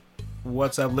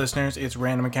What's up, listeners? It's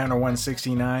Random Encounter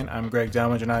 169. I'm Greg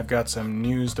Delmage, and I've got some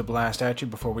news to blast at you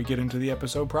before we get into the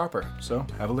episode proper. So,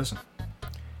 have a listen.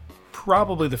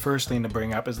 Probably the first thing to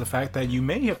bring up is the fact that you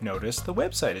may have noticed the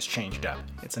website has changed up.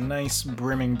 It's a nice,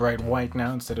 brimming bright white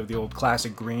now instead of the old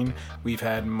classic green. We've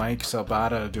had Mike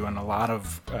Salbata doing a lot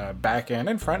of back-end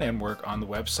and front-end work on the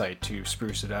website to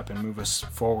spruce it up and move us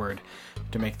forward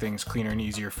to make things cleaner and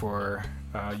easier for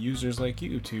users like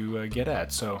you to get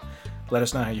at. So let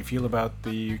us know how you feel about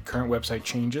the current website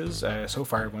changes. So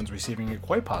far, everyone's receiving it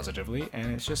quite positively,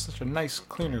 and it's just such a nice,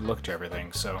 cleaner look to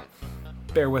everything. So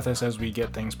bear with us as we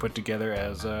get things put together,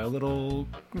 as little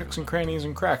nooks and crannies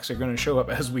and cracks are going to show up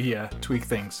as we tweak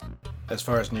things. As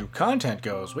far as new content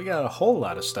goes, we got a whole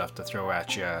lot of stuff to throw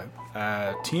at you.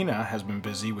 Tina has been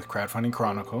busy with Crowdfunding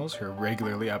Chronicles, her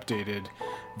regularly updated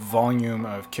volume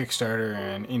of Kickstarter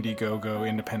and Indiegogo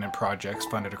independent projects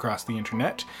funded across the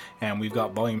internet, and we've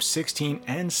got volume 16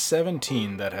 and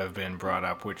 17 that have been brought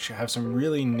up, which have some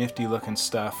really nifty looking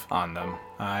stuff on them.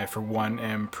 I, for one,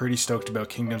 am pretty stoked about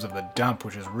Kingdoms of the Dump,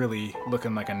 which is really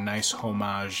looking like a nice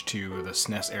homage to the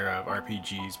SNES era of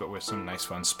RPGs, but with some nice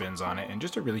fun spins on it, and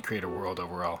just a really creative world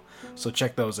overall. So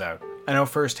check those out. I know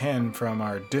firsthand from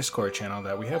our Discord channel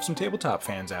that we have some tabletop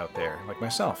fans out there, like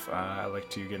myself. I like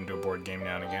to get into a board game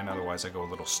now and again, otherwise I go a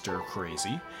little stir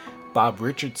crazy. Bob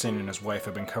Richardson and his wife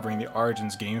have been covering the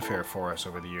Origins Game Fair for us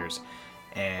over the years,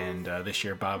 and this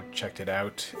year Bob checked it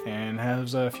out and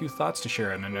has a few thoughts to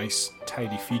share on a nice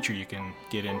tidy feature you can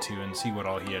get into and see what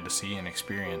all he had to see and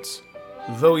experience.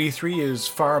 Though E3 is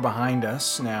far behind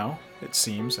us now, it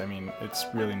seems. I mean, it's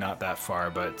really not that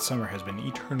far, but summer has been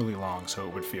eternally long, so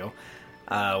it would feel.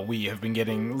 We have been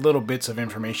getting little bits of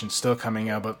information still coming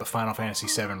out about the Final Fantasy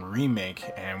VII Remake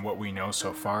and what we know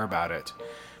so far about it.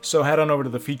 So head on over to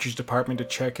the features department to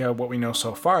check out what we know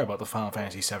so far about the Final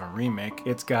Fantasy VII Remake.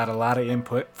 It's got a lot of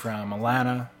input from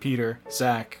Alana, Peter,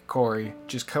 Zach, Corey,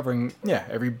 just covering,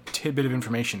 every tidbit of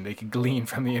information they could glean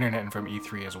from the internet and from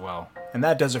E3 as well. And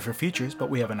that does it for features,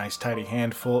 but we have a nice tidy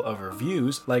handful of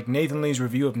reviews, like Nathan Lee's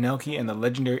review of Nelki and the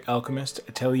Legendary Alchemist,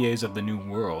 Ateliers of the New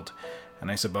World. A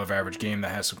nice above-average game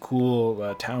that has some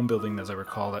cool town building, as I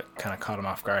recall, that kind of caught him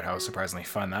off guard how surprisingly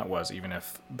fun that was, even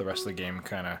if the rest of the game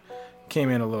kind of came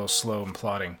in a little slow and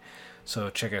plodding. So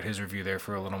check out his review there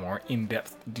for a little more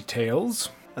in-depth details.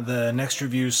 The next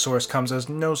review's source comes as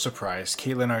no surprise.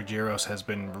 Caitlin Argyros has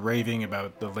been raving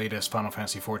about the latest Final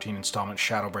Fantasy XIV installment,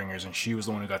 Shadowbringers, and she was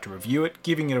the one who got to review it,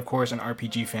 giving it, of course, an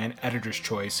RPG fan editor's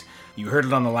choice. You heard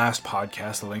it on the last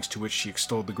podcast, the links to which she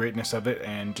extolled the greatness of it,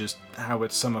 and just how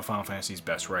it's some of Final Fantasy's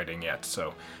best writing yet.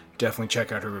 So definitely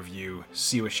check out her review,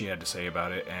 see what she had to say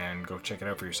about it, and go check it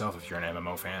out for yourself if you're an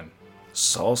MMO fan.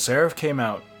 Soul Seraph came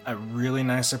out, a really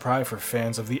nice surprise for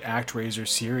fans of the ActRaiser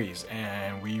series,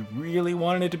 and we really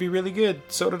wanted it to be really good,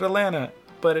 so did Alana,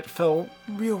 but it fell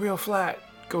real flat.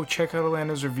 Go check out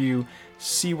Alana's review,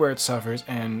 see where it suffers,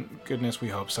 and goodness, we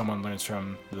hope someone learns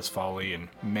from this folly and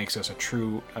makes us a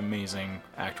true, amazing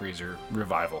ActRaiser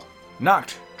revival.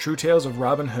 Noct, True Tales of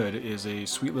Robin Hood is a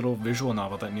sweet little visual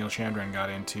novel that Neil Chandran got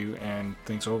into, and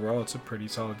thinks overall it's a pretty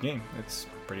solid game. It's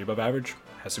pretty above average,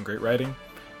 has some great writing.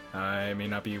 It may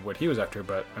not be what he was after,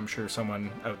 but I'm sure someone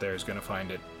out there is going to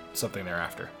find it something they're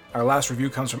after. Our last review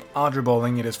comes from Audra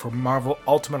Bowling. It is for Marvel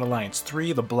Ultimate Alliance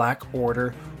 3, The Black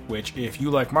Order, which if you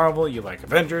like Marvel, you like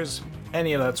Avengers,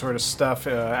 any of that sort of stuff,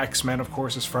 X-Men of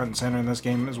course is front and center in this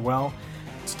game as well.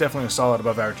 It's definitely a solid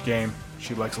above average game.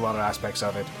 She likes a lot of aspects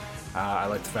of it. I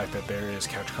like the fact that there is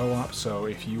couch co-op, so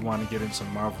if you want to get in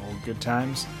some Marvel good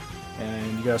times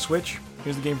and you got a Switch,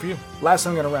 here's the game for you. Last,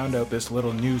 I'm going to round out this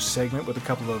little news segment with a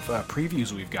couple of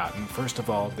previews we've gotten. First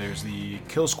of all, there's the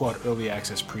Kill Squad Early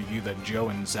Access preview that Joe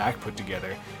and Zach put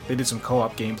together. They did some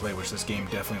co-op gameplay, which this game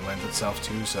definitely lends itself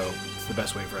to, so it's the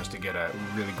best way for us to get a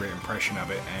really great impression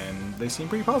of it, and they seem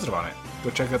pretty positive on it.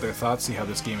 Go check out their thoughts, see how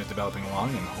this game is developing along,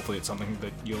 and hopefully it's something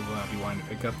that you'll be wanting to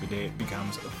pick up the day it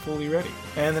becomes fully ready.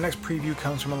 And the next preview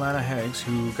comes from Alana Heggs,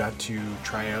 who got to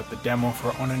try out the demo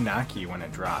for Ononaki when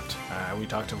it dropped. We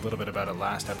talked a little bit about it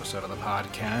last episode of the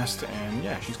podcast,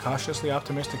 and she's cautiously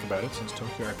optimistic about it since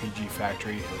Tokyo RPG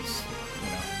Factory has,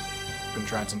 been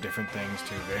trying some different things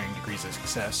to varying degrees of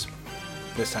success.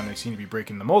 This time they seem to be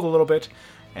breaking the mold a little bit,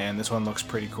 and this one looks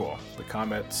pretty cool. The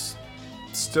combat's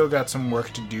still got some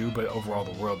work to do, but overall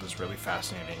the world is really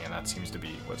fascinating, and that seems to be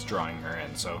what's drawing her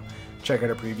in. So check out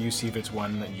a preview, see if it's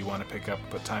one that you want to pick up,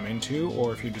 put time into,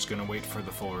 or if you're just going to wait for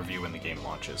the full review when the game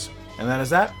launches. And that is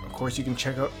that. Of course, you can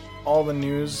check out all the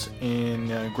news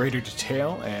in greater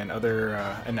detail and other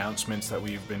announcements that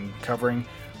we've been covering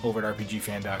over at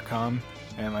rpgfan.com.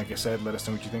 And like I said, let us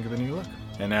know what you think of the new look.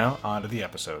 And now, on to the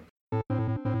episode.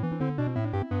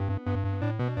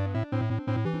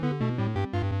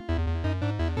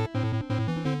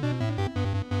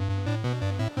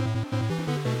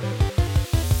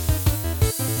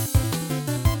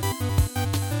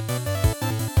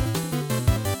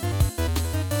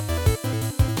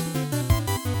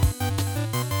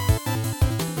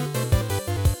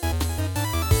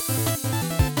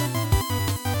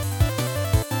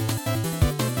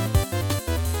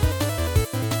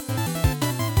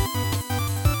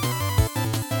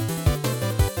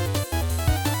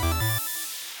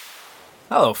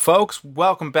 Hello, folks.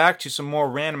 Welcome back to some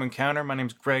more Random Encounter. My name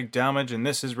is Greg Delmage, and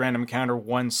this is Random Encounter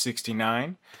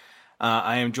 169.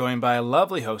 I am joined by a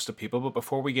lovely host of people, but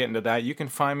before we get into that, you can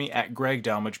find me at Greg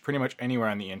Delmage pretty much anywhere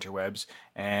on the interwebs.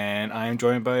 And I am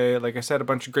joined by, like I said, a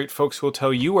bunch of great folks who will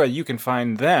tell you where you can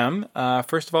find them.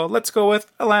 First of all, let's go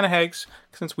with Alana Higgs,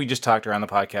 since we just talked her on the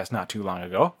podcast not too long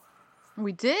ago.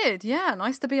 We did, yeah.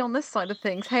 Nice to be on this side of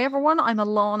things. Hey everyone, I'm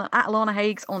Alana at Alana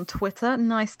Higgs on Twitter.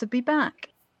 Nice to be back.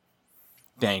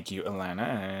 Thank you, Alana.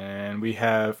 And we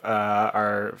have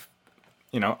our,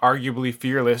 arguably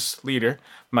fearless leader,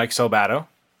 Mike Salbato.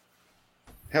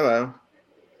 Hello.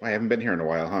 I haven't been here in a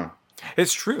while, huh?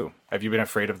 It's true. Have you been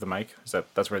afraid of the mic?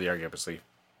 That's where the argument is.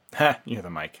 Ha, you're the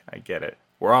mic. I get it.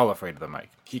 We're all afraid of the mic.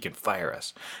 He can fire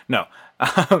us. No.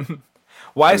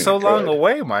 Why so long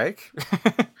away, Mike?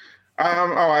 I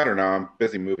don't know. I'm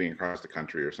busy moving across the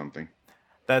country or something.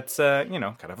 That's, kind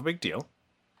of a big deal.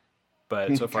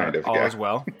 But so far, all is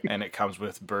well, and it comes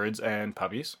with birds and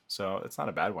puppies, so it's not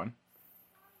a bad one.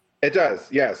 It does,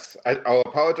 yes. I'll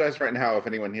apologize right now if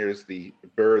anyone hears the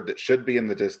bird that should be in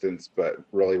the distance, but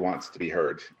really wants to be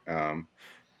heard.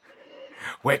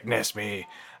 Witness me.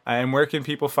 And where can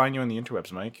people find you on the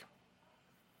interwebs, Mike?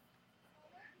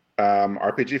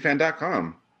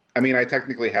 RPGfan.com. I mean, I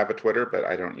technically have a Twitter, but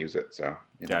I don't use it, so.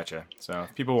 Gotcha. So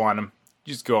if people want them,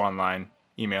 just go online,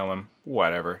 email them,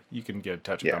 whatever. You can get in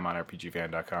touch with them on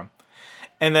rpgfan.com.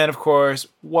 And then, of course,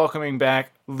 welcoming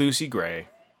back Lucy Gray.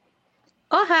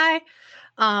 Oh, hi.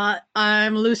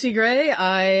 I'm Lucy Gray.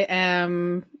 I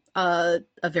am a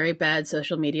very bad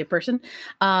social media person.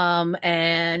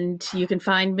 And you can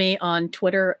find me on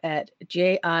Twitter at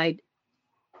JIDRES.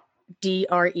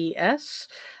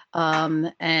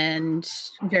 And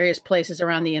various places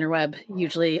around the interweb,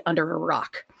 usually under a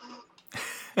rock.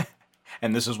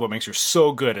 And this is what makes her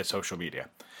so good at social media.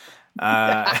 So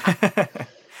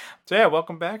yeah,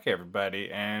 welcome back, everybody,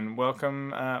 and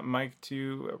welcome, Mike,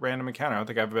 to Random Encounter. I don't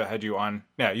think I've had you on.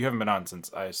 Yeah, you haven't been on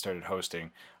since I started hosting.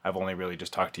 I've only really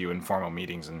just talked to you in formal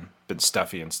meetings and been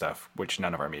stuffy and stuff, which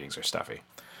none of our meetings are stuffy.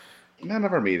 None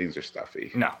of our meetings are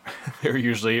stuffy. No, they're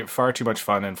usually far too much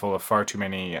fun and full of far too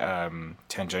many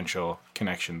tangential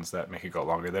connections that make it go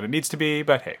longer than it needs to be,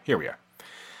 but hey, here we are.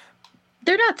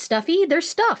 They're not stuffy, they're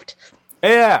stuffed.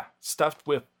 Yeah, stuffed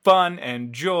with fun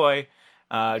and joy.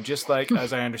 Just like,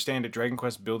 as I understand it, Dragon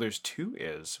Quest Builders 2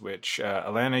 is, which,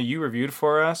 Alana, you reviewed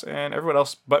for us, and everyone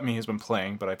else but me has been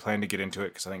playing, but I plan to get into it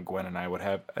because I think Gwen and I would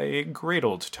have a great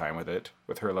old time with it,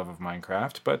 with her love of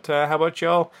Minecraft. But how about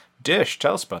y'all? Dish,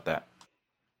 tell us about that.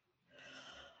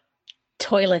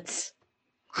 Toilets.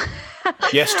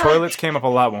 Yes, toilets came up a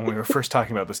lot when we were first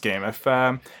talking about this game. If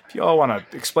you all want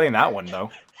to explain that one,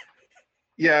 though.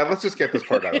 Yeah, let's just get this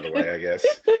part out of the way, I guess.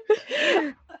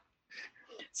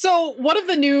 So one of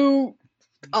the new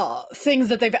things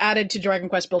that they've added to Dragon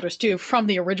Quest Builders 2 from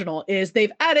the original is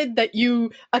they've added that you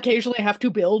occasionally have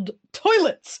to build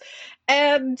toilets.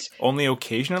 And only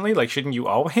occasionally? Like, shouldn't you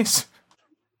always?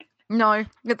 No,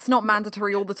 it's not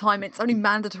mandatory all the time. It's only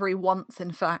mandatory once,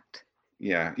 in fact.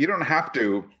 Yeah, you don't have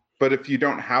to, but if you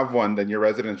don't have one, then your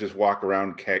residents just walk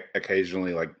around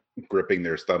occasionally, like, gripping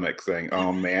their stomach saying,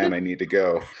 oh man, I need to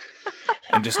go.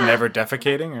 And just never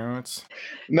defecating? Or it's...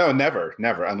 No, never,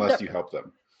 unless you help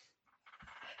them.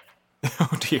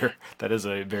 Oh dear, that is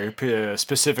a very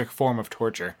specific form of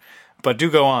torture. But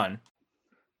do go on.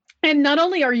 And not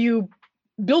only are you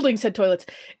building said toilets,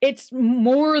 it's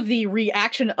more the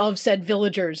reaction of said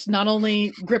villagers, not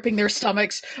only gripping their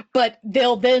stomachs, but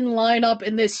they'll then line up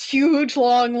in this huge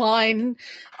long line,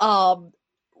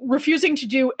 refusing to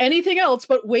do anything else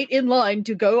but wait in line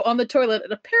to go on the toilet.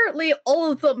 And apparently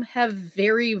all of them have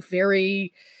very,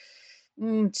 very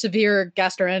severe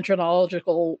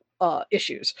gastroenterological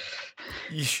issues.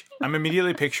 I'm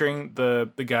immediately picturing the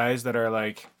guys that are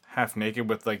like half naked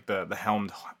with like the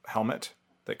helmet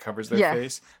that covers their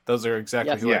face. Those are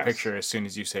exactly who I picture as soon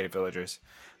as you say villagers.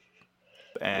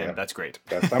 And that's great.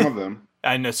 That's some of them.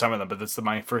 I know some of them, but that's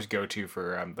my first go-to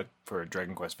for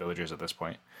Dragon Quest villagers at this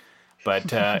point.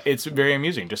 But it's very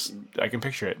amusing. Just I can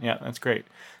picture it. Yeah, that's great.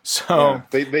 So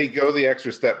they go the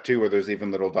extra step too, where there's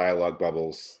even little dialogue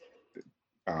bubbles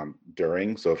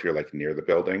during. So if you're like near the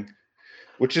building,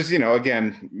 which is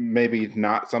again maybe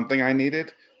not something I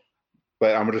needed,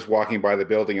 but I'm just walking by the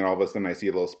building and all of a sudden I see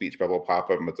a little speech bubble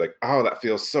pop up and it's like, oh, that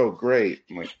feels so great.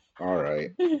 I'm like, all right,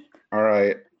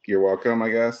 you're welcome, I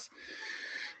guess.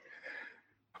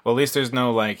 Well, at least there's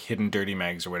no like hidden dirty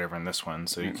mags or whatever in this one,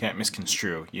 so you can't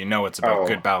misconstrue. You know it's about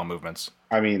good bowel movements.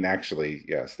 I mean, actually,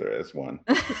 yes, there is one.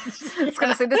 I was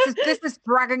going to say this is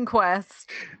Dragon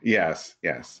Quest. Yes.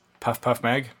 Puff Puff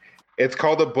Mag. It's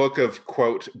called a book of,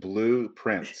 quote,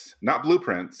 blueprints, not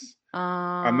blueprints.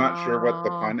 I'm not sure what the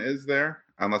pun is there,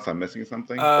 unless I'm missing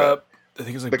something. But I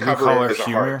think it's like the blue cover collar is a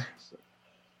humor. heart.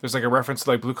 There's like a reference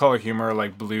to like blue collar humor,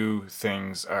 like blue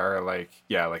things are like,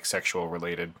 yeah, like sexual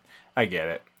related. I get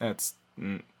it. That's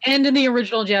And in the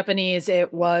original Japanese,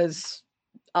 it was,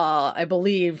 I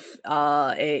believe,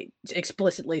 it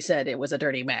explicitly said it was a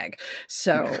dirty mag.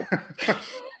 So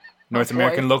North boy.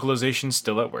 American localization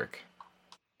still at work.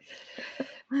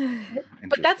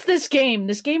 But that's this game.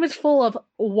 This game is full of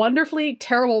wonderfully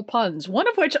terrible puns, one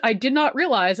of which I did not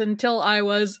realize until I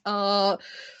was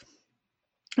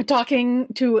talking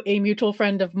to a mutual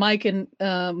friend of Mike and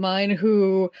mine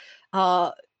who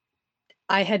I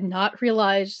had not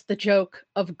realized the joke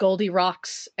of Goldie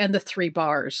Rocks and the 3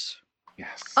 bars.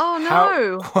 Yes. Oh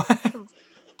no. What?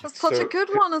 That's such a So- good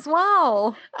one as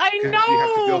well. I 'Cause know. you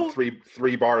have to build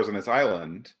three bars on this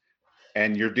island,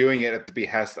 and you're doing it at the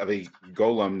behest of a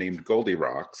golem named Goldie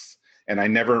Rocks. And I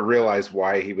never realized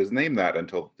why he was named that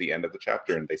until the end of the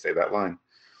chapter, and they say that line.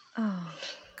 Oh,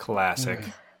 Classic.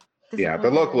 Yeah, the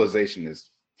disappointing. localization is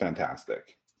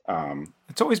fantastic.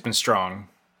 It's always been strong.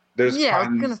 There's Yeah, I was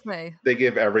puns. gonna say. They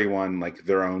give everyone like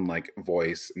their own like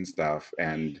voice and stuff.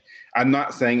 And I'm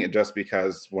not saying it just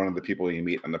because one of the people you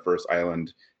meet on the first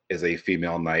island is a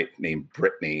female knight named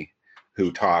Brittany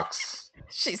who talks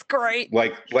She's great.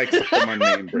 like someone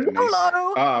named Brittany.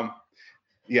 YOLO.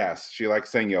 Yes, she likes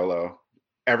saying YOLO.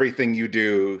 Everything you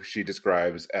do, she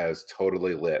describes as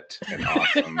totally lit and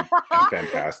awesome and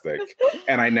fantastic.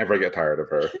 And I never get tired of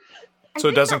her. So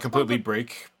it doesn't completely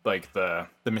break like the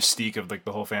mystique of like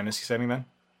the whole fantasy setting then?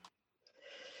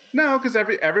 No, because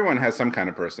everyone has some kind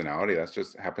of personality. That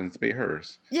just happens to be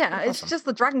hers. Yeah, it's Awesome. just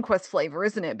the Dragon Quest flavor,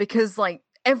 isn't it? Because like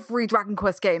every Dragon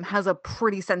Quest game has a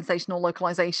pretty sensational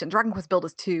localization. Dragon Quest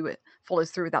Builders 2 it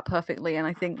follows through with that perfectly, and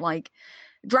I think like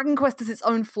Dragon Quest is its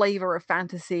own flavor of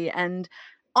fantasy. And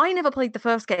I never played the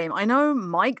first game. I know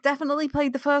Mike definitely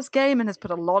played the first game and has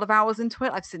put a lot of hours into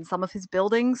it. I've seen some of his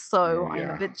buildings, so Oh, I'm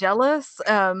yeah. a bit jealous.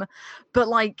 But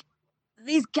like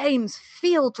these games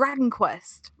feel Dragon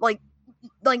Quest. Like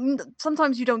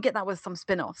sometimes you don't get that with some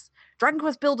spin-offs. Dragon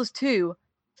Quest Builders 2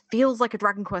 feels like a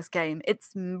Dragon Quest game. It's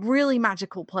really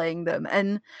magical playing them.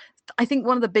 And I think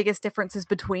one of the biggest differences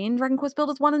between Dragon Quest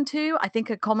Builders 1 and 2, I think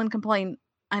a common complaint,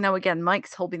 I know again,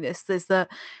 Mike's told me this, is that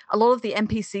a lot of the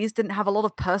NPCs didn't have a lot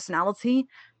of personality.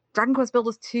 Dragon Quest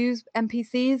Builders 2's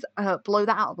NPCs blow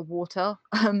that out of the water.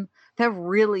 They're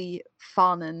really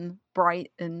fun and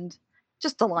bright and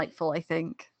just delightful, I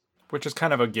think. Which is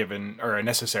kind of a given or a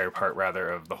necessary part rather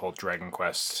of the whole Dragon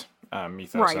Quest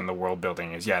mythos Right. and the world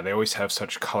building is they always have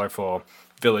such colorful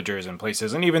villagers and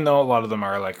places, and even though a lot of them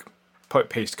are like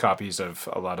paste copies of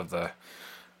a lot of the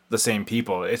same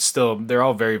people, it's still they're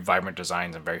all very vibrant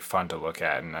designs and very fun to look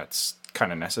at, and that's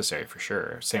kind of necessary for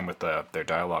sure. Same with their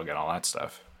dialogue and all that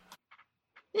stuff.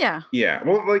 Yeah. Yeah,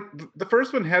 well, like the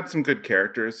first one had some good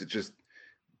characters. It just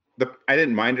I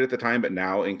didn't mind it at the time, but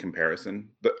now in comparison,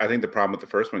 I think the problem with the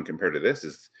first one compared to this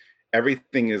is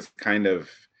everything is kind of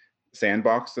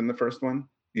sandboxed in the first one.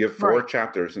 You have 4 Right.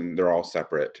 chapters and they're all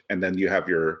separate, and then you have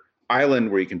your island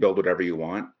where you can build whatever you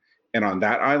want. And on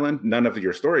that island, none of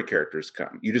your story characters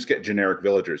come. You just get generic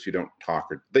villagers who don't talk,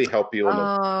 or they help you.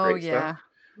 Oh, yeah.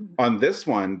 On this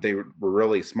one, they were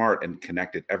really smart and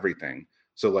connected everything.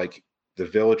 So like the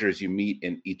villagers you meet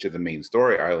in each of the main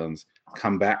story islands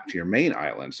come back to your main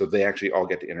island. So they actually all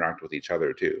get to interact with each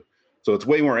other too. So it's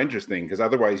way more interesting because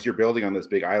otherwise you're building on this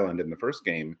big island in the first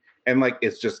game. And like,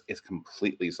 it's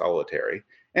completely solitary,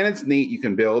 and it's neat. You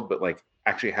can build, but like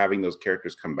actually having those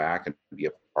characters come back and be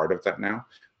a part of that now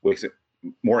makes it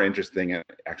more interesting, and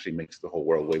it actually makes the whole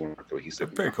world way more cohesive.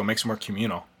 Very cool. Makes it more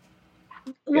communal.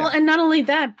 Well, Yeah. and not only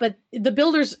that, but the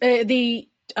builders, the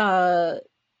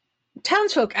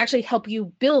townsfolk actually help you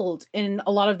build in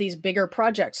a lot of these bigger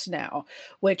projects now,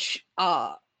 which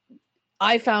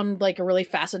I found like a really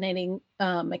fascinating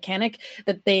mechanic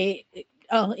that they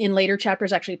in later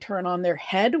chapters actually turn on their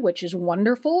head, which is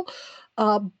wonderful.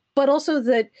 But also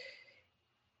that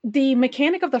the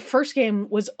mechanic of the first game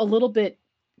was a little bit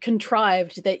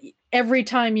contrived, that every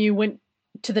time you went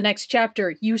to the next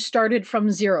chapter, you started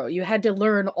from zero. You had to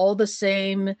learn all the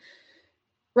same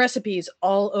recipes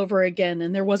all over again,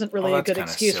 and there wasn't really a that's good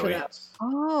kinda excuse silly. for that.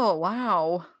 Oh,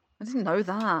 wow. I didn't know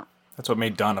that. That's what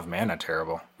made Dawn of Mana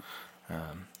terrible.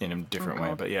 In a different way.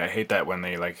 God. But yeah, I hate that when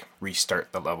they like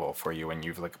restart the level for you and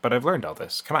you've like, but I've learned all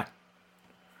this. Come on.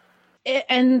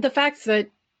 And the fact that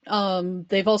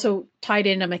they've also tied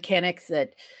in a mechanic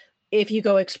that if you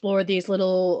go explore these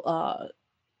little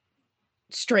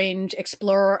strange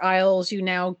explorer isles, you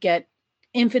now get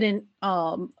infinite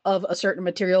of a certain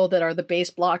material that are the base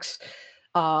blocks,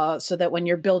 so that when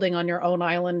you're building on your own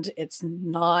island, it's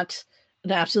not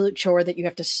an absolute chore that you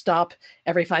have to stop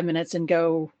every 5 minutes and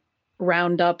go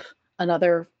round up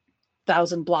another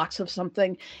 1,000 blocks of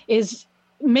something. Is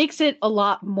makes it a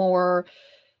lot more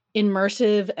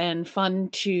immersive and fun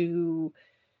to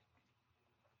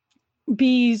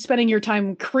be spending your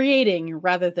time creating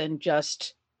rather than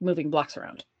just moving blocks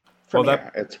around. Well, Yeah,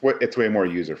 it's way more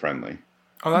user friendly.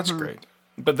 Oh, that's great.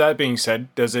 But that being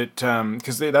said, does it,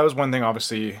 because that was one thing,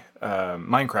 obviously,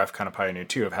 Minecraft kind of pioneered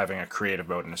too, of having a creative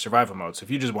mode and a survival mode. So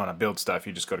if you just want to build stuff,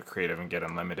 you just go to creative and get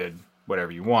unlimited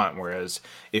whatever you want. Whereas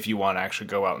if you want to actually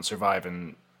go out and survive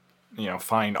and,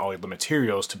 find all the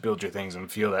materials to build your things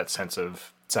and feel that sense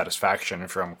of satisfaction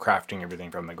from crafting everything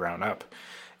from the ground up,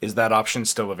 is that option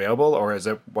still available? Or is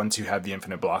it, once you have the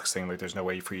infinite blocks thing, like there's no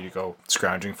way for you to go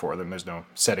scrounging for them? There's no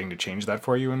setting to change that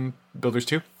for you in Builders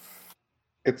 2?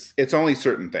 It's only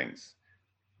certain things.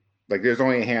 Like there's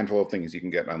only a handful of things you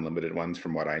can get unlimited ones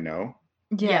from what I know.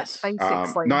 Yes,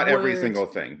 basics like not every wood, single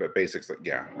thing, but basics like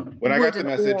When I wood got the and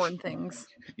message, ore and things.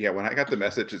 when I got the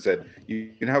message, it said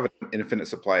you can have an infinite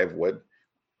supply of wood.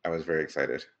 I was very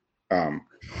excited.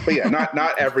 But yeah,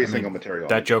 not every single material.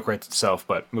 That joke writes itself,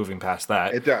 but moving past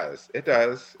that. It does.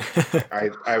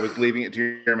 I was leaving it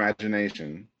to your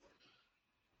imagination.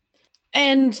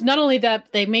 And not only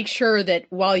that, they make sure that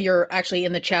while you're actually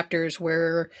in the chapters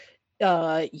where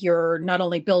you're not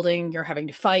only building, you're having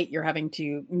to fight, you're having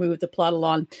to move the plot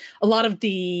along, a lot of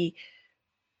the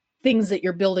things that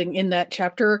you're building in that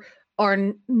chapter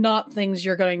are not things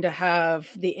you're going to have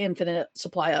the infinite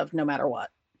supply of no matter what.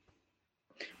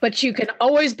 But you can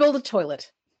always build a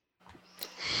toilet.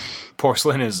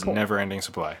 Porcelain is never-ending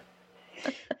supply.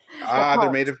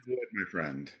 They're made of wood, my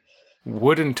friend.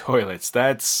 Wooden toilets.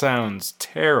 That sounds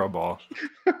terrible.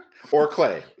 Or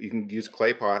clay. You can use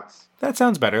clay pots. That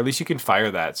sounds better. At least you can fire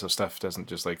that so stuff doesn't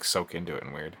just like soak into it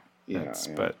and weird. Yeah.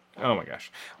 But, oh my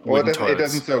gosh. Well, it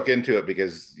doesn't soak into it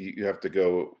because you have to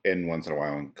go in once in a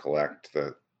while and collect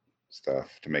the stuff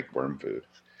to make worm food.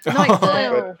 Night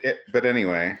soil. But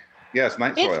anyway, yes,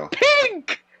 night soil. It's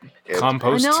pink!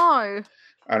 Compost. I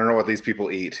don't know what these people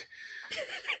eat.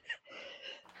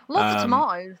 Lots of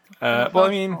tomatoes. Well, I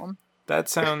mean, that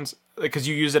sounds, because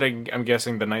you use it, I'm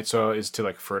guessing the night soil is to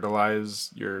like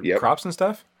fertilize your crops and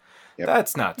stuff. Yep.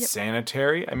 That's not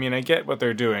sanitary. I mean, I get what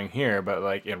they're doing here, but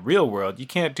like in real world, you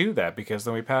can't do that because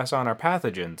then we pass on our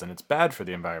pathogens and it's bad for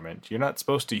the environment. You're not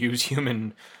supposed to use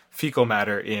human fecal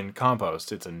matter in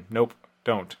compost. It's a nope,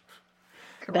 don't.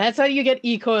 That's how you get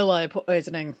E. coli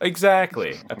poisoning.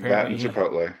 Exactly. Apparently.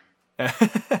 That and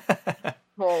Chipotle.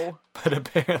 Whoa. But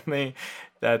apparently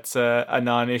that's a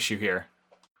non-issue here.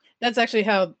 That's actually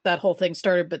how that whole thing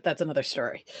started, but that's another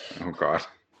story. Oh, God.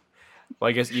 Well,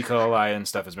 I guess E. coli and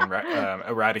stuff has been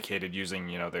eradicated using,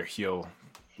 their heel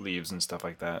leaves and stuff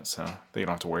like that. So they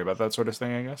don't have to worry about that sort of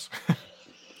thing, I guess.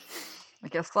 I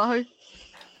guess so.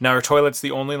 Now, are toilets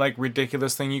the only, like,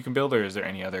 ridiculous thing you can build, or is there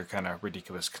any other kind of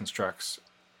ridiculous constructs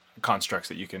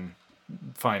that you can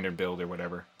find or build or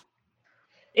whatever?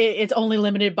 It's only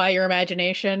limited by your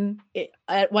imagination.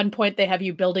 At one point, they have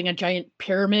you building a giant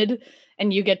pyramid,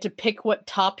 and you get to pick what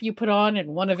top you put on, and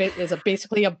one of it is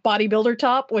basically a bodybuilder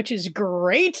top, which is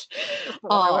great.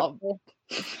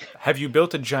 Have you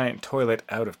built a giant toilet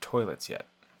out of toilets yet?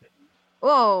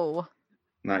 Whoa.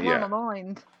 Not yet. My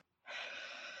mind.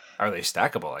 Are they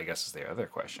stackable, I guess is the other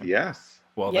question. Yes.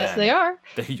 Well, yes, they are.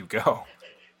 There you go.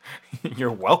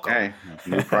 You're welcome. Hey,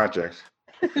 new project.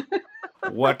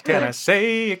 What can I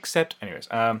say except... Anyways,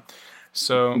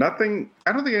 so... Nothing...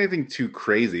 I don't think anything too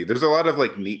crazy. There's a lot of,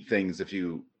 like, neat things if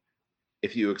you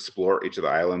explore each of the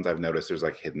islands. I've noticed there's,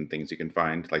 like, hidden things you can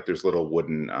find. Like, there's little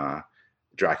wooden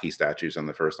Draki statues on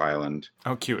the first island.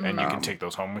 Oh, cute. And you can take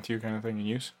those home with you kind of thing and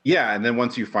use? Yeah, and then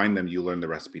once you find them, you learn the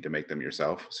recipe to make them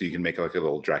yourself. So you can make, like, a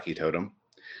little Draki totem.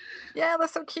 Yeah,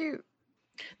 that's so cute.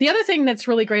 The other thing that's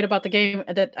really great about the game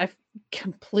that I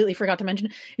completely forgot to mention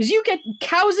is you get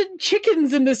cows and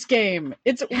chickens in this game.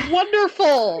 It's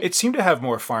wonderful. It seemed to have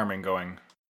more farming going.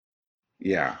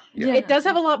 Yeah. It does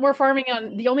have a lot more farming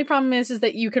on. The only problem is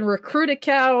that you can recruit a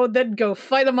cow, then go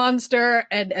fight a monster,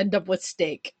 and end up with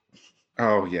steak.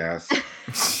 Oh, yes.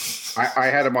 I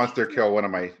had a monster kill one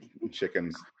of my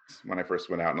chickens when I first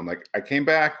went out, and I'm like, I came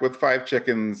back with 5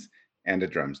 chickens and a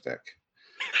drumstick.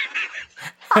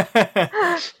 What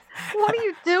are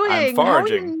you doing? I'm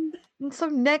foraging. How are you so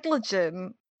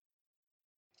negligent?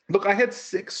 Look, I had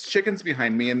 6 chickens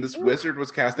behind me, and this wizard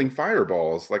was casting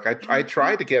fireballs. Like, I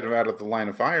tried to get him out of the line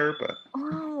of fire, but...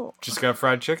 Oh. Just got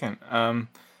fried chicken.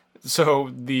 So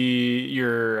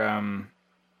your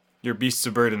your beasts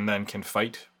of burden then can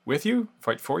fight with you,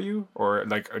 fight for you, or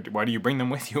why do you bring them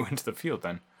with you into the field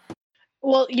then?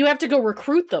 Well, you have to go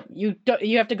recruit them. You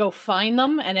have to go find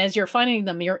them, and as you're finding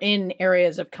them, you're in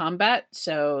areas of combat,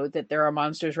 so that there are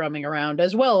monsters roaming around,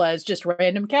 as well as just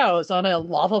random cows on a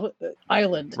lava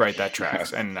island. Right, that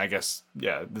tracks. And I guess,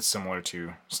 yeah, this is similar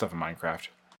to stuff in Minecraft.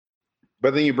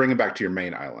 But then you bring it back to your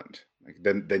main island. Like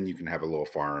then you can have a little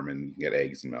farm and get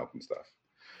eggs and milk and stuff.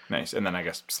 Nice. And then I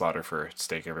guess slaughter for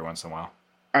steak every once in a while.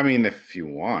 I mean, if you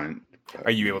want.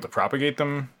 Are you able to propagate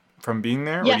them from being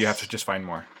there, or Yes. do you have to just find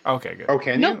more? Okay, good. Oh,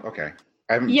 can Nope. you? Okay.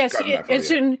 I haven't Yes, gotten that far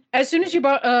yet. as soon as you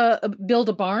build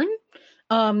a barn,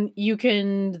 you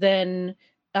can then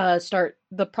start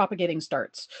the propagating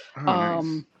starts. Oh,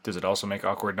 nice. Does it also make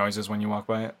awkward noises when you walk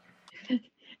by it?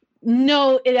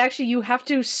 No, it actually, you have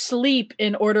to sleep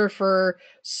in order for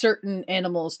certain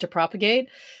animals to propagate.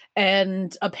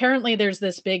 And apparently there's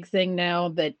this big thing now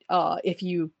that if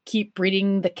you keep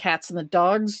breeding the cats and the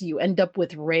dogs, you end up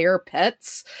with rare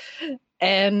pets.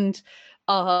 And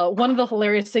one of the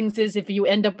hilarious things is if you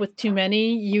end up with too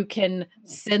many, you can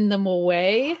send them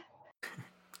away.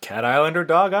 Cat Island or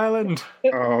Dog Island?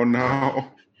 Oh no.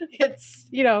 It's,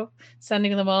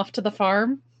 sending them off to the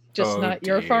farm, just not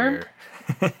your farm.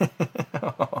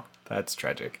 Oh, that's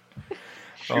tragic.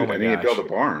 Shoot, Oh my I need to gosh. build a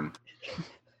barn.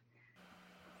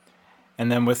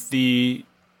 And then with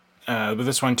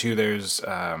this one too, there's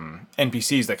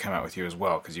NPCs that come out with you as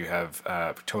well, because you have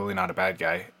Totally Not a Bad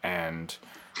Guy, and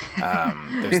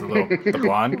there's the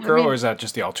blonde girl, or is that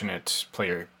just the alternate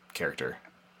player character?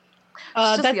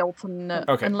 It's just the alternate,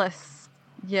 Okay. unless,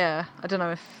 I don't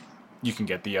know if. You can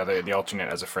get the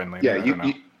alternate as a friendly. Yeah,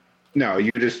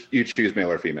 you choose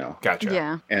male or female. Gotcha.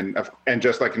 Yeah. And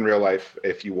just like in real life,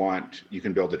 if you want, you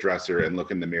can build a dresser and look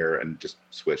in the mirror and just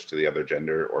switch to the other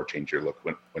gender or change your look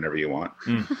whenever you want.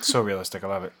 So realistic. I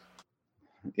love it.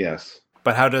 Yes.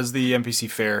 But how does the NPC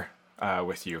fare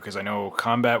with you? Because I know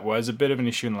combat was a bit of an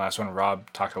issue in the last one.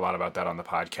 Rob talked a lot about that on the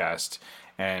podcast.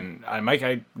 And Mike,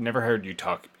 I never heard you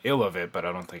talk ill of it, but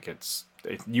I don't think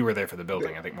you were there for the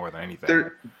building, I think, more than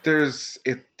anything. There's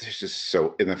just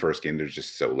so, in the first game, there's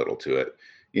just so little to it.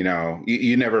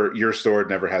 Your sword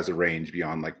never has a range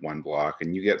beyond like one block,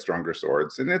 and you get stronger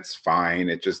swords, and it's fine.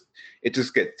 It just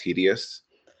gets tedious.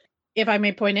 If I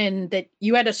may point in that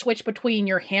you had to switch between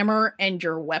your hammer and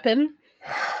your weapon.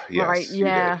 Yes, Right, you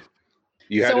yeah. did.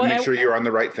 You had to make sure you're on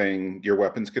the right thing. Your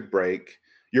weapons could break.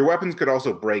 Your weapons could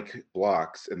also break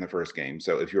blocks in the first game.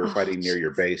 So if you were fighting near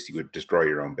your base, you would destroy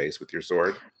your own base with your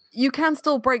sword. You can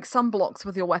still break some blocks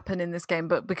with your weapon in this game,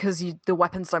 but because the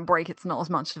weapons don't break, it's not as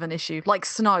much of an issue. Like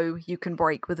snow, you can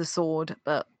break with a sword,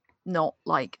 but not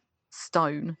like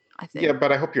stone, I think. Yeah,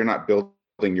 but I hope you're not building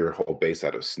your whole base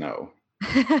out of snow.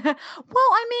 Well,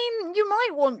 I mean, you might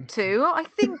want to. I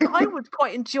think I would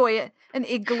quite enjoy it, an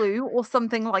igloo or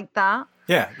something like that.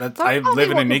 Yeah, Don't I tell me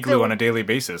live in what an to igloo build. on a daily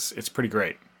basis. It's pretty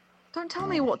great. Don't tell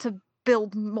me what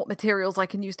materials I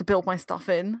can use to build my stuff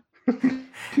in. I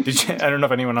don't know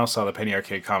if anyone else saw the Penny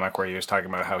Arcade comic where he was talking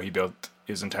about how he built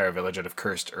his entire village out of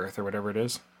cursed earth or whatever it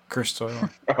is. Cursed soil.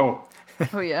 Oh,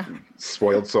 Oh yeah,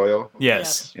 spoiled soil.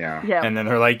 Yes. Yeah. yeah. And then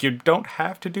they're like, you don't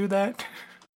have to do that.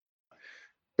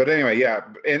 But anyway, yeah.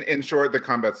 In short, the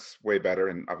combat's way better,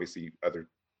 and obviously other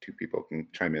two people can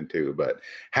chime in too. But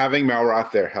having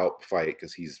Malroth there help fight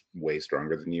because he's way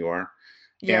stronger than you are,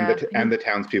 Yeah, and the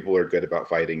townspeople are good about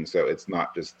fighting, so it's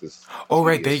not just this. Oh,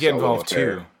 right. They tedious get solo involved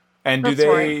affair. too. And do That's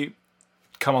they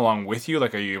come along with you?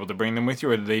 Like, are you able to bring them with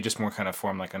you? Or do they just more kind of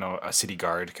form like a city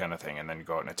guard kind of thing and then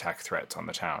go out and attack threats on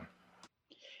the town?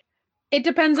 It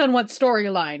depends on what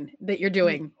storyline that you're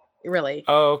doing, really.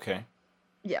 Oh, okay.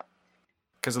 Yeah.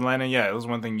 Because Alana, it was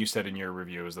one thing you said in your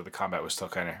review is that the combat was still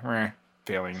kind of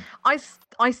failing.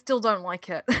 I still don't like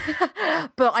it,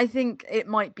 but I think it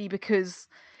might be because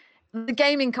the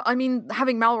gaming. I mean,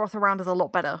 having Malroth around is a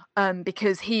lot better,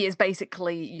 because he is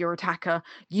basically your attacker.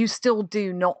 You still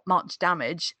do not much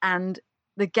damage, and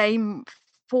the game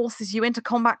forces you into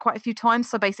combat quite a few times.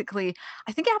 So basically,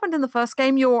 I think it happened in the first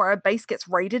game. Your base gets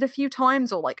raided a few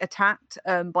times or like attacked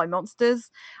by monsters.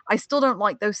 I still don't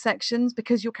like those sections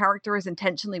because your character is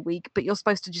intentionally weak, but you're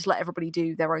supposed to just let everybody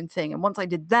do their own thing. And once I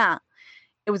did that,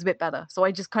 it was a bit better. So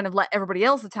I just kind of let everybody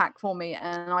else attack for me,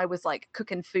 and I was like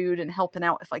cooking food and helping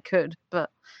out if I could. But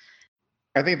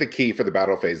I think the key for the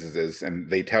battle phases is, and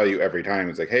they tell you every time,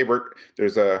 it's like, hey,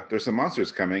 there's some monsters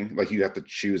coming. Like you have to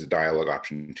choose a dialogue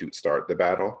option to start the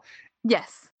battle.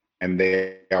 yes, And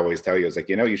they always tell you, it's like,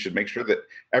 you should make sure that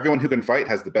everyone who can fight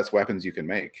has the best weapons you can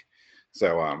make.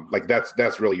 So like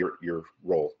that's really your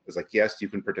role. It's like, yes, you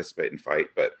can participate and fight,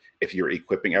 but if you're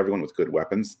equipping everyone with good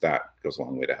weapons, that goes a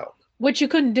long way to help. Which you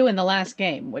couldn't do in the last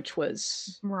game, which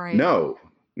was Right. No.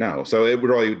 So it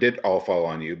really did all fall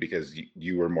on you because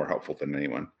you were more helpful than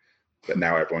anyone. But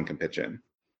now everyone can pitch in.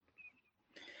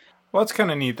 Well, it's kind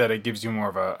of neat that it gives you more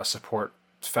of a support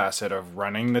facet of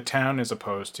running the town as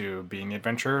opposed to being the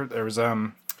adventurer. There was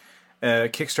a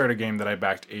Kickstarter game that I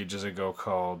backed ages ago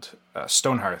called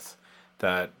Stonehearth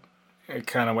that it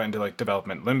kind of went into like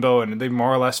development limbo, and they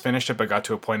more or less finished it, but got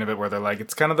to a point of it where they're like,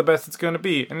 it's kind of the best it's going to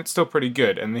be, and it's still pretty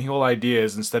good. And the whole idea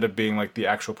is, instead of being like the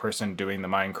actual person doing the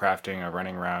Minecrafting or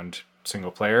running around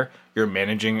single player, you're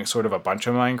managing sort of a bunch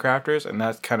of Minecrafters, and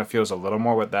that kind of feels a little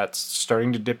more what that's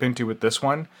starting to dip into with this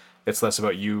one. It's less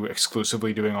about you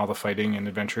exclusively doing all the fighting and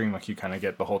adventuring, like you kind of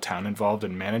get the whole town involved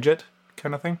and manage it,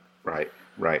 kind of thing. Right.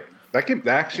 That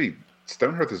actually,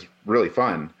 Stonehearth is really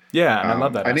fun. Yeah, and I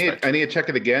love that aspect. I need to check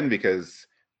it again because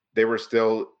they were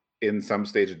still in some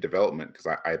stage of development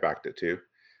because I backed it too.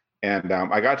 And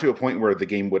I got to a point where the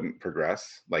game wouldn't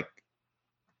progress. Like,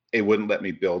 it wouldn't let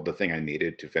me build the thing I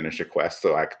needed to finish a quest,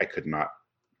 so I could not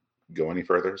go any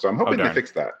further. So I'm hoping to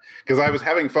fix that because I was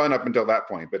having fun up until that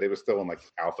point, but it was still in like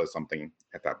alpha something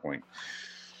at that point.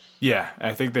 Yeah,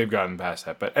 I think they've gotten past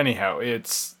that. But anyhow,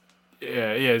 it's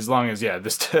as long as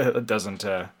this doesn't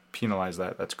penalize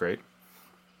that, that's great.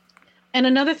 And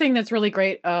another thing that's really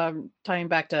great, tying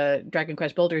back to Dragon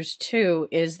Quest Builders 2,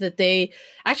 is that they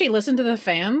actually listen to the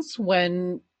fans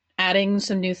when adding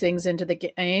some new things into the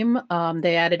game.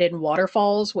 They added in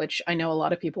waterfalls, which I know a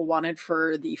lot of people wanted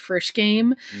for the first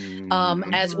game,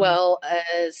 as well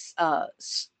as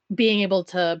being able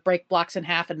to break blocks in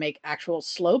half and make actual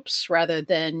slopes rather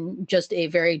than just a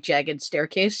very jagged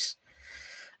staircase.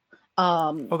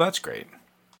 Oh, that's great.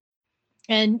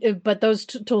 But those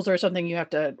tools are something you have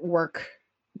to work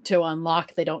to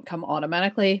unlock. They don't come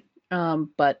automatically.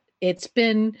 But it's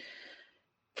been,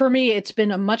 for me, it's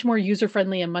been a much more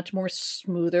user-friendly and much more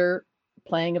smoother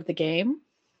playing of the game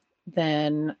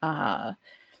than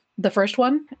the first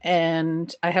one.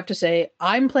 And I have to say,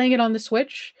 I'm playing it on the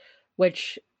Switch,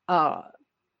 which I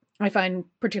find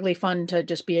particularly fun to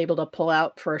just be able to pull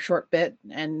out for a short bit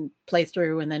and play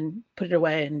through and then put it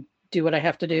away and do what I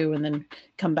have to do and then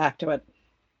come back to it.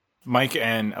 Mike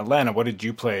and Alana, what did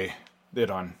you play it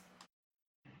on?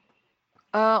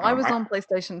 I was on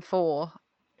PlayStation 4.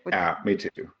 Yeah, me too.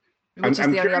 Which is the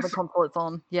only other console it's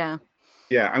on. Yeah.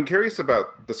 Yeah, I'm curious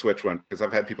about the Switch one because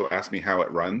I've had people ask me how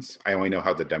it runs. I only know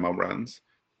how the demo runs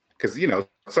because,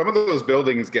 some of those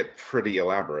buildings get pretty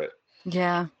elaborate.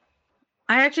 Yeah.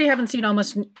 I actually haven't seen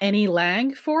almost any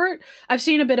lag for it. I've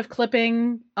seen a bit of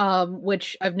clipping,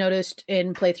 which I've noticed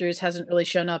in playthroughs hasn't really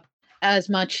shown up as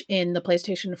much in the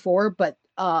PlayStation 4, but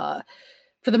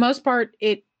for the most part,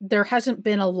 there hasn't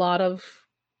been a lot of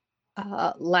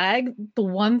lag. The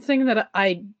one thing that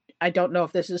I don't know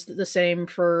if this is the same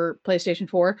for PlayStation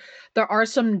 4, there are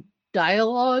some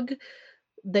dialogue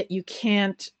that you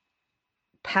can't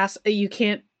pass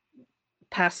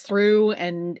through,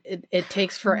 and it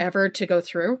takes forever to go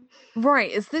through.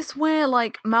 Right. Is this where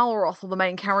like Malroth or the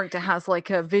main character has like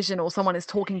a vision or someone is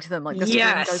talking to them? Like this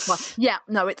goes by? Yeah,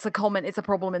 no, it's a problem in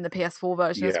the PS4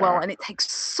 version as well, and it takes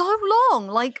so long.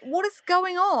 Like, what is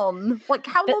going on? Like,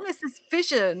 how long is this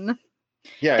vision?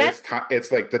 Yeah,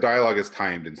 it's like the dialogue is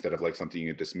timed instead of like something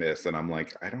you dismiss, and I'm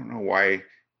like, I don't know why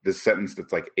this sentence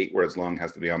that's like 8 words long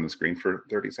has to be on the screen for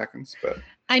 30 seconds, but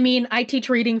I mean, I teach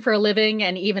reading for a living,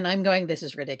 and even I'm going, this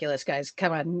is ridiculous, guys.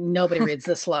 Come on, nobody reads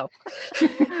this slow.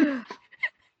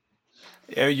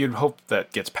 Yeah, you'd hope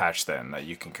that gets patched then, that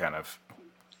you can kind of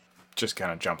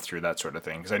jump through that sort of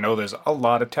thing, because I know there's a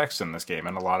lot of text in this game,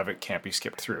 and a lot of it can't be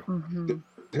skipped through. Mm-hmm.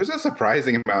 There's a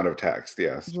surprising amount of text,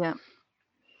 yes. Yeah.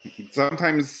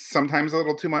 Sometimes a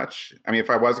little too much. I mean,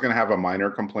 if I was going to have a minor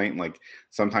complaint, like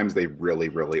sometimes they really,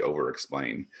 really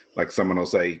over-explain. Like someone will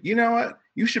say, you know what?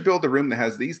 You should build a room that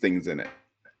has these things in it.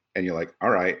 And you're like, all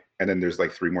right. And then there's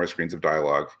like 3 more screens of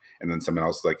dialogue. And then someone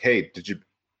else is like, hey, did you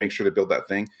make sure to build that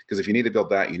thing? Because if you need to build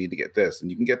that, you need to get this.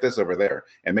 And you can get this over there.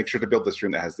 And make sure to build this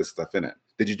room that has this stuff in it.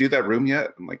 Did you do that room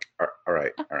yet? I'm like, all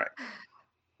right.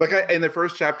 Like in the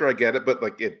first chapter, I get it. But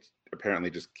like it apparently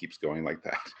just keeps going like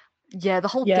that. Yeah, the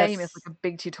whole game is like a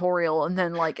big tutorial, and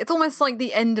then like it's almost like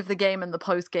the end of the game and the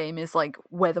post game is like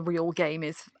where the real game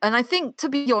is. And I think, to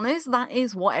be honest, that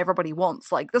is what everybody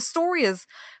wants. Like the story is,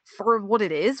 for what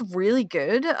it is, really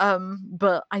good.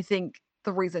 But I think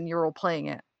the reason you're all playing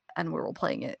it and we're all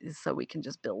playing it is so we can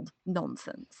just build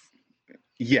nonsense.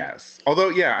 Yes. Although,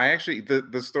 yeah, I actually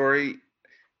the story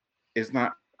is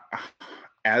not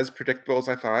as predictable as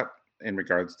I thought in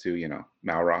regards to,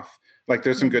 Malroth. Like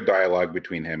there's some good dialogue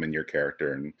between him and your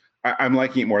character, and I'm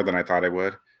liking it more than I thought I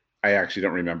would. I actually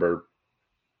don't remember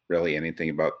really anything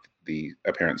about the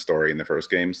apparent story in the first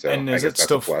game. So And I is guess it that's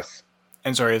still a plus.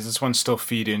 And sorry, does this one still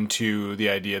feed into the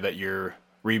idea that you're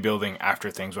rebuilding after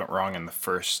things went wrong in the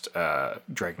first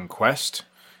Dragon Quest?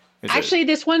 Actually,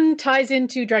 this one ties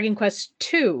into Dragon Quest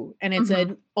II, and it's Mhm.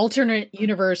 an alternate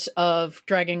universe of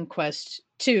Dragon Quest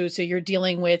II. So you're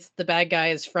dealing with the bad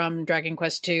guys from Dragon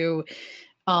Quest II.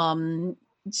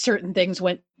 Certain things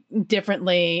went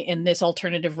differently in this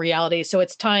alternative reality. So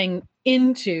it's tying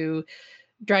into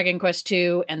Dragon Quest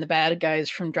II and the bad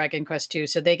guys from Dragon Quest II.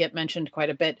 So they get mentioned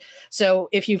quite a bit. So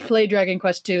if you play Dragon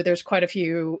Quest II, there's quite a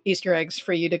few Easter eggs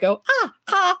for you to go,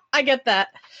 I get that.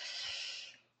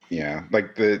 Yeah,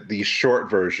 like the short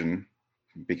version,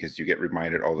 because you get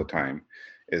reminded all the time,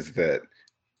 is that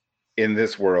in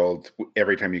this world,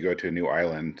 every time you go to a new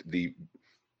island, the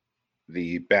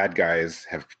bad guys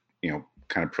have,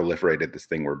 kind of proliferated this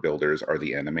thing where builders are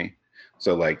the enemy.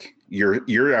 So like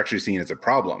you're actually seen as a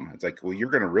problem. It's like, well, you're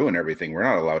going to ruin everything. We're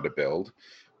not allowed to build.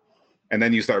 And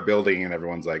then you start building, and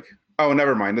everyone's like, oh,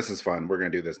 never mind. This is fun. We're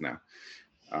going to do this now.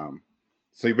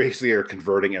 So you basically are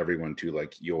converting everyone to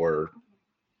like your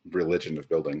religion of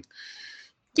building.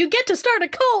 You get to start a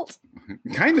cult.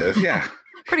 Kind of, yeah.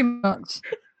 Pretty much.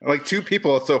 Like 2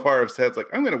 people so far have said, like,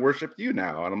 I'm going to worship you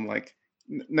now. And I'm like,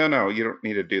 no, you don't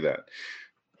need to do that.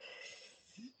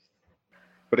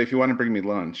 But if you want to bring me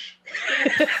lunch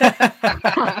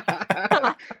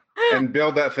and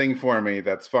build that thing for me,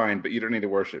 that's fine. But you don't need to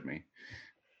worship me.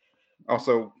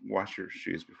 Also, wash your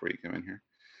shoes before you come in here.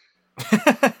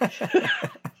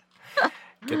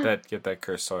 Get that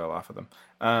cursed soil off of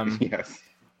them. Yes.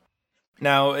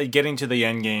 Now, getting to the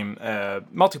end game,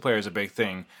 multiplayer is a big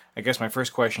thing. I guess my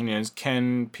first question is,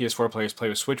 can PS4 players play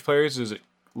with Switch players? Is it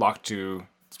locked to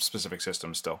specific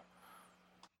systems still?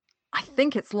 I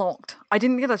think it's locked. I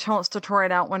didn't get a chance to try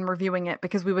it out when reviewing it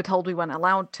because we were told we weren't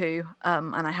allowed to,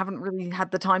 and I haven't really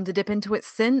had the time to dip into it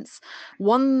since.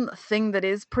 One thing that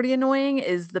is pretty annoying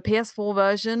is the PS4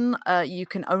 version, you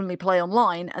can only play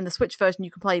online, and the Switch version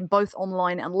you can play both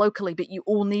online and locally, but you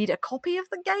all need a copy of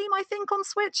the game, I think, on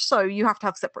Switch, so you have to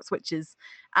have separate Switches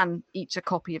and each a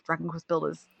copy of Dragon Quest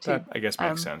Builders too. That, I guess,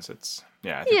 makes sense.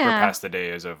 I think we're past the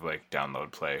days of like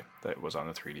download play that was on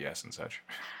the 3DS and such.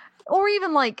 Or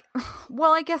even like,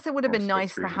 well, I guess it would have Or been split nice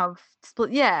to screen. have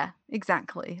split. Yeah,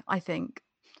 exactly. I think,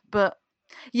 but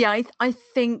yeah, I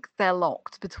think they're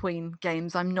locked between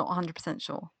games. I'm not 100%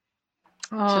 sure.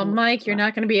 Oh, Shouldn't- Mike, you're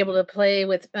not going to be able to play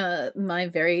with my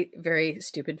very, very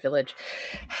stupid village.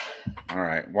 All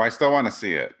right. Well, I still want to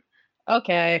see it.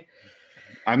 Okay.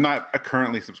 I'm not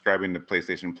currently subscribing to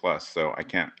PlayStation Plus, so I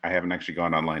haven't actually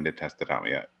gone online to test it out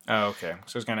yet. Oh, okay.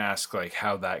 So I was going to ask like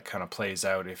how that kind of plays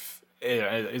out. If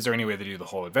is there any way to do the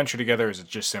whole adventure together? Or is it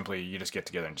just simply you just get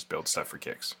together and just build stuff for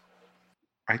kicks?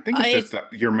 I think it's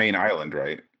just your main island,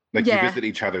 right? Like Yeah. you visit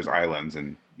each other's islands,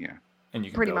 and yeah. And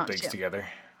you can Pretty build much, things yeah. together.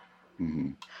 Mm-hmm.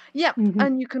 Yep, Mhm.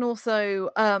 and you can also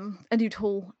a new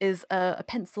tool is a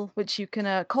pencil, which you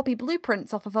can copy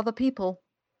blueprints off of other people.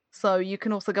 So you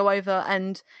can also go over,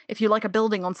 and if you like a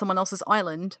building on someone else's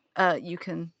island, you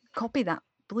can copy that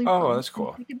blueprint. that's and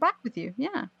cool. take it back with you.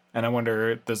 Yeah. And I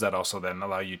wonder, does that also then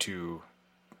allow you to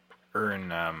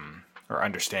earn or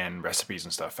understand recipes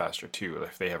and stuff faster too?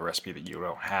 If they have a recipe that you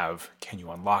don't have, can you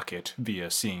unlock it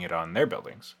via seeing it on their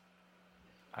buildings?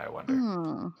 I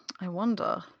wonder. I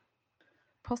wonder.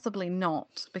 Possibly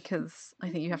not, because I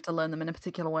think you have to learn them in a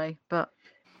particular way. But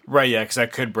Right, yeah, because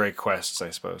that could break quests,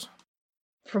 I suppose.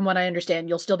 From what I understand,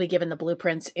 you'll still be given the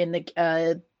blueprints in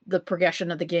the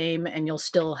progression of the game, and you'll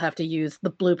still have to use the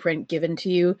blueprint given to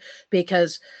you,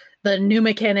 because the new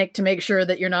mechanic to make sure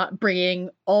that you're not bringing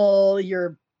all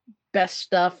your best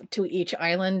stuff to each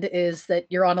island is that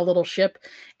you're on a little ship,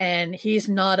 and he's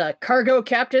not a cargo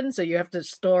captain, so you have to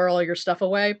store all your stuff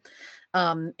away,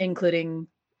 including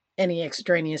any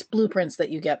extraneous blueprints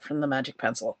that you get from the magic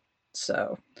pencil.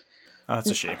 So Oh, that's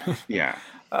a shame. Yeah.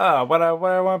 What I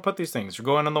want to put these things? You're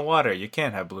going in the water. You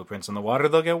can't have blueprints in the water.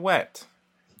 They'll get wet.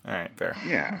 All right, fair.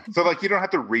 Yeah. So like you don't have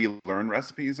to relearn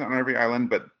recipes on every island,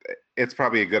 but it's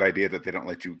probably a good idea that they don't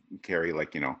let you carry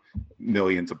like,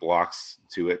 millions of blocks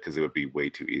to it, because it would be way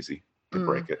too easy to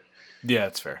break it. Yeah,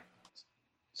 that's fair.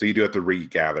 So you do have to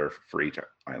regather for each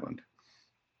island.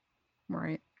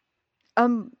 right.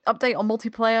 Update on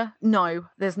multiplayer? No,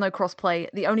 there's no crossplay.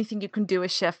 The only thing you can do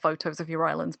is share photos of your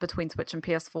islands between Switch and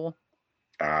PS4.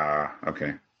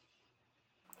 Okay.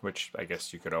 Which I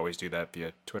guess you could always do that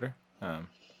via Twitter. Yeah.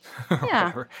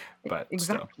 Whatever. But still.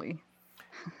 Exactly.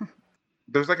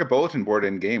 There's like a bulletin board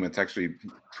in game. It's actually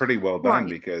pretty well done, Right.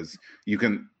 because you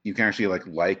can actually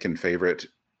like and favorite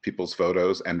people's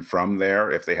photos, and from there,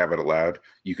 if they have it allowed,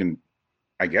 you can,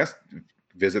 I guess,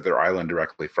 visit their island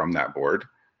directly from that board.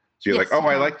 So you're Yes, like, oh, you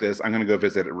I can. like this. I'm going to go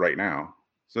visit it right now.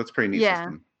 So it's a pretty neat Yeah.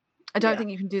 system. I don't Yeah.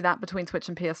 think you can do that between Switch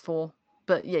and PS4,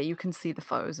 but yeah, you can see the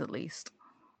photos at least.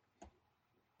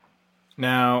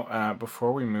 Now,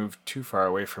 before we move too far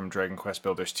away from Dragon Quest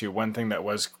Builders 2, one thing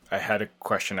that I had a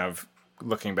question of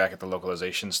looking back at the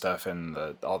localization stuff and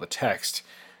all the text.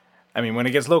 I mean, when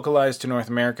it gets localized to North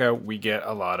America, we get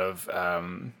a lot of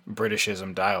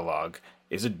Britishism dialogue.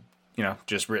 Is it,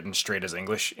 just written straight as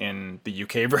English in the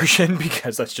UK version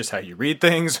because that's just how you read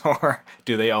things, or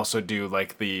do they also do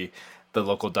like the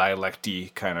local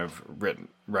dialect-y kind of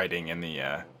writing in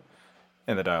the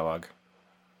dialogue?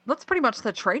 That's pretty much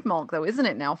the trademark, though, isn't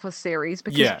it, now for series?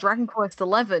 Because Yeah. Dragon Quest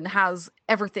XI has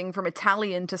everything from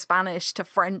Italian to Spanish to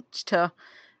French to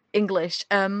English.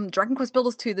 Dragon Quest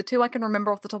Builders 2, the two I can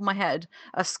remember off the top of my head,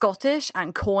 are Scottish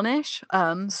and Cornish.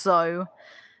 So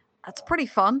that's pretty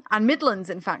fun. And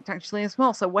Midlands, in fact, actually, as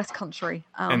well. So West Country.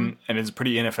 And it's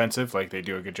pretty inoffensive. Like, they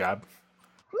do a good job.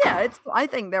 Yeah, I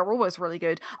think they're always really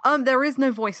good. There is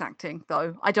no voice acting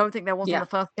though. I don't think there was in Yeah. the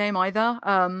first game either.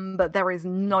 But there is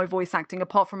no voice acting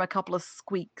apart from a couple of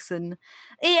squeaks and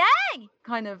EA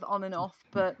kind of on and off.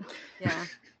 But yeah,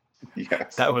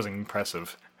 Yes. That was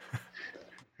impressive.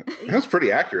 That was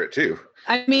pretty accurate too.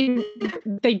 I mean,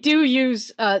 they do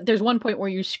use. There's one point where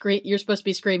you scream. You're supposed to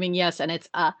be screaming yes, and it's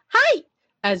hi,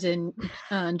 as in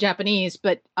Japanese.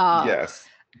 But Yes.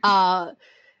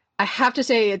 I have to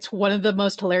say it's one of the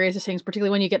most hilarious things, particularly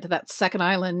when you get to that second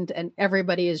island and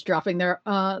everybody is dropping their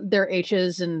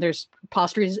H's and there's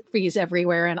apostrophes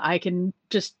everywhere, and I can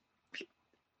just.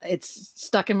 It's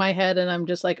stuck in my head, and I'm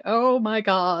just like, oh my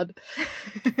god.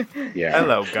 Yeah.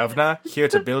 Hello, governor. Here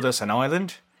to build us an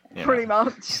island? You know. pretty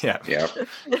much. Yeah. Yeah.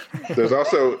 There's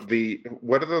also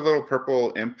what are the little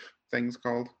purple imp things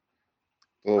called?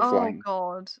 Little Oh flying.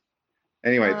 god.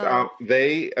 Anyway, Uh,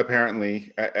 they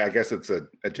apparently, I guess it's a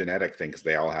genetic thing because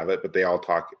they all have it, but they all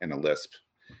talk in a lisp,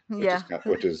 Yeah.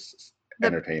 which is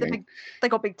entertaining. They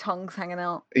got big tongues hanging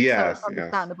out. Yes, So it's yes.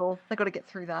 understandable. They got to get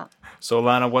through that. So,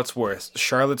 Lana, what's worse,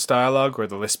 Charlotte's dialogue or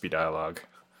the lispy dialogue?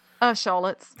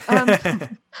 Charlotte's. I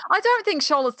don't think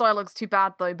Charlotte's dialogue's too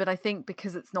bad though, but I think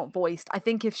because it's not voiced, I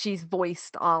think if she's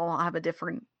voiced, I'll have a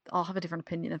different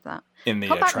opinion of that. In the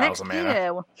Come back Trials next of Mana.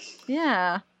 year.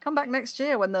 Yeah, come back next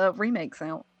year when the remake's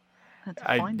out. To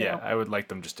find out. I would like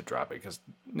them just to drop it because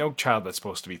no child that's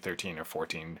supposed to be 13 or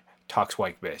 14 talks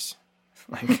like this.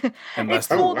 Like, unless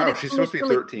It's more Oh that wow, it's she's supposed to be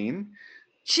literally- 13.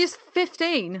 She's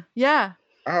 15. Yeah,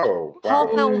 Oh half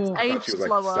wow, elves Ooh. I age thought she was like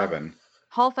slower. 7.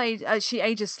 Half age. She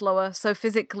ages slower, so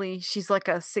physically she's like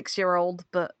a 6-year-old.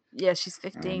 But yeah, she's Oh,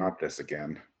 15. not this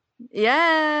again.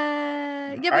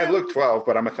 Yeah. Yeah. I But look 12,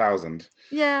 but I'm 1,000.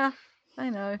 Yeah, I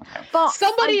know. But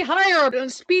Somebody hire a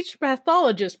speech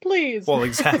pathologist, please. well,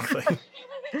 exactly.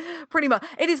 pretty much,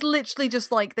 it is literally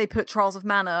just like they put Trials of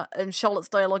Mana and Charlotte's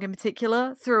dialogue in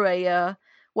particular through a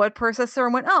word processor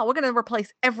and went, oh, we're going to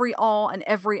replace every R and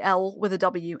every L with a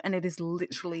W, and it is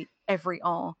literally every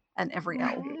R and every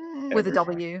L with a Every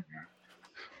W.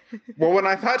 Well, when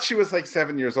I thought she was like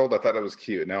 7 years old, I thought it was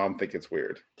cute. Now I'm thinking it's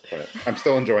weird, but I'm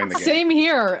still enjoying the game. Same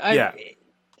here. Yeah.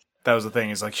 That was the thing.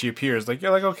 Is like she appears like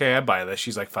you're like okay, I buy this.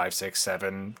 She's like 5, 6,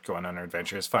 7, going on her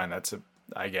adventures. Fine,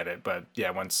 I get it. But yeah,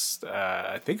 once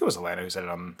I think it was Alana who said it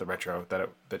on the retro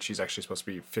that she's actually supposed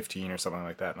to be 15 or something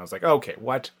like that, and I was like, oh, okay,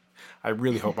 what? I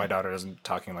really hope my daughter isn't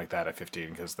talking like that at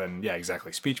 15 because then yeah,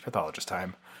 exactly, speech pathologist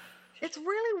time. It's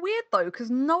really weird though, because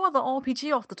no other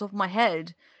RPG off the top of my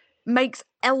head makes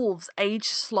elves age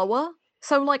slower.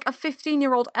 So like a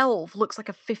 15-year-old elf looks like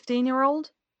a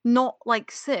 15-year-old, not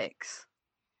like 6.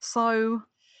 So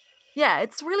yeah,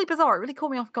 it's really bizarre. It really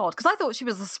caught me off guard because I thought she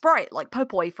was a sprite like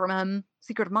Popoi from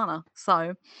Secret of Mana.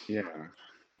 So Yeah.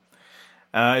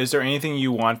 Is there anything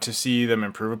you want to see them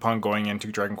improve upon going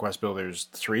into Dragon Quest Builders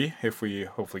 3 if we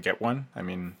hopefully get one? I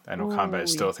mean, I know combat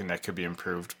is Ooh. still a thing that could be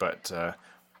improved, but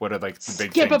what are like the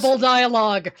big Skippable things?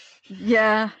 dialogue.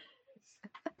 yeah,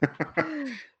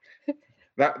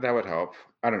 That would help.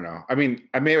 I don't know. I mean,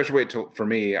 I may have to wait till for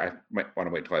me. I might want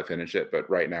to wait till I finish it, but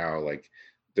right now, like,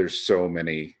 there's so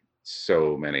many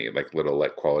like little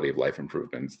like quality of life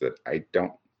improvements that I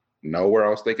don't know where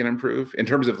else they can improve in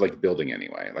terms of like building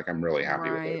anyway. Like, I'm really happy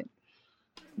with right. it.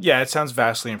 Yeah, it sounds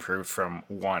vastly improved from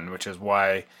 1, which is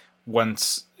why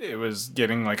once it was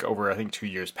getting like over, I think 2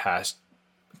 years past,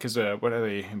 because what are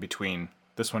they in between?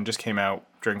 This one just came out.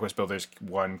 Dragon Quest Builders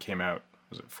 1 came out,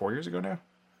 was it 4 years ago now?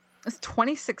 It's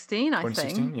 2016, I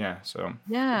 2016? think. Yeah, so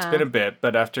Yeah, it's been a bit,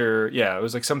 but after, yeah, it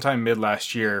was like sometime mid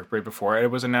last year, right before it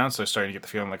was announced, I was starting to get the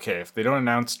feeling like, okay, if they don't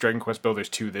announce Dragon Quest Builders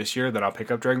 2 this year, then I'll pick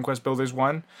up Dragon Quest Builders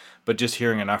 1. But just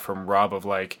hearing enough from Rob of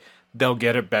like, they'll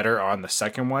get it better on the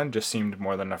second one. Just seemed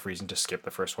more than enough reason to skip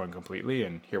the first one completely,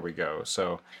 and here we go.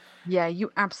 So Yeah,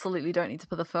 you absolutely don't need to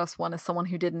put the first one as someone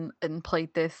who didn't and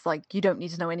played this. Like, you don't need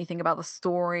to know anything about the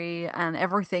story and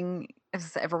everything.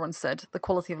 As everyone said, the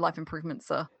quality of life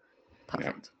improvements are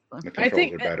perfect. So. The I controls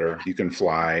think- are better. You can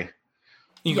fly.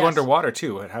 you go Yes. underwater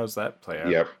too. How's that play out?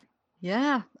 Yep.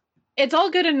 Yeah. It's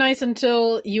all good and nice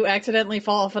until you accidentally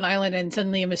fall off an island and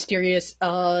suddenly a mysterious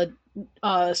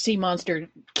sea monster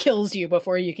kills you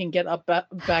before you can get up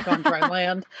back on dry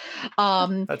land.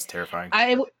 That's terrifying.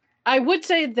 I would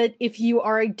say that if you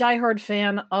are a diehard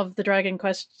fan of the Dragon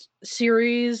Quest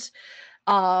series,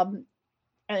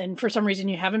 and for some reason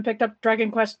you haven't picked up Dragon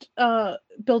Quest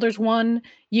Builders 1,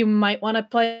 you might want to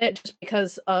play it just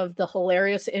because of the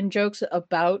hilarious in-jokes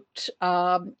about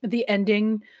the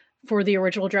ending for the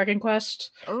original Dragon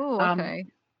Quest. Oh, okay.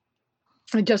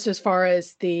 Just as far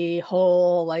as the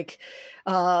whole, like,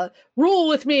 rule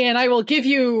with me and I will give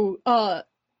you,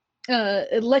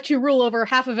 let you rule over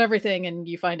half of everything, and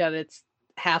you find out it's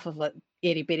half of a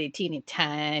itty bitty teeny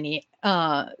tiny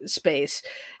space.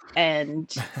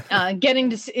 And getting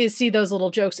to see those little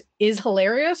jokes is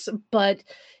hilarious, but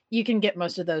you can get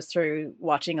most of those through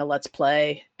watching a Let's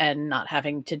Play and not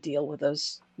having to deal with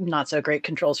those not so great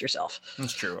controls yourself.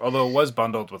 That's true. Although it was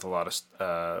bundled with a lot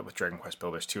of with Dragon Quest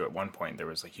Builders 2 at one point. There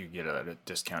was like you could get it at a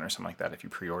discount or something like that if you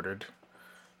pre-ordered.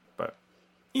 But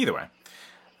either way,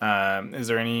 is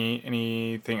there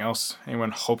anything else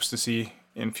anyone hopes to see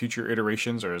in future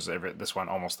iterations, or is this one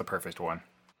almost the perfect one?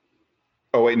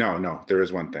 Oh wait, no. There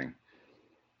is one thing.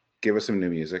 Give us some new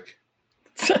music.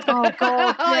 Oh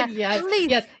god, yeah. Yes, At least,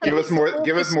 yes. Give us more than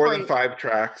orchestrate. 5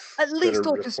 tracks. At least that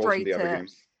are ripped from the orchestrate other it.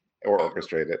 games. Or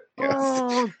orchestrate it. Yes.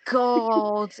 Oh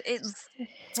god, It's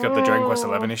got the Dragon Quest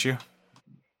 11 issue.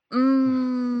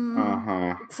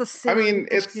 Uh-huh. It's a silly I mean,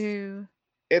 issue.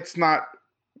 it's not.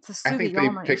 It's a I think they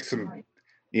Sugiyama picked issue. some.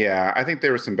 Yeah, I think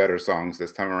there were some better songs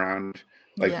this time around.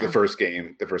 Like Yeah. the first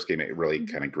game, it really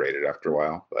kind of grated after a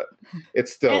while, but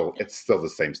it's still the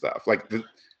same stuff. Like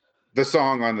the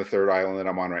song on the third island that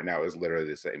I'm on right now is literally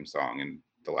the same song in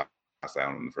the last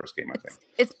island in the first game, I think.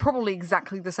 It's probably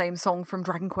exactly the same song from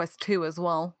Dragon Quest 2 as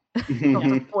well. Not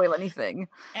Mhm. to spoil anything.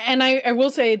 And I will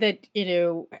say that,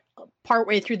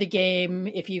 partway through the game,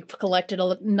 if you've collected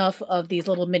enough of these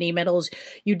little mini medals,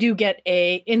 you do get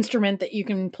a instrument that you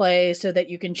can play so that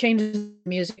you can change the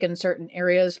music in certain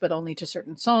areas, but only to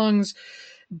certain songs.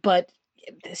 But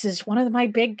this is one of my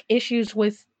big issues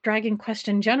with Dragon Quest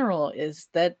in general, is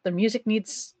that the music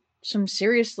needs some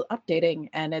serious updating,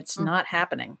 and it's not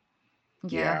happening.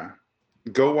 Yeah.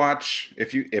 Go watch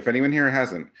if anyone here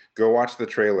hasn't, go watch the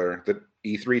trailer, the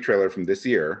E3 trailer from this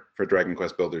year for Dragon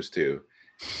Quest Builders 2,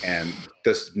 and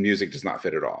this music does not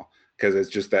fit at all because it's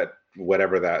just that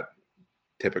whatever that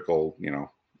typical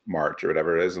march or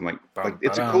whatever it is. I'm like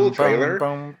it's a cool trailer, but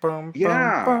I'm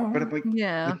like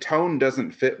Yeah. the tone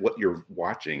doesn't fit what you're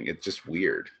watching. It's just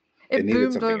weird. It needed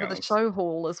boomed something over the else. show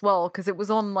hall as well because it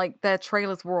was on, like, their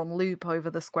trailers were on loop over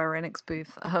the Square Enix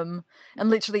booth. And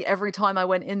literally every time I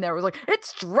went in there, it was like,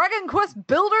 it's Dragon Quest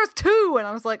Builders 2! And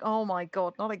I was like, oh my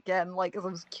god, not again. Like, as I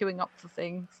was queuing up for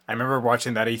things. I remember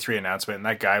watching that E3 announcement, and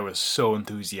that guy was so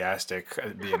enthusiastic.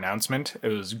 The announcement, it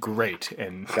was great,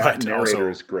 and That but also narrator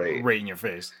is great. right in your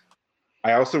face.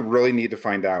 I also really need to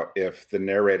find out if the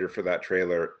narrator for that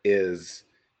trailer is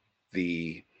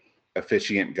the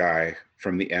officiant guy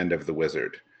from the end of The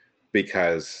Wizard,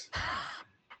 because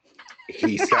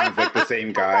he sounds like the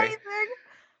same guy. Amazing.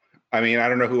 I mean, I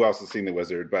don't know who else has seen The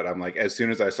Wizard, but I'm like, as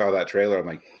soon as I saw that trailer, I'm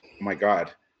like, oh my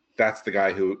god, that's the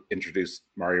guy who introduced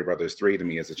Mario Brothers 3 to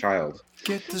me as a child.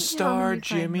 Get the star, you're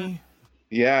saying that. Jimmy.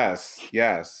 Yes.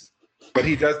 But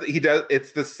he does.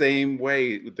 It's the same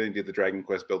way they did the Dragon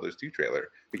Quest Builders 2 trailer.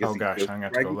 Because Oh he gosh, goes, I'm gonna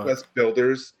have to go Dragon look. Quest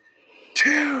Builders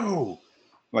 2.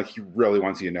 Like he really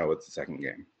wants you to know it's the second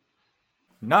game.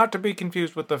 Not to be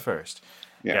confused with the first.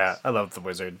 Yes. Yeah, I loved The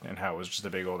Wizard and how it was just a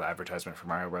big old advertisement for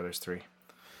Mario Brothers 3.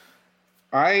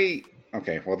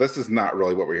 Okay, well, this is not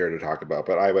really what we're here to talk about,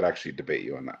 but I would actually debate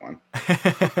you on that one.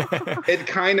 It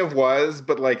kind of was,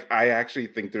 but like I actually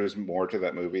think there's more to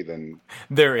that movie than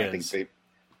There I think is, they.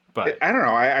 but I don't know.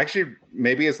 I actually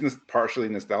maybe it's partially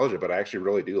nostalgia, but I actually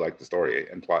really do like the story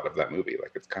and plot of that movie.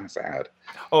 Like it's kind of sad.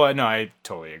 oh no, I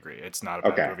totally agree. It's not a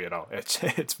bad Okay. movie at all.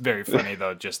 It's very funny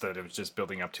though, just that it was just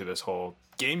building up to this whole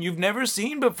game you've never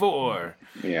seen before,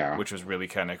 Yeah. which was really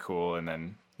kind of cool. And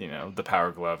then the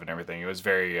Power Glove and everything. It was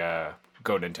very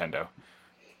go Nintendo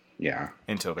Yeah.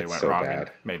 until they It's went so wrong and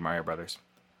bad. made Mario Brothers,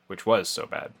 which was so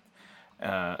bad.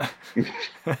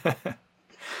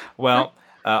 Well,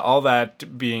 All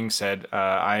that being said,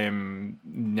 I am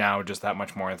now just that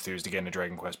much more enthused to get into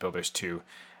Dragon Quest Builders 2.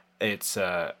 It's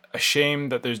a shame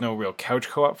that there's no real couch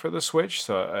co-op for the Switch,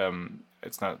 so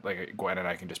it's not like Gwen and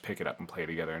I can just pick it up and play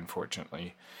together,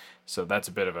 unfortunately. So that's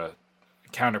a bit of a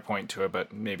counterpoint to it,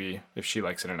 but maybe if she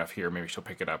likes it enough here, maybe she'll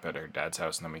pick it up at her dad's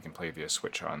house, and then we can play via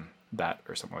Switch on that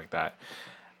or something like that.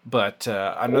 But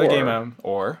another game,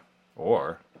 or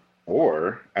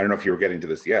I don't know if you were getting to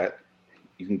this yet.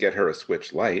 You can get her a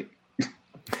Switch Lite.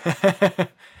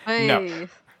 Hey. No.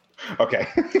 Okay.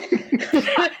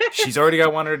 She's already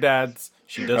got one of her dad's.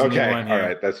 She doesn't need one here. All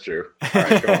right, that's true. All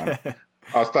right, go on.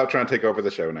 I'll stop trying to take over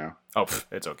the show now. Oh,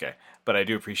 it's okay. But I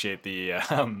do appreciate the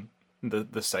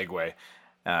segue,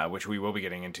 which we will be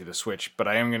getting into the Switch. But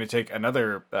I am going to take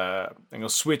another, I'm going to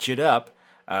switch it up,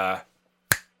 and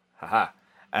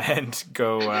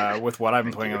go with what I've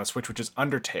been playing on the Switch, which is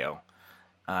Undertale.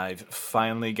 I've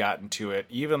finally gotten to it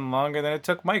even longer than it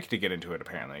took Mike to get into it,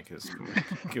 apparently,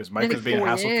 because Mike was being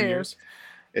hassled for years.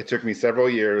 It took me several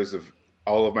years of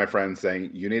all of my friends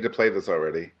saying, you need to play this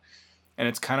already. And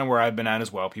it's kind of where I've been at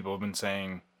as well. People have been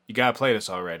saying, you got to play this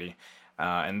already.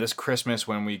 And this Christmas,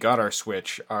 when we got our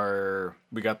Switch,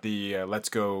 we got the Let's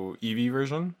Go Eevee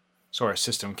version. So our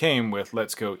system came with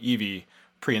Let's Go Eevee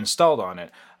pre-installed on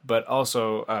it. But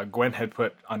also, Gwen had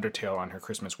put Undertale on her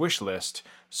Christmas wish list,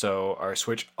 so our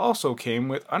Switch also came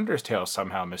with Undertale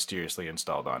somehow mysteriously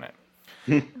installed on it.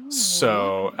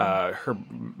 So her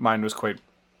mind was quite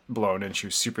blown, and she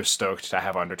was super stoked to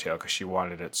have Undertale because she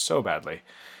wanted it so badly.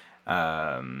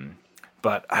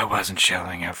 But I wasn't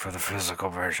shelling out for the physical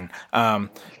version.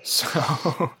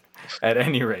 So at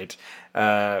any rate,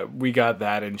 we got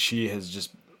that, and she has just,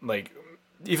 like,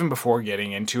 even before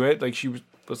getting into it, like, she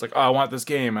was like, oh, I want this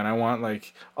game, and I want,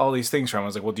 like, all these things from it. I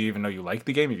was like, well, do you even know you like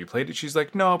the game? Have you played it? She's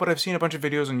like, no, but I've seen a bunch of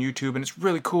videos on YouTube, and it's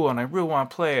really cool, and I really want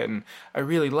to play it, and I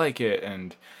really like it,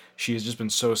 and she has just been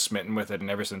so smitten with it, and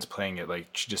ever since playing it, like,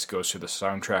 she just goes through the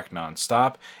soundtrack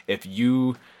nonstop. If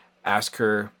you ask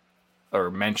her or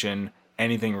mention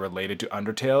anything related to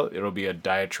Undertale, it'll be a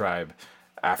diatribe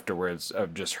afterwards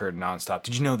of just her nonstop.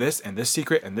 Did you know this and this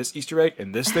secret and this Easter egg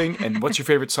and this thing and what's your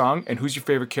favorite song and who's your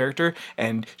favorite character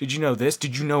and did you know this?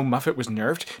 Did you know Muffet was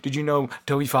nerfed? Did you know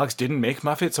Toby Fox didn't make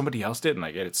Muffet? Somebody else did. And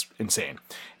like it's insane,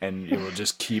 and it will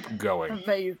just keep going.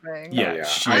 Amazing. Yeah,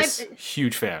 she's a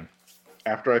huge fan.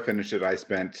 After I finished it, I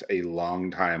spent a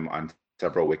long time on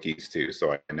several wikis too,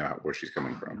 so I know where she's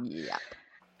coming from. Yeah.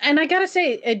 And I gotta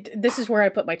say, this is where I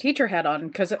put my teacher hat on,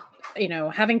 because, you know,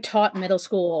 having taught middle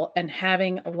school and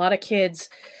having a lot of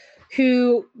kids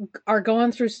who are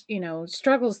going through, you know,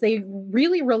 struggles, they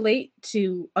really relate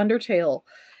to Undertale.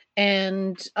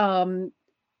 And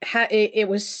it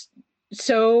was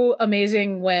so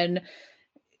amazing when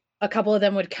a couple of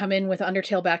them would come in with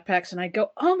Undertale backpacks, and I'd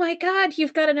go, oh my God,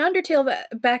 you've got an Undertale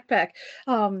backpack.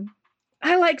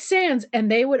 I like Sans.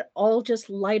 And they would all just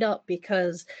light up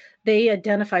because they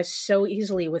identify so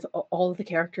easily with all of the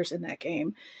characters in that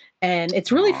game. And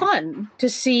it's really fun to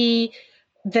see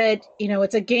that, you know,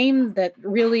 it's a game that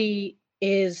really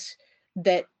is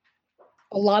that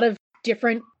a lot of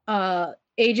different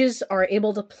ages are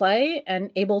able to play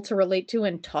and able to relate to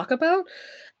and talk about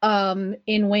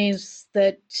in ways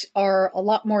that are a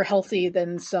lot more healthy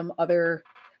than some other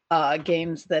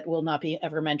games that will not be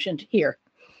ever mentioned here.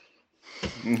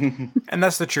 And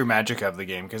that's the true magic of the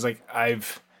game, because like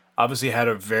I've obviously had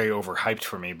it very overhyped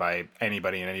for me by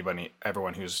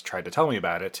everyone who's tried to tell me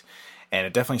about it, and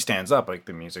it definitely stands up. Like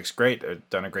the music's great, they've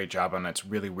done a great job on its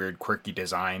really weird, quirky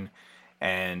design,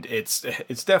 and it's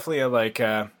definitely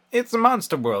it's a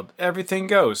monster world, everything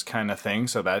goes kind of thing.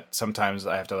 So that sometimes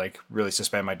I have to like really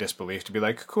suspend my disbelief to be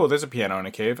like, cool, there's a piano in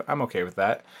a cave, I'm okay with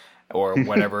that, or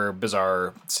whatever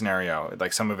bizarre scenario.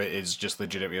 Like some of it is just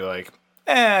legitimately like,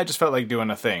 I just felt like doing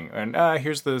a thing, and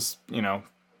here's this, you know,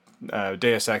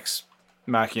 Deus Ex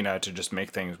Machina to just make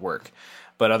things work.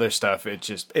 But other stuff,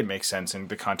 it makes sense in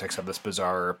the context of this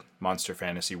bizarre monster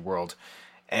fantasy world.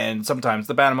 And sometimes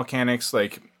the battle mechanics,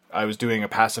 like I was doing a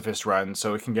pacifist run,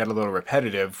 so it can get a little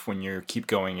repetitive when you keep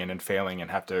going in and failing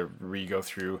and have to re-go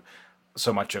through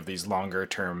so much of these longer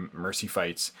term mercy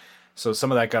fights. So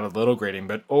some of that got a little grating,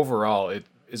 but overall it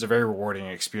is a very rewarding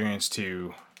experience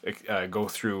to go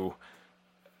through,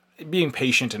 being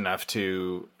patient enough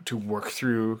to work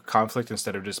through conflict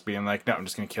instead of just being like, no, I'm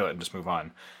just going to kill it and just move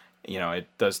on. You know, it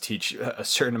does teach a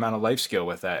certain amount of life skill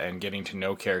with that, and getting to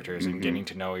know characters and getting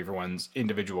to know everyone's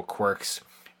individual quirks.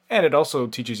 And it also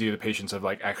teaches you the patience of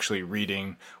like actually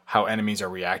reading how enemies are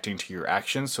reacting to your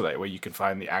actions, so that way you can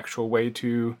find the actual way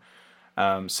to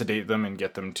sedate them and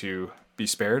get them to be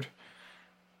spared.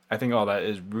 I think all that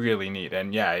is really neat.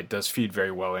 And yeah, it does feed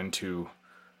very well into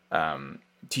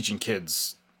teaching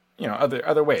kids,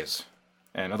 other ways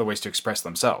and other ways to express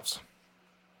themselves.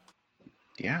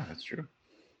 Yeah, that's true.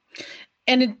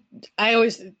 And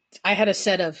I had a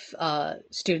set of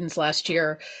students last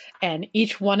year, and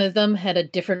each one of them had a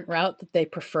different route that they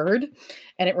preferred.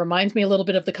 And it reminds me a little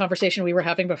bit of the conversation we were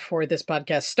having before this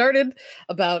podcast started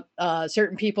about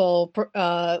certain people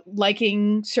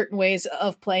liking certain ways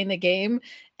of playing the game.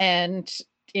 And,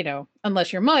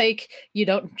 unless you're Mike, you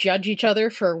don't judge each other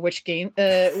for which game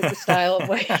style of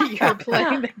way you're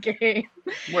playing the game.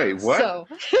 Wait, what? So,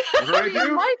 What did I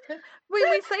do?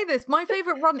 We say this. My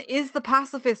favorite run is the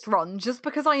pacifist run, just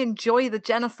because I enjoy the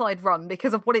genocide run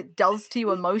because of what it does to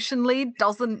you emotionally.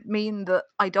 Doesn't mean that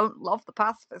I don't love the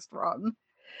pacifist run.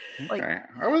 Like, Okay.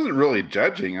 I wasn't really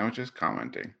judging. I was just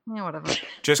commenting. yeah, whatever.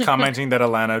 Just commenting that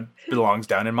Alana belongs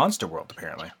down in Monster World,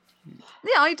 apparently.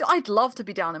 Yeah, I'd love to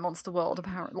be down in Monster World.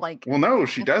 Apparently, like. Well, no,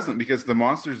 she doesn't, because the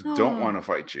monsters don't Oh. want to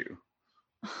fight you.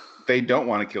 They don't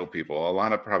want to kill people.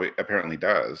 Alana apparently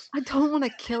does. I don't want to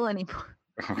kill anybody.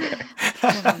 Okay.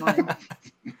 Never mind.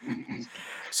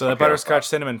 So that Okay, butterscotch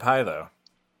cinnamon pie, though.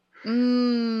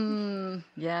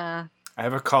 Yeah. I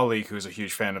have a colleague who's a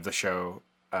huge fan of the show.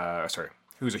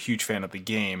 Who's a huge fan of the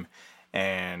game,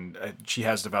 and she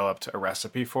has developed a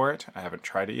recipe for it. I haven't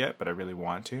tried it yet, but I really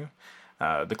want to.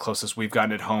 The closest we've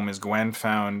gotten at home is Gwen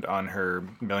found on her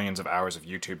millions of hours of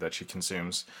YouTube that she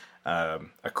consumes a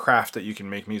craft that you can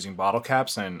make using bottle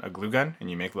caps and a glue gun,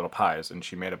 and you make little pies. And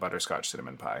she made a butterscotch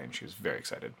cinnamon pie, and she was very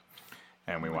excited.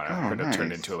 And we want her to turn it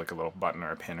nice. into like a little button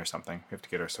or a pin or something. We have to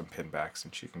get her some pin backs,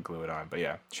 and she can glue it on. But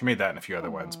yeah, she made that and a few other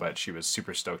ones. But she was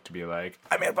super stoked to be like,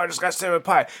 I made a butterscotch cinnamon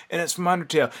pie, and it's from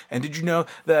Undertale. And did you know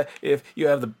that if you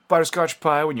have the butterscotch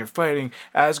pie when you're fighting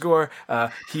Asgore,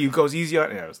 he goes easy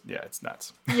on it? It's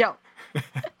nuts. Yep.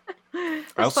 There's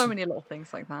Also- so many little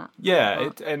things like that. Yeah,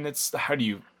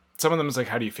 some of them is like,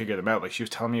 how do you figure them out? Like, she was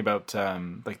telling me about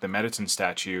like the Mediton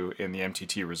statue in the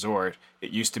MTT Resort.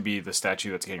 It used to be the statue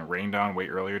that's getting rained on way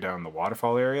earlier down in the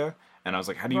waterfall area. And I was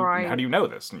like, how do you know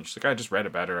this? And she's like, I just read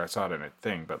about it, or I saw it in a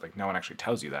thing, but like no one actually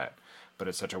tells you that. But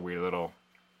it's such a weird little,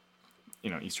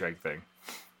 Easter egg thing.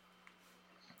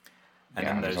 And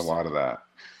Yeah, then there's a lot of that.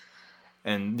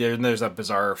 And there's a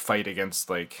bizarre fight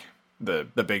against like the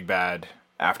big bad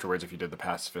afterwards if you did the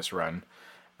pacifist run,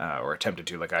 or attempted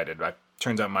to, like I did.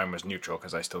 Turns out mine was neutral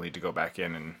because I still need to go back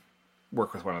in and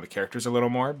work with one of the characters a little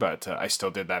more. But I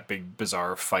still did that big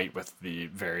bizarre fight with the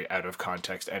very out of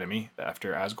context enemy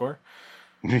after Asgore.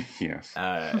 Yes.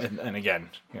 And again,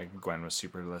 Gwen was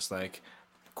super just like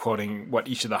quoting what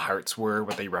each of the hearts were,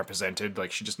 what they represented.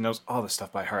 Like she just knows all this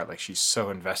stuff by heart. Like she's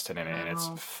so invested in it, and it's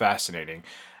fascinating.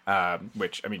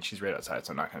 Which, I mean, she's right outside,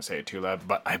 so I'm not going to say it too loud,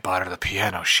 but I bought her the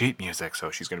piano sheet music, so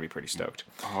she's going to be pretty stoked.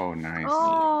 Oh, nice.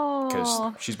 Because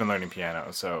Oh. she's been learning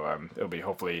piano, so it'll be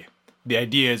hopefully... The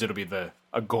idea is it'll be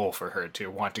a goal for her to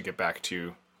want to get back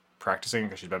to practicing,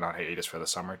 because she's been on hiatus for the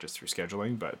summer just through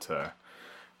scheduling, but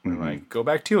we're like, go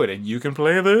back to it, and you can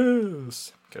play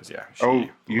this. Because, yeah, she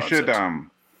You loves should... it.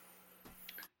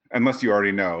 Unless you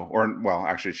already know, or, well,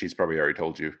 actually, she's probably already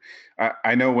told you.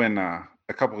 I know when...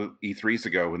 a couple of E3s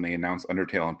ago when they announced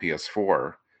Undertale on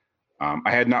PS4.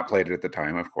 I had not played it at the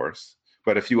time, of course,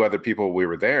 but a few other people, we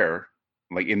were there,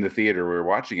 like in the theater, we were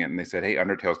watching it, and they said, hey,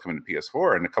 Undertale's coming to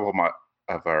PS4. And a couple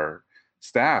of our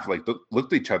staff like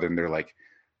looked at each other and they're like,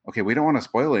 okay, we don't want to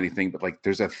spoil anything, but like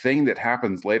there's a thing that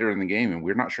happens later in the game and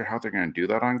we're not sure how they're going to do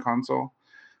that on console.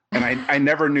 And I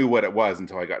never knew what it was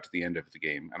until I got to the end of the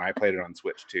game, and I played it on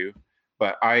Switch too.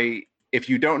 But if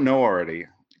you don't know already,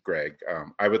 Greg,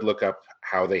 I would look up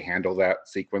how they handle that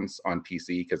sequence on PC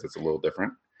because it's a little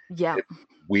different. Yeah,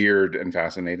 Weird and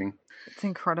fascinating. it's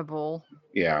incredible.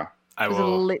 Yeah. I It was a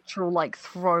will... literal like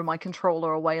throw my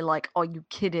controller away, like, are you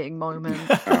kidding moment.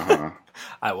 Uh-huh.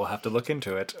 I will have to look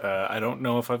into it. I don't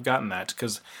know if I've gotten that,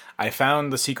 because I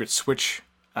found the secret Switch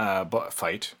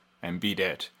fight and beat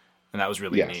it, and that was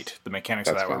really Yes. neat. The mechanics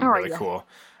of That's that were fun. really yeah. cool.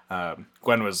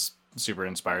 Gwen was super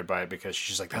inspired by it because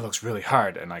she's like, that looks really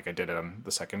hard, and like I did it on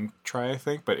the second try, I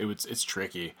think, but it's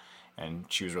tricky, and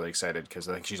she was really excited because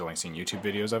I think she's only seen YouTube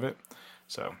videos of it,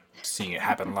 so seeing it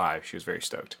happen live, she was very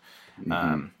stoked.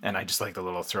 And I just like the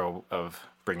little throw of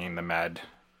bringing the mad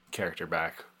character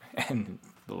back and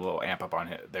the little amp up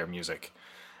on their music,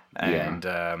 and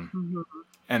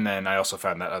and then I also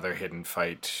found that other hidden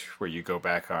fight where you go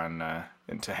back on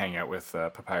and to hang out with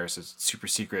Papyrus's super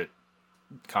secret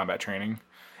combat training.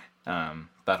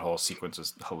 That whole sequence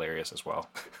is hilarious as well.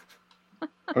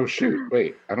 Oh shoot!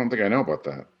 Wait, I don't think I know about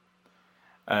that.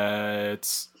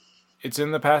 It's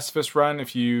in the pacifist run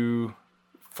if you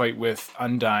fight with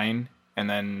Undyne, and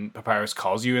then Papyrus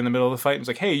calls you in the middle of the fight and is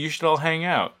like, "Hey, you should all hang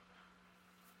out."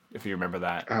 if you remember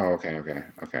that. Oh,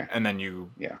 okay. And then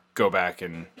you Yeah. go back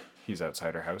and he's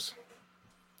outside her house.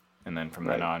 And then from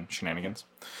then Right. on, shenanigans.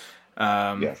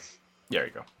 Yes. There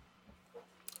you go.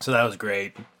 So that was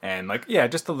great. And like, yeah,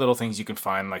 just the little things you can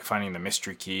find, like finding the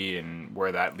mystery key and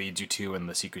where that leads you to and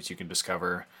the secrets you can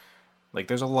discover. Like,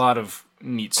 there's a lot of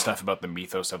neat stuff about the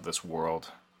mythos of this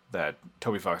world that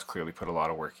Toby Fox clearly put a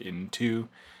lot of work into.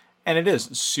 And it is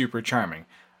super charming.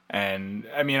 And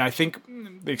I mean, I think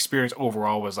the experience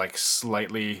overall was like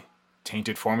slightly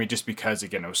tainted for me just because,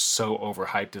 again, it was so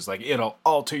overhyped as like, it'll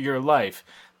alter your life,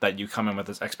 that you come in with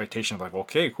this expectation of like,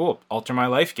 okay, cool, alter my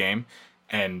life game.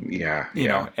 And, Yeah. you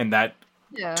know, and that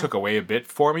Yeah. took away a bit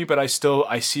for me, but I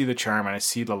see the charm and I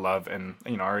see the love, and,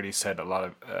 you know, I already said a lot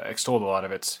of, extolled a lot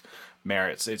of its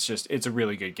merits. It's a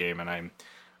really good game, and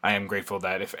I am grateful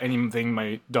that if anything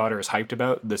my daughter is hyped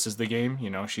about, this is the game.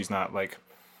 You know, she's not like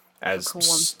as cool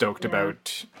one. stoked Yeah.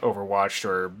 about Overwatch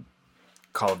or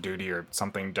Call of Duty or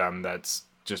something dumb that's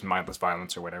just mindless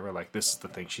violence or whatever. Like, this is the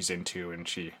thing she's into, and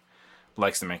she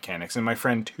likes the mechanics. And my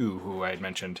friend too, who I had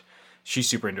mentioned, she's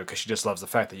super into it because she just loves the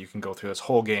fact that you can go through this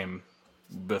whole game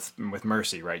with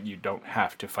mercy, right? You don't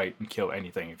have to fight and kill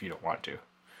anything if you don't want to.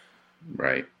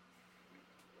 Right.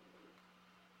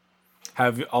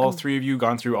 Have all three of you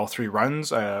gone through all three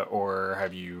runs, or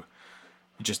have you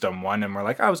just done one and we're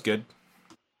like, I was good?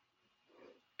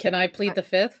 Can I plead the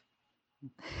fifth?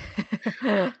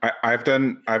 I've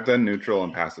done neutral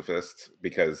and pacifist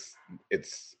because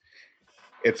it's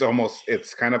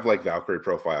kind of like Valkyrie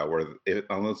Profile, where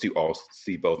unless you all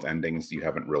see both endings, you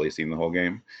haven't really seen the whole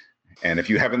game. And if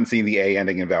you haven't seen the A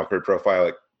ending in Valkyrie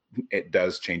Profile, it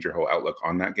does change your whole outlook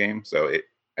on that game. So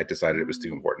I decided it was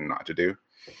too important not to do.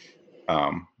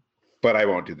 But I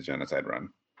won't do the genocide run.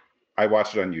 I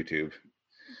watched it on YouTube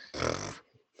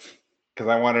because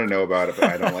I wanted to know about it, but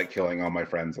I don't like killing all my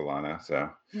friends, Alana. So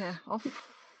Yeah. Oh.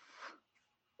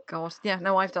 God. Yeah.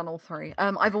 No, I've done all three.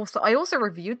 I also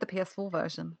reviewed the PS4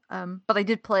 version. But I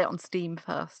did play it on Steam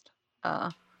first.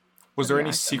 Was there yeah, any I've done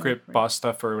all secret three. boss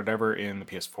stuff or whatever in the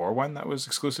PS4 one that was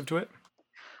exclusive to it?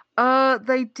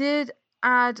 They did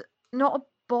add not a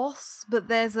boss, but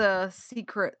there's a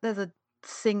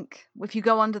sink. If you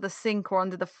go under the sink or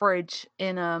under the fridge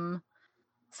in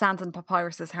Sans and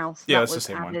Papyrus's house, Yeah, that that's the was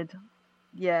same one. added.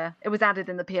 Yeah, it was added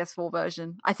in the PS4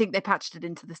 version. I think they patched it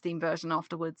into the Steam version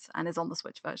afterwards and is on the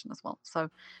Switch version as well. So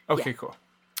Okay, cool.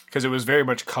 Because it was very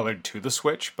much colored to the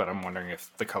Switch, but I'm wondering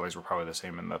if the colors were probably the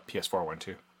same in the PS4 one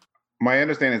too. my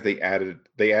understanding is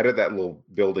they added that little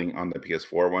building on the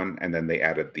PS4 one, and then they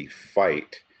added the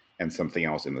fight and something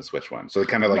else in the Switch one. So they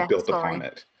kind of like Yeah, built sorry. upon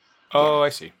it. Oh, I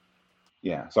see.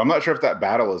 Yeah. So I'm not sure if that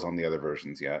battle is on the other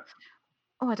versions yet.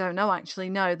 Oh, I don't know actually.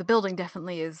 No, the building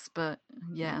definitely is, but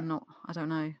yeah, I don't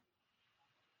know.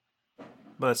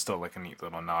 But that's still like a neat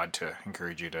little nod to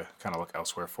encourage you to kind of look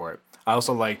elsewhere for it. I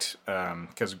also liked,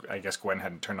 because I guess Gwen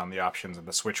hadn't turned on the options in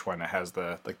the Switch one. It has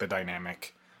the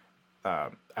dynamic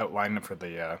outline for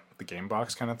the game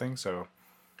box kind of thing. So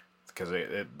because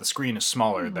the screen is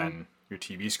smaller than your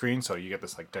TV screen, so you get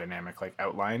this like dynamic like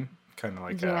outline, kind of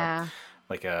like Yeah.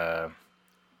 a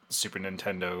Super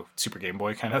Nintendo, Super Game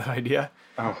Boy kind of idea.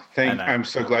 Oh, And, I'm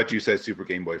so glad you said Super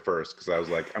Game Boy first, because I was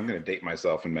like, I'm going to date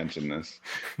myself and mention this.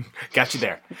 Got you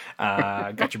there.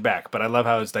 Got your back. But I love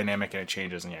how it's dynamic and it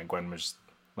changes. And yeah, Gwen was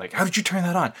like, how did you turn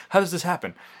that on? How does this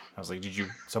happen? I was like,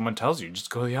 someone tells you, just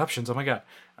go to the options. Oh my God.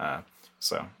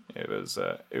 So it was,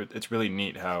 it's really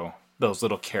neat how those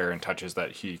little care and touches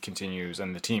that he continues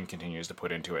and the team continues to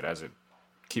put into it as it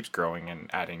keeps growing and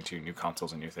adding to new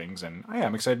consoles and new things. And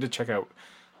I'm excited to check out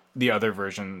the other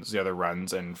versions, the other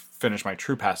runs, and finish my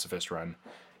true pacifist run,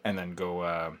 and then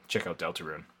go check out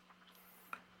Deltarune.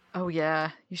 Oh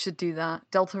yeah, you should do that.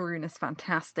 Deltarune is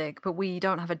fantastic, but we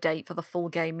don't have a date for the full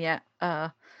game yet.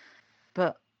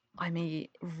 But I'm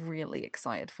really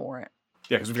excited for it.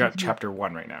 Yeah, because we've got chapter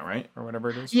 1 right now, right? Or whatever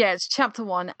it is. Yeah, it's chapter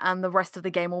 1, and the rest of the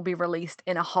game will be released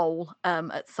in a whole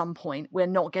at some point. We're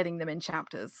not getting them in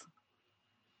chapters.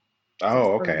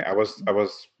 Oh, okay. I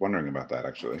was wondering about that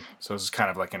actually. So this is kind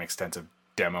of like an extensive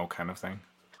demo kind of thing.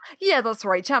 Yeah, that's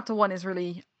right. Chapter 1 is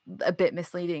really a bit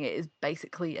misleading. It is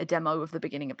basically a demo of the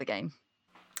beginning of the game.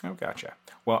 Oh, gotcha.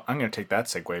 Well, I'm going to take that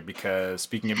segue because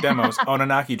speaking of demos,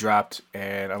 Ononaki dropped,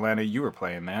 and Alana, you were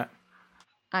playing that.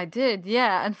 I did,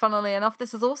 yeah. And funnily enough,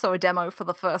 this is also a demo for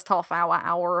the first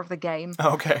hour of the game.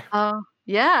 Okay.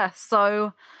 Yeah,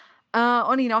 so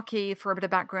Oninaki, for a bit of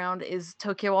background, is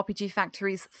Tokyo RPG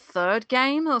Factory's third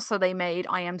game. So they made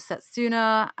I Am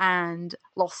Setsuna and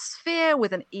Lost Sphere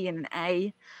with an E and an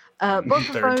A. Both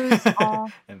of those are...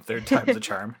 And third time's the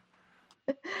charm.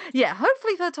 Yeah,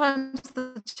 hopefully third time's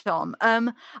the charm. I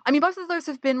mean, both of those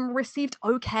have been received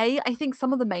okay. I think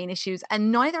some of the main issues,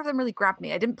 and neither of them really grabbed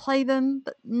me. I didn't play them,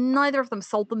 but neither of them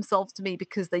sold themselves to me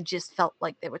because they just felt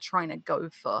like they were trying to go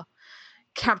for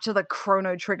capture the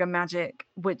Chrono Trigger magic,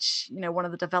 which, you know, one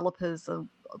of the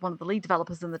lead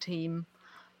developers in the team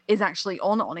is actually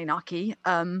on Oninaki.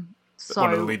 So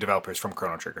One of the lead developers from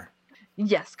Chrono Trigger.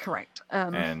 yes, correct.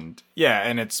 And yeah,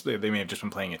 and they may have just been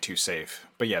playing it too safe.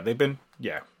 But yeah, they've been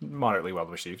moderately well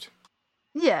received.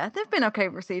 Yeah, they've been okay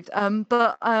received.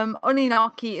 But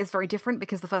Oninaki is very different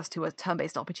because the first two are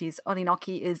turn-based RPGs.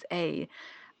 Oninaki is a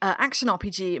action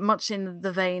RPG, much in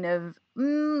the vein of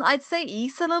I'd say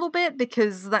Ys a little bit,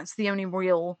 because that's the only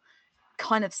real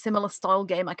kind of similar style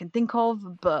game I can think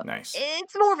of. But Nice.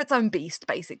 it's more of its own beast,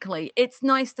 basically. It's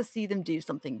nice to see them do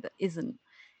something that isn't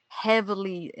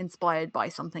heavily inspired by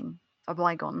something a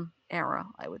bygone era,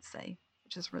 I would say,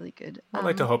 which is really good. I'd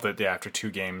like to hope that after 2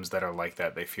 games that are like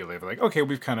that, they feel they're like, okay,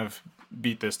 we've kind of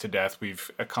beat this to death. We've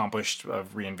accomplished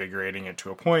of reinvigorating it to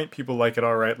a point. People like it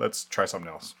all right. Let's try something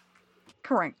else.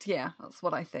 Correct, yeah, that's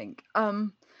what I think.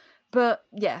 But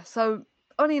yeah, so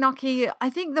Oninaki, I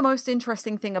think the most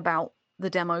interesting thing about the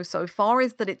demo so far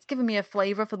is that it's given me a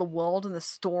flavor for the world and the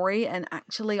story, and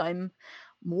actually I'm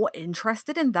more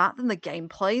interested in that than the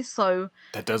gameplay. So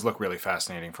that does look really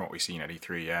fascinating from what we've seen at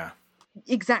E3, yeah.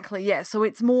 Exactly, yeah. So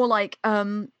it's more like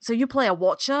so you play a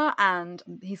watcher, and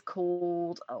he's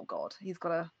called, oh god, he's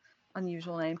got a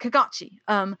unusual name, Kagachi.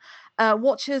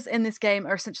 Watchers in this game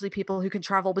are essentially people who can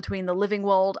travel between the living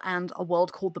world and a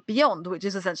world called the Beyond, which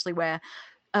is essentially where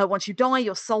once you die,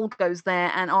 your soul goes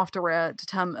there, and after a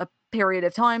period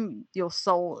of time, your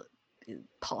soul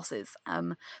passes.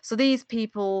 So these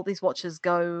watchers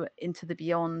go into the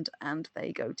Beyond, and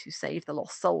they go to save the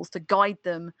lost souls to guide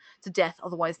them to death.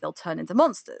 Otherwise, they'll turn into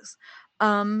monsters.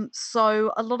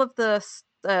 So a lot of the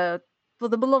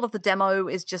a lot of the demo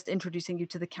is just introducing you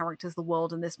to the characters, the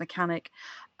world, and this mechanic.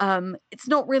 It's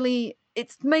not really.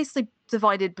 It's mostly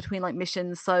divided between like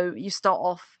missions. So you start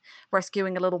off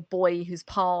rescuing a little boy who's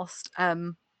passed,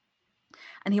 and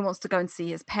he wants to go and see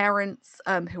his parents,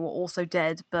 who are also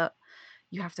dead, but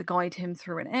you have to guide him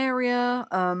through an area.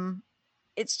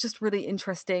 It's just really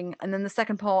interesting. And then the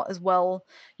second part as well,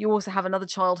 you also have another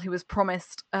child who was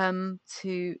promised that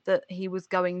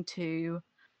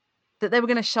they were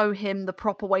going to show him the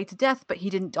proper way to death, but he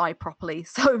didn't die properly.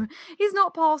 So he's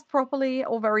not passed properly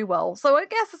or very well. So I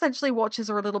guess essentially Watchers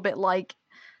are a little bit like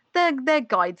they're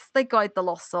guides. They guide the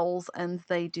lost souls, and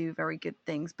they do very good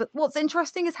things. But what's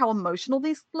interesting is how emotional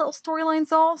these little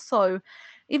storylines are. So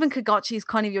even Kagachi is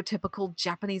kind of your typical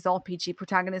Japanese RPG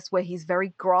protagonist, where he's very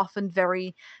gruff and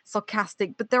very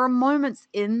sarcastic. But there are moments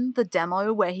in the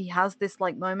demo where he has this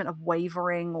like moment of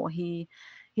wavering, or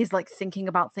he's like thinking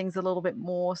about things a little bit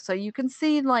more. So you can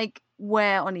see like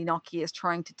where Oninaki is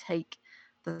trying to take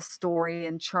the story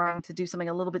and trying to do something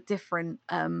a little bit different.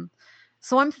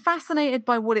 So I'm fascinated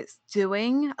by what it's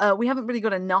doing. We haven't really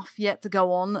got enough yet to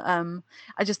go on.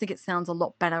 I just think it sounds a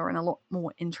lot better and a lot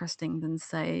more interesting than,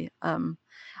 say, I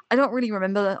don't really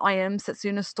remember I Am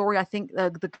Setsuna's story. I think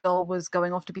the girl was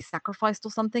going off to be sacrificed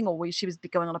or something, or she was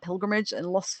going on a pilgrimage, and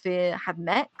Lost Sphere had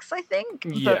mechs, I think.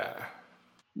 Yeah. But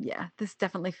yeah, this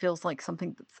definitely feels like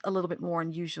something that's a little bit more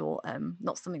unusual.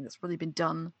 Not something that's really been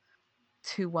done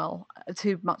too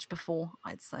much before,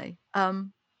 I'd say.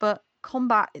 But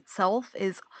combat itself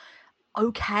is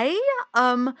okay.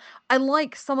 I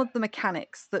like some of the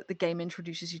mechanics that the game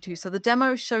introduces you to. So the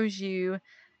demo shows you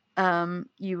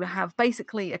you have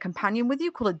basically a companion with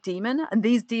you called a demon, and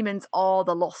these demons are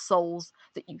the lost souls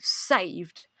that you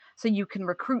saved, so you can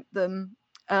recruit them.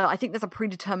 I think there's a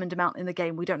predetermined amount in the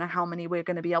game. We don't know how many we're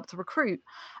going to be able to recruit.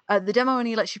 The demo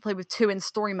only lets you play with 2 in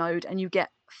story mode, and you get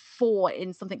 4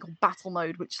 in something called battle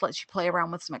mode, which lets you play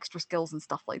around with some extra skills and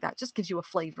stuff like that. Just gives you a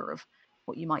flavor of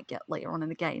what you might get later on in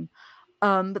the game.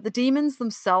 But the demons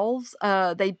themselves,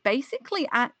 they basically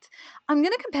act. I'm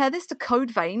going to compare this to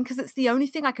Code Vein because it's the only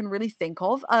thing I can really think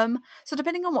of. So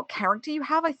depending on what character you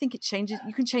have, I think it changes.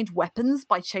 You can change weapons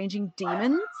by changing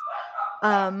demons.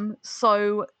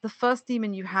 So the first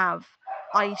demon you have,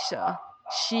 Aisha,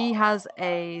 she has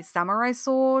a samurai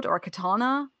sword or a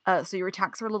katana, so your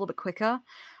attacks are a little bit quicker.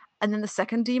 And then the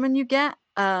second demon you get,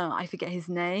 I forget his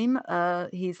name,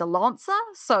 he's a lancer,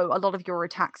 so a lot of your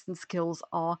attacks and skills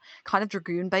are kind of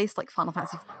dragoon based, like Final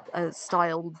Fantasy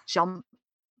style jumps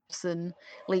and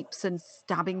leaps and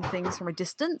stabbing things from a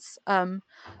distance.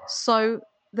 So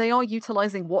they are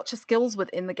utilizing watcher skills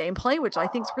within the gameplay, which I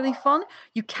think is really fun.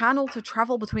 You can also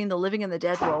travel between the living and the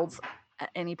dead worlds at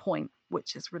any point,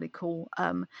 which is really cool.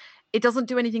 It doesn't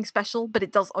do anything special, but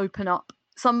it does open up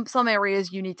some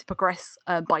areas you need to progress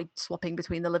by swapping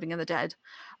between the living and the dead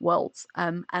worlds,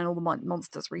 and all the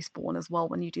monsters respawn as well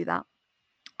when you do that.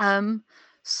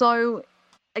 So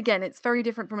again, it's very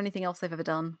different from anything else they've ever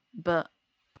done, but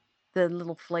the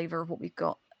little flavor of what we've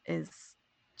got is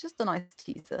just a nice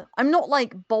teaser. I'm not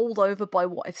like bowled over by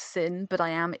what I've seen, but I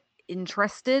am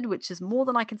interested, which is more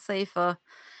than I can say for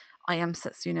I Am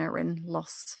Setsuna in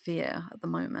Lost Sphere at the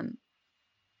moment.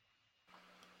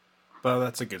 Well,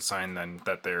 that's a good sign then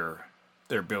that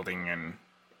they're building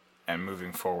and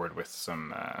moving forward with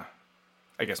some,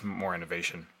 I guess, more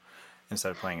innovation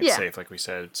instead of playing it safe, like we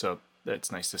said. So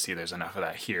it's nice to see there's enough of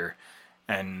that here.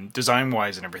 And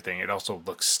design-wise and everything, it also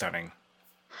looks stunning.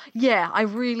 Yeah, I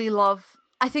really love.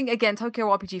 I think again, Tokyo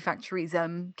RPG Factory's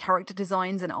character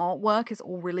designs and artwork is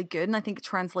all really good, and I think it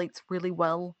translates really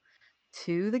well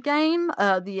to the game.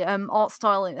 The art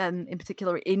style, in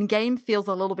particular, in game feels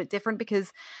a little bit different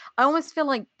because I almost feel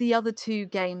like the other two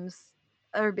games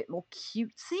are a bit more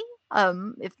cutesy.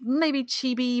 If maybe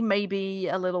chibi, maybe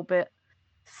a little bit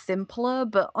simpler,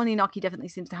 but Oninaki definitely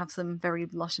seems to have some very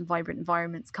lush and vibrant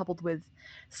environments coupled with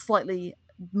slightly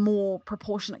more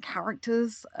proportionate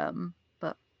characters.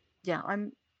 But yeah,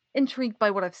 I'm intrigued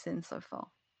by what I've seen so far.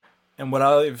 And what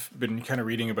I've been kind of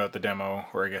reading about the demo,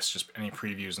 or I guess just any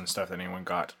previews and stuff that anyone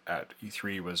got at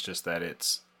E3, was just that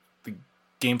it's the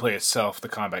gameplay itself, the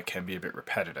combat can be a bit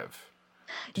repetitive.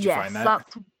 Did you find that?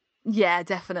 Yeah,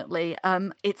 definitely.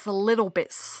 It's a little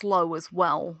bit slow as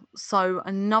well. So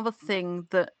another thing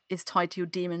that is tied to your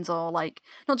demons are like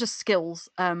not just skills,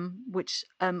 which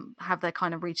have their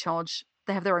kind of recharge.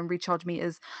 They have their own recharge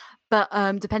meters, but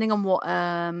depending on what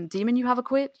demon you have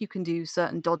equipped, you can do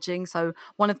certain dodging. So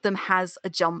one of them has a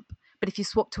jump, but if you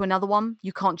swap to another one,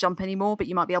 you can't jump anymore, but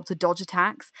you might be able to dodge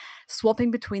attacks. Swapping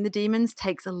between the demons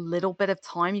takes a little bit of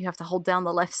time. You have to hold down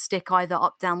the left stick, either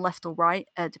up, down, left, or right,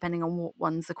 depending on what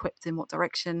one's equipped in what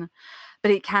direction.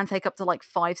 But it can take up to like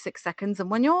 5-6 seconds. And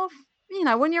when you're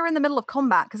in the middle of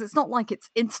combat, because it's not like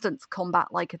it's instant combat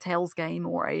like a Tales game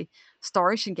or a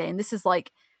Star Ocean game. This is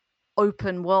like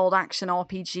open world action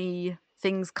RPG.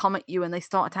 Things come at you and they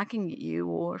start attacking you,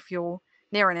 or if you're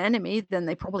near an enemy, then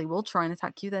they probably will try and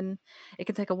attack you. Then it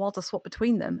can take a while to swap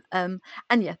between them. And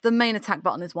yeah, the main attack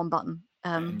button is one button.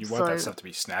 And you want that stuff to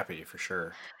be snappy for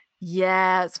sure.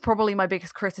 Yeah, it's probably my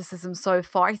biggest criticism so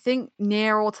far. I think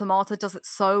Nier Automata does it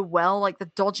so well. Like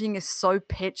the dodging is so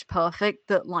pitch perfect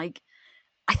that like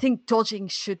I think dodging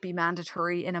should be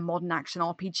mandatory in a modern action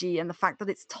RPG, and the fact that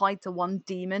it's tied to one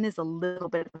demon is a little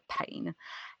bit of a pain.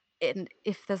 And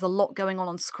if there's a lot going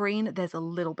on screen, there's a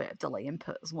little bit of delay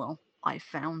input as well, I've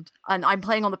found. And I'm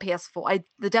playing on the PS4.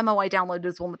 The demo I downloaded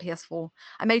is on the PS4.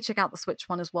 I may check out the Switch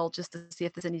one as well just to see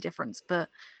if there's any difference, but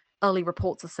early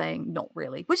reports are saying not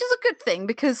really, which is a good thing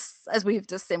because, as we've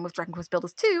just seen with Dragon Quest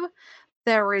Builders 2,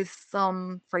 there is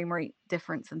some frame rate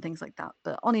difference and things like that.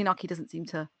 But Oninaki doesn't seem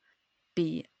to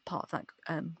be part of that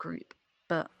group.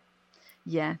 But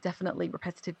yeah, definitely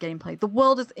repetitive gameplay. The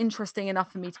world is interesting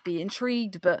enough for me to be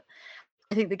intrigued, but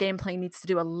I think the gameplay needs to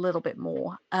do a little bit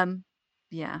more.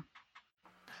 Yeah.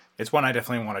 It's one I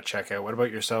definitely want to check out. What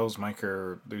about yourselves, Mike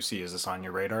or Lucy? Is this on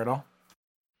your radar at all?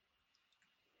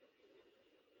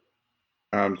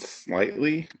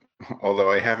 Slightly,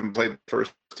 although I haven't played the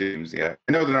first two games yet.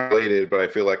 I know they're not related, but I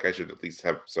feel like I should at least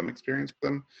have some experience with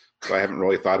them. So I haven't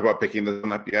really thought about picking this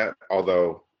one up yet,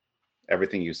 although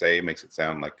everything you say makes it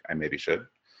sound like I maybe should.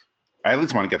 I at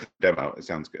least want to get the demo. It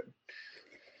sounds good.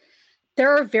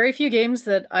 There are very few games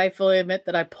that I fully admit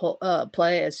that I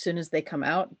play as soon as they come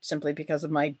out, simply because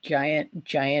of my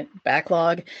giant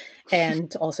backlog.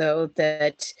 And also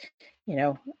that,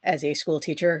 as a school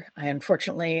teacher, I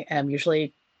unfortunately am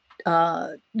usually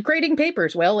grading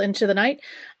papers well into the night.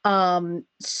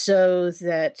 So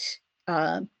that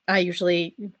I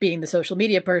usually, being the social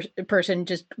media person,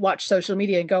 just watch social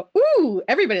media and go, ooh,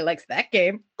 everybody likes that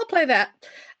game. I'll play that.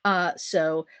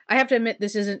 So I have to admit,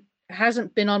 this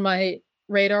hasn't been on my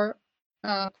radar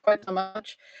quite so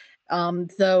much.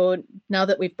 Though now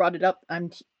that we've brought it up,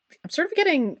 I'm sort of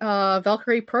getting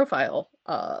Valkyrie Profile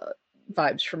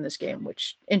vibes from this game,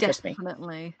 which interests me.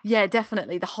 Definitely. Yeah,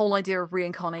 definitely. The whole idea of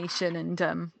reincarnation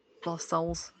and Lost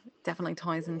Souls definitely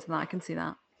ties into that. I can see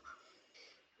that.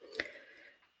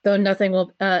 Though nothing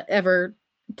will ever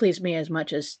please me as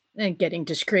much as getting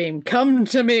to scream, "Come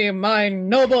to me, my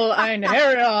noble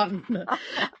Einherjar!"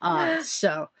 I'll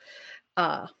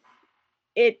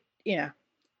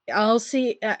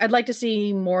see. I'd like to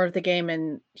see more of the game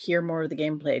and hear more of the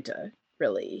gameplay to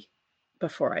really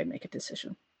before I make a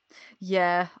decision.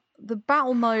 Yeah, the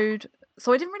battle mode.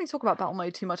 So I didn't really talk about battle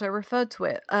mode too much. I referred to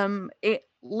it.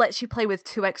 lets you play with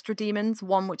 2 extra demons,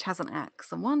 one which has an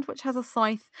axe and one which has a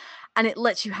scythe, and it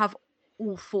lets you have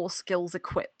all 4 skills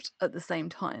equipped at the same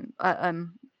time.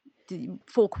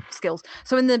 4 skills.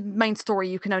 So in the main story,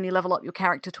 you can only level up your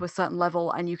character to a certain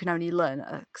level, and you can only learn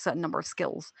a certain number of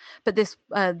skills. But this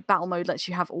battle mode lets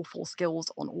you have all 4 skills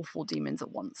on all 4 demons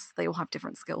at once. They all have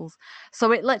different skills.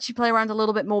 So it lets you play around a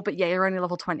little bit more, but yeah, you're only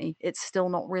level 20. It's still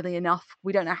not really enough.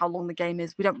 We don't know how long the game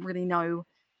is. We don't really know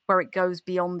where it goes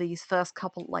beyond these first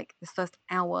couple, like this first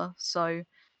hour. So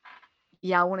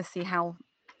yeah, I want to see how,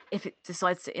 if it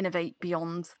decides to innovate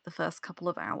beyond the first couple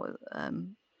of hours.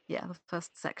 The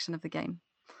first section of the game.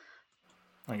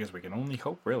 I guess we can only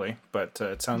hope, really. But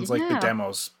it sounds like the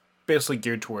demo's basically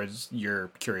geared towards your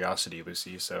curiosity,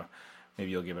 Lucy. So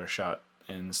maybe you'll give it a shot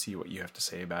and see what you have to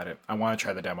say about it. I want to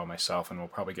try the demo myself, and we'll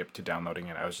probably get to downloading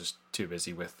it. I was just too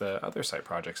busy with other side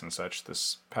projects and such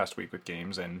this past week with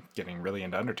games and getting really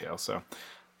into Undertale. So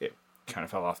it kind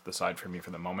of fell off the side for me for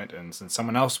the moment. And since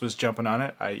someone else was jumping on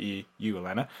it, i.e. you,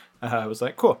 Elena, I was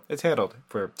like, cool, it's handled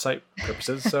for site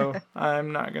purposes. So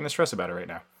I'm not going to stress about it right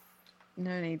now.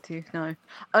 No need to, no.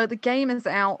 The game is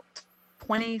out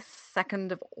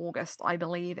 22nd of August, I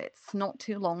believe. It's not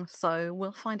too long, so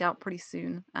we'll find out pretty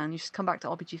soon. And you should come back to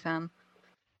RPG Fan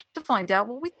to find out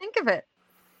what we think of it.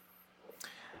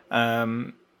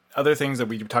 Other things that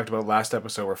we talked about last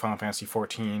episode were Final Fantasy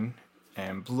XIV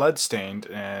and Bloodstained.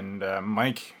 And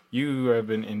Mike, you have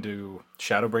been into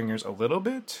Shadowbringers a little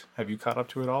bit. Have you caught up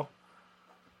to it all?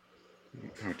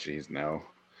 Oh, geez, no.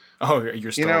 Oh,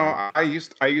 you're still. I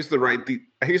used to write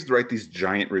these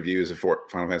giant reviews of Final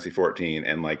Fantasy 14,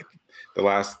 and like the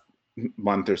last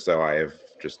month or so, I have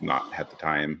just not had the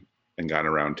time and gotten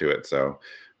around to it. So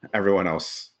everyone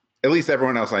else, at least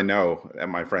everyone else I know,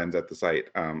 and my friends at the site,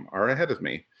 are ahead of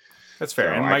me. That's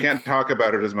fair. So and I can't talk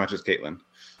about it as much as Caitlin.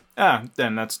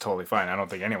 Then that's totally fine. I don't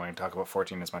think anyone can talk about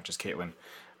 14 as much as Caitlin,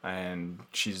 and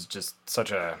she's just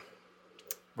such a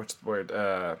what's the word?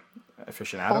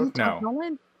 Aficionado? Font No. of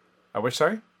knowledge? Which,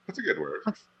 sorry? That's a good word.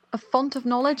 A font of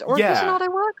knowledge, or Yeah. aficionado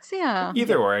works, yeah.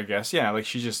 Either or, I guess. Yeah, like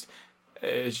she's just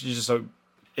so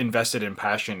invested in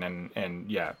passion, and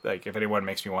yeah, like if anyone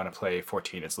makes me want to play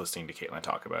 14, it's listening to Caitlin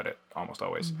talk about it almost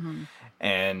always. Mm-hmm.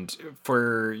 And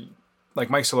for like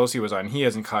Mike Solosi was on, he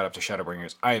hasn't caught up to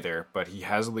Shadowbringers either, but he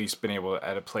has at least been able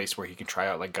at a place where he can try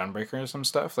out like Gunbreaker and some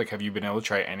stuff. Like, have you been able to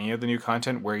try any of the new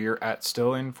content where you're at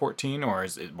still in 14, or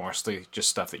is it mostly just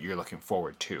stuff that you're looking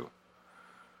forward to?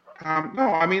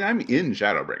 No, I mean, I'm in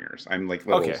Shadowbringers. I'm like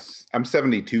I'm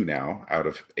 72 now out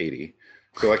of 80.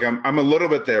 So like I'm a little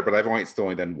bit there, but I've still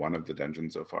only done one of the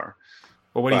dungeons so far.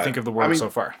 Well, what do you think of the world so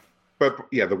far? But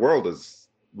yeah, the world is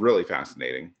really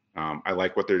fascinating. I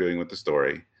like what they're doing with the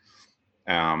story.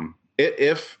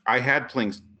 If I had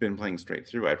been playing straight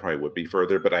through, I probably would be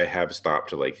further, but I have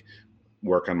stopped to like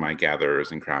work on my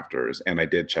gatherers and crafters, and I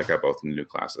did check out both the new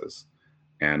classes.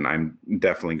 And I'm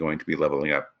definitely going to be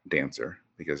leveling up Dancer,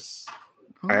 because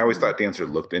I always thought Dancer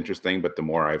looked interesting, but the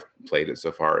more I've played it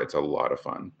so far, it's a lot of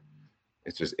fun.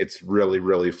 It's really,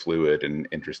 really fluid and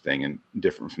interesting and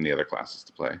different from the other classes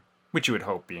to play. Which you would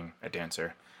hope, being a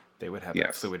Dancer, they would have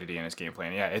that fluidity in its gameplay.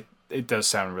 And yeah, it does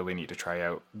sound really neat to try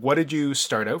out. What did you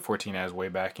start out 14 as way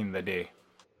back in the day?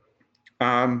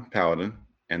 Paladin,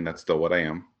 and that's still what I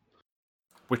am.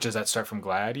 Which, does that start from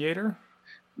Gladiator?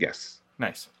 Yes.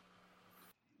 Nice.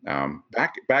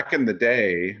 Back in the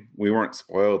day, we weren't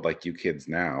spoiled like you kids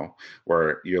now,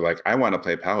 where you're like, I want to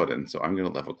play Paladin, so I'm going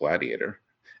to level Gladiator.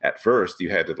 At first,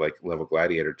 you had to like level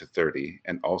Gladiator to 30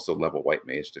 and also level White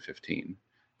Mage to 15.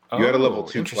 You had to level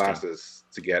 2 classes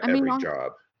to get every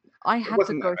job. I had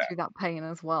to go through that pain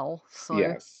as well. So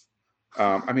yes.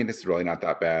 I mean, it's really not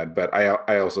that bad, but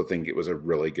I also think it was a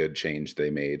really good change they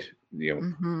made,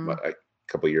 a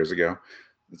couple of years ago.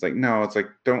 It's like, no, it's like,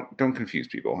 don't confuse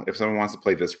people. If someone wants to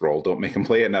play this role, don't make them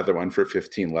play another one for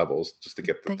 15 levels just to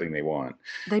get the thing they want.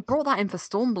 They brought that in for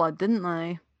Stormblood, didn't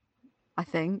they? I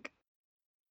think.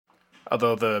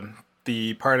 Although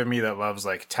the part of me that loves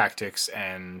like tactics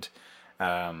and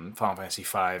Final Fantasy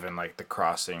V and like the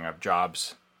crossing of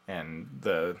jobs and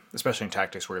especially in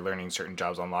tactics where you're learning certain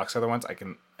jobs unlocks other ones, I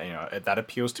can, that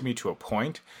appeals to me to a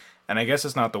point. And I guess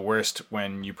it's not the worst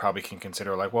when you probably can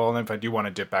consider like, well, if I do want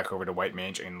to dip back over to White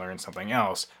Mage and learn something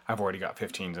else, I've already got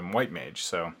 15s in White Mage.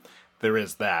 So there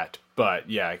is that. But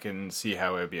yeah, I can see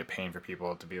how it would be a pain for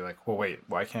people to be like, well, wait,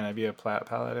 why can't I be a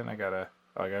Paladin? I gotta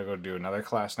go do another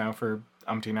class now for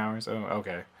umpteen hours. Oh,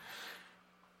 okay.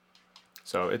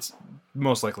 So it's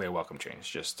most likely a welcome change.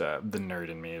 Just the nerd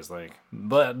in me is like,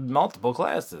 but multiple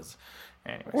classes.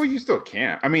 Anyways. Well, you still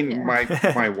can't. I mean,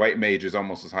 Yeah. my white mage is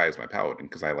almost as high as my paladin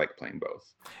because I like playing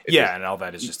both. Yeah, and all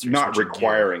that is just not switching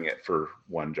requiring it for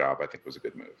one job. I think was a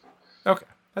good move. Okay,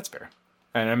 that's fair.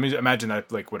 And I imagine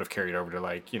that like would have carried over to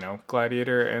like, you know,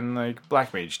 Gladiator and like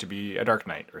Black Mage to be a Dark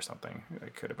Knight or something.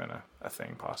 It could have been a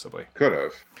thing possibly. Could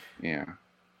have, yeah.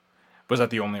 Was that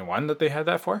the only one that they had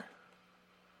that for?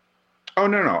 Oh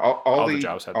no. All the the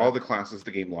jobs had all that? the classes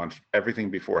the game launched, everything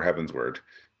before Heavensward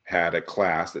had a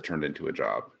class that turned into a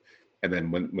job. And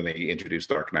then when they introduced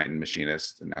Dark Knight and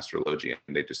Machinist and Astrologian,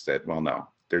 they just said, well, no,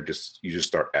 you just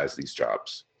start as these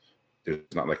jobs. There's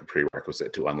not like a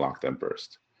prerequisite to unlock them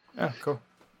first. Oh, cool.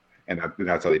 And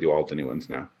that's how they do all the new ones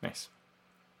now. Nice.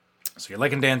 So you're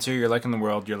liking Dancer, you're liking the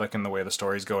world, you're liking the way the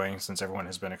story's going, since everyone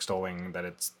has been extolling that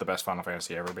it's the best Final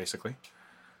Fantasy ever, basically.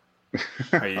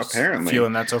 Are you Apparently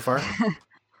feeling that so far?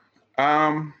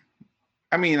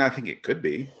 I mean, I think it could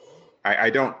be. I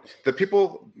don't. The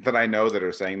people that I know that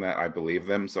are saying that, I believe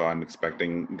them, so I'm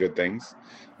expecting good things.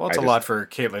 Well, it's a lot for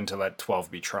Caitlin to let 12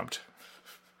 be trumped.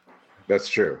 That's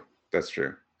true. That's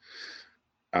true.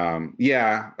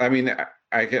 Yeah, I mean,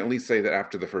 I can at least say that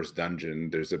after the first dungeon,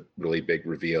 there's a really big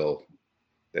reveal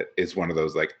that is one of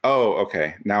those like, oh,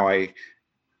 okay, now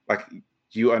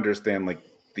you understand like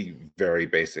the very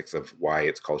basics of why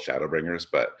it's called Shadowbringers,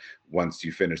 but once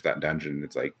you finish that dungeon,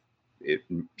 it's like it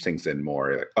sinks in more.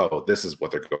 You're like, oh, this is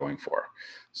what they're going for.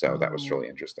 So that was really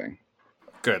interesting.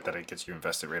 Good that it gets you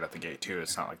invested right out the gate too.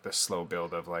 It's not like this slow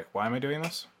build of like, why am I doing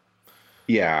this?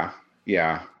 Yeah.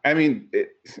 I mean,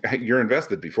 you're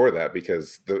invested before that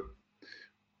because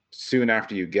soon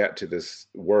after you get to this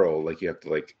world, like you have to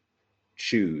like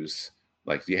choose,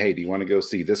 like, hey, do you want to go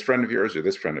see this friend of yours or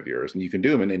this friend of yours? And you can do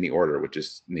them in any order, which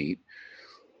is neat.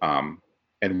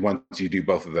 And once you do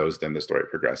both of those, then the story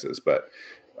progresses. But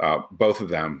both of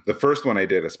them, the first one I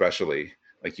did especially,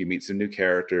 like you meet some new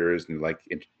characters and like,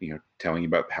 you know, telling you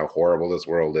about how horrible this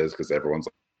world is because everyone's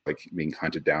like being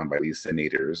hunted down by these sin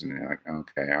eaters, and you're like,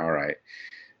 okay, all right.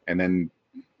 And then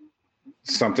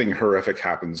something horrific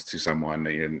happens to someone,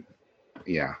 and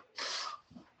yeah,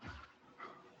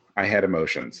 I had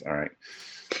emotions. All right.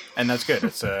 And that's good.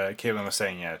 It's Caitlin was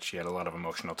saying, yeah, she had a lot of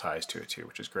emotional ties to it too,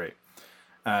 which is great.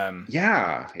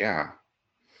 Yeah.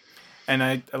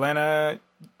 And Alana,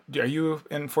 are you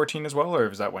in 14 as well, or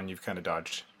is that one you've kind of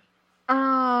dodged?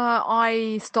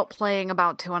 I stopped playing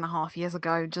about 2.5 years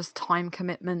ago, just time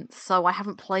commitments. So I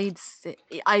haven't played.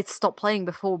 I stopped playing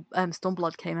before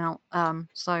Stormblood came out.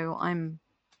 So I'm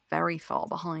very far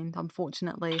behind,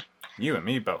 unfortunately. You and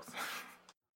me both.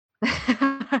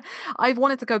 I've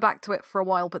wanted to go back to it for a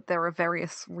while, but there are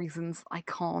various reasons I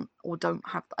can't or don't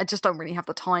have. I just don't really have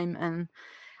the time, and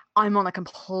I'm on a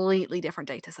completely different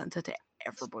data center to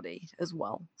everybody as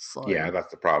well. So Yeah,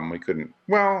 that's the problem. We couldn't.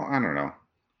 Well, I don't know.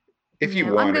 If you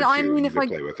Yeah, wanted if you could I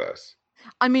play with us.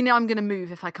 I mean, I'm going to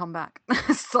move if I come back.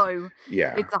 So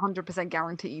Yeah. it's 100%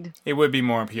 guaranteed. It would be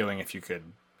more appealing if you could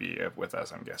be with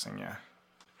us, I'm guessing, yeah.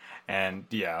 And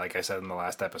yeah, like I said in the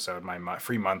last episode, my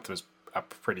free month was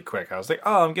up pretty quick. I was like,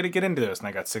 oh, I'm going to get into this. And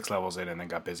I got 6 levels in and then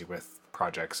got busy with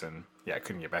projects and yeah, I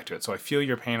couldn't get back to it. So I feel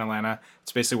your pain, Alana.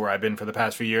 It's basically where I've been for the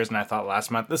past few years. And I thought last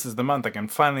month, this is the month I can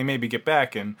finally maybe get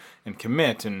back and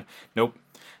commit. And nope.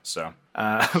 So,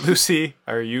 Lucy,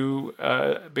 are you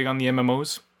big on the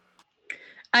MMOs?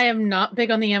 I am not big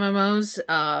on the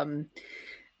MMOs.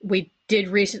 We did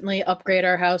recently upgrade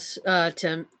our house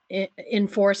to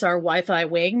enforce our Wi-Fi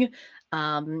wing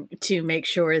to make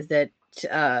sure that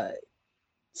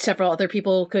several other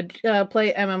people could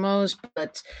play MMOs,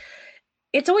 but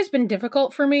it's always been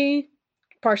difficult for me,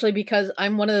 partially because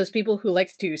I'm one of those people who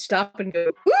likes to stop and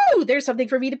go, "Ooh, there's something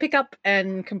for me to pick up,"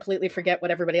 and completely forget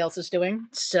what everybody else is doing.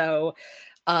 So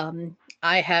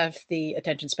I have the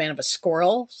attention span of a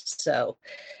squirrel, so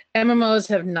MMOs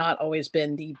have not always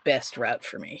been the best route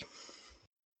for me.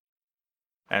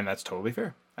 And that's totally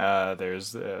fair.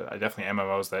 There's definitely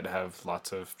MMOs that have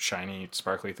lots of shiny,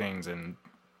 sparkly things, and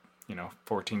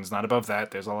 14's not above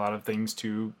that. There's a lot of things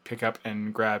to pick up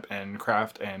and grab and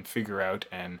craft and figure out.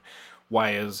 And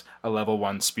why is a level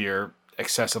 1 spear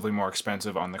excessively more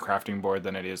expensive on the crafting board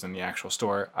than it is in the actual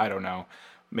store? I don't know.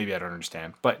 Maybe I don't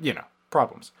understand. But,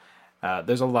 problems.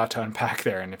 There's a lot to unpack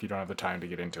there, and if you don't have the time to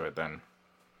get into it, then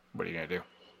what are you going to do?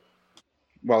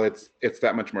 Well, it's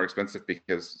that much more expensive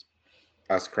because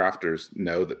us crafters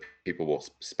know that people will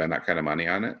spend that kind of money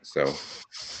on it. So,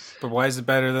 but why is it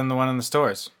better than the one in the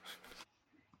stores?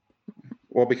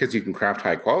 Well, because you can craft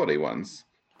high quality ones.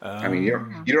 I mean,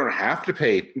 you don't have to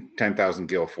pay 10,000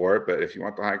 gil for it, but if you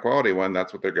want the high quality one,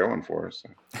 that's what they're going for. So,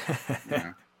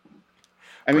 yeah.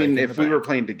 I mean, if we were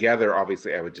playing together,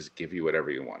 obviously I would just give you whatever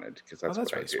you wanted because that's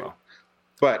what I do. Well.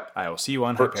 But I will see you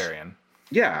on For- Hyperion.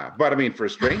 yeah, but I mean, for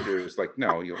strangers, like,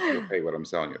 no, you'll pay what I'm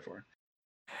selling it for.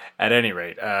 At any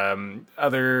rate,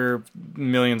 other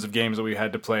millions of games that we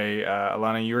had to play.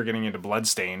 Alana, you were getting into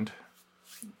Bloodstained.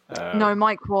 No,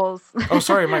 Mike was. Oh,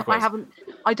 sorry, Mike was.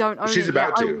 I don't own it. She's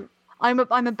about to. I'm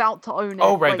about to own it.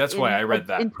 Oh, right, that's why I read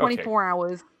that. In Okay. 24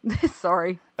 hours.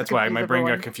 Sorry. That's why my brain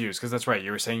everyone. got confused, because that's right.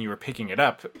 You were saying you were picking it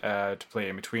up to play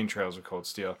in between Trails of Cold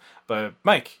Steel. But,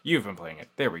 Mike, you've been playing it.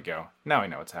 There we go. Now I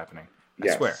know what's happening.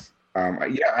 I swear.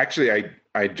 Yeah, actually,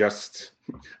 I just...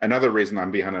 Another reason I'm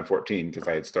behind on 14, because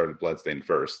I had started Bloodstained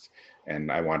first,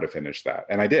 and I wanted to finish that.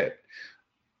 And I did.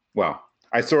 Well,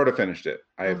 I sort of finished it.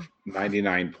 I have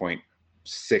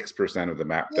 99.6% of the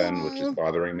map done, which is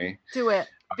bothering me. Do it.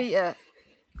 Beat it.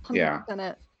 100% Yeah.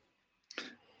 it.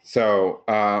 So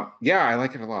yeah, I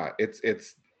like it a lot.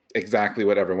 It's exactly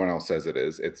what everyone else says it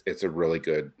is. It's a really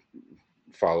good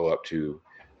follow-up to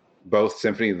both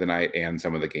Symphony of the Night and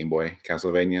some of the Game Boy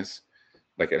Castlevanias.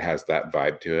 Like, it has that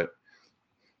vibe to it.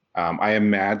 I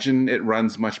imagine it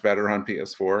runs much better on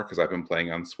PS4 because I've been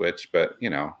playing on Switch, but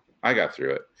I got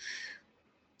through it.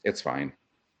 It's fine.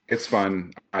 It's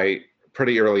fun.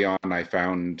 Pretty early on, I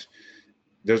found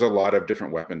there's a lot of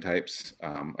different weapon types.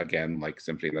 Again, like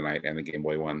Symphony of the Night and the Game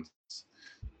Boy ones,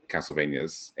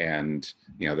 Castlevanias, and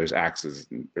there's axes,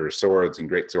 and there's swords and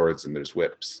great swords, and there's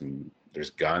whips, and there's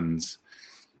guns.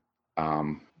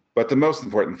 But the most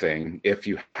important thing, if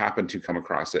you happen to come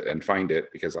across it and find it,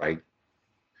 because I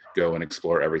go and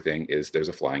explore everything, is there's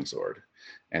a flying sword,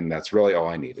 and that's really all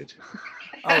I needed.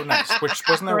 Oh, nice. Which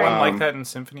wasn't there one like that in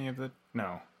Symphony of the...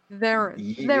 No. There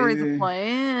is a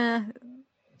play.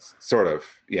 Sort of,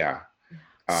 yeah.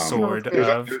 Sword there's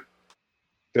of...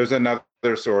 There's another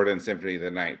sword in Symphony of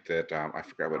the Night that I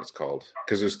forgot what it's called,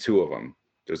 because there's two of them.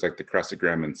 There's like the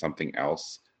Crescigrim and something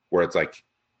else, where it's like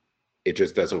it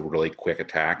just does a really quick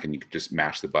attack, and you can just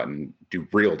mash the button, do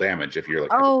real damage if you're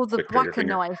like the Blacker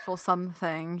knife or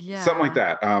something. Yeah, something like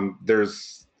that.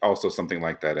 There's also something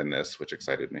like that in this, which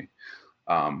excited me.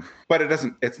 But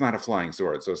it's not a flying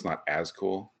sword, so it's not as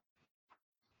cool.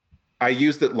 I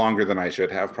used it longer than I should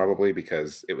have, probably,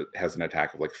 because it has an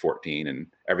attack of like 14, and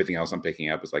everything else I'm picking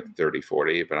up is like 30,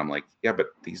 40. But I'm like, yeah, but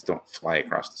these don't fly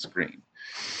across the screen.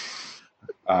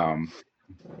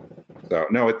 So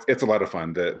no, it's a lot of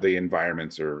fun. The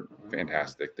environments are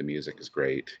fantastic. The music is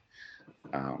great.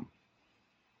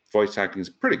 Voice acting is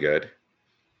pretty good.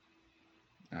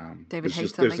 David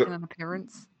Hayter making an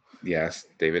appearance. Yes,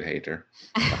 David Hayter.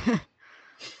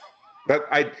 But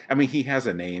I mean, he has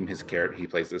a name. His character, he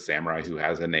plays the samurai who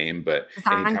has a name. But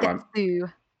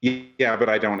Zangetsu. Yeah, but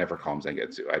I don't ever call him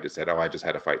Zangetsu. I just said, I just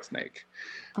had to fight Snake.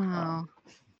 Oh.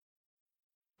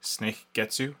 Snake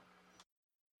Getsu?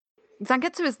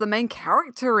 Zangetsu is the main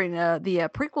character in the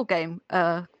prequel game,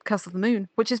 Curse of the Moon,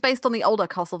 which is based on the older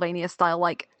Castlevania style,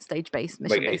 like stage-based,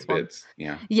 mission-based like 8 one. bits,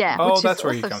 yeah. Yeah. Oh, which that's is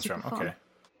where he also comes from. super fun. Okay.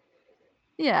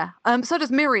 Yeah. So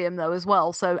does Miriam though as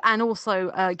well. So and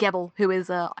also Gebel, who is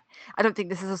I don't think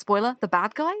this is a spoiler, the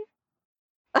bad guy.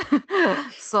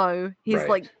 So he's Right.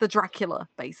 like the Dracula,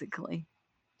 basically.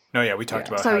 No, yeah, we talked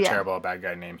about So, how yeah. terrible a bad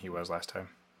guy name he was last time.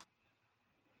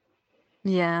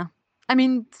 Yeah. I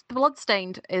mean,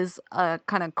 Bloodstained is a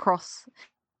kind of cross.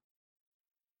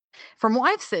 From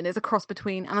what I've seen, is a cross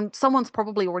between, and someone's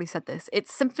probably already said this.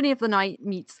 It's Symphony of the Night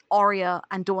meets Aria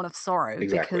and Dawn of Sorrow.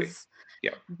 Exactly. Because,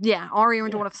 Yeah. yeah, Aria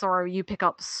and Yeah. Dawn of Sorrow, you pick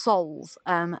up souls,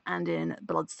 and in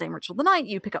Bloodstained Ritual of the Night,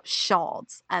 you pick up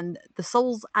shards, and the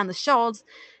souls and the shards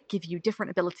give you different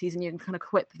abilities, and you can kind of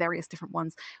equip various different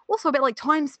ones. Also, a bit like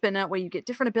Time Spinner, where you get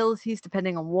different abilities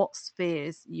depending on what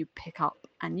spheres you pick up,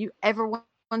 and everyone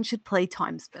should play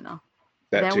Time Spinner.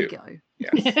 That there too. we go.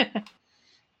 Yes.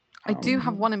 I do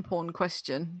have one important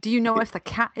question. Do you know if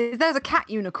there's a cat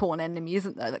unicorn enemy,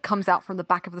 isn't there, that comes out from the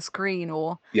back of the screen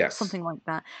or Yes. something like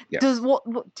that? Yes. Does what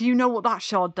do you know what that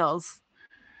shard does?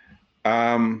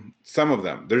 Some of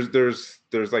them. There's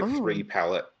like Oh. 3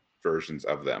 palette versions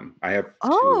of them. I have 2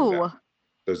 of them. Oh,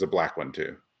 There's a black one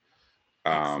too.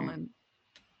 excellent.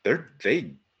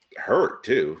 They hurt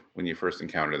too when you first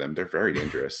encounter them. They're very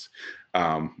dangerous.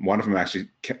 One of them actually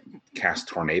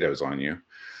casts tornadoes on you,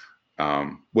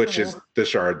 which is the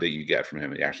shard that you get from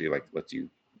him. It actually lets you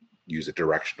use a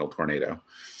directional tornado.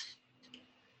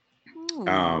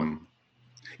 Ooh.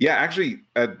 Yeah, actually,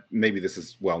 maybe this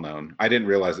is well known. I didn't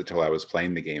realize it till I was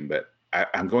playing the game, but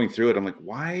I'm going through it. I'm like,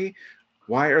 why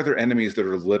are there enemies that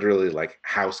are literally like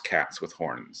house cats with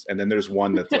horns? And then there's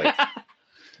one that's like,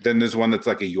 a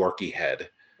Yorkie head.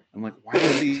 I'm like, why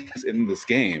are these in this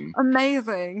game?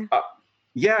 Amazing.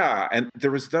 Yeah, and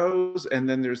there was those, and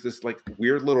then there's this like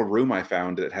weird little room I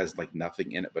found that has like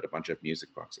nothing in it but a bunch of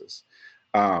music boxes.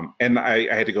 And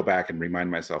I had to go back and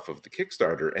remind myself of the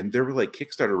Kickstarter, and there were like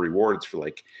Kickstarter rewards for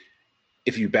like,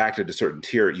 if you backed at a certain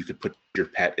tier, you could put your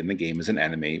pet in the game as an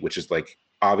enemy, which is like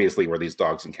obviously where these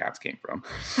dogs and cats came from.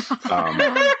 If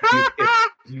I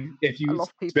you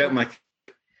love people. spent like,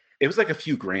 it was like a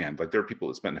few grand, like there were people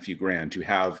that spent a few grand to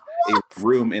have a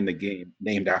room in the game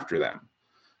named after them.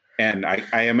 And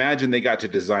I imagine they got to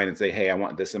design and say, hey, I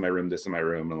want this in my room, this in my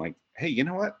room. And like, hey, you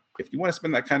know what? If you want to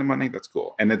spend that kind of money, that's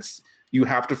cool. And you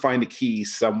have to find a key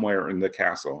somewhere in the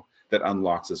castle that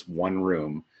unlocks this one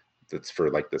room that's for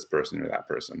like this person or that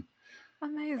person.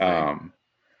 Amazing.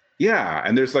 Yeah,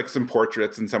 and there's like some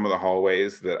portraits in some of the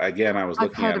hallways that, again, I was I've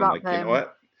looking heard at and like, about you know them.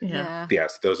 what? Yeah.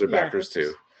 Yes, those are Yeah. backers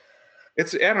too. I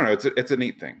don't know, it's a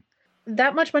neat thing.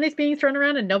 That much money's being thrown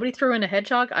around and nobody threw in a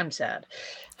hedgehog. I'm sad.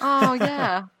 Oh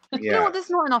yeah. You know what? There's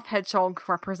Yeah, not enough hedgehog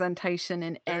representation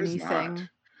in there's anything. not.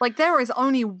 Like there is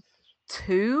only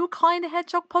 2 kind of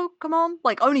hedgehog Pokemon.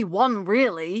 Like only one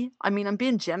really. I mean, I'm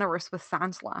being generous with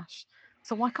Sandslash.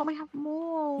 So why can't we have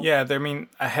more? Yeah, I mean,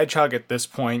 a hedgehog at this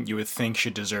point you would think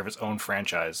should deserve its own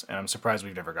franchise, and I'm surprised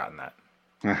we've never gotten that.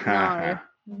 No.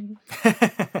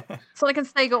 Sonic and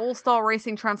Sega All-Star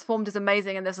Racing Transformed is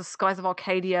amazing, and there's a Skies of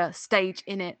Arcadia stage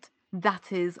in it.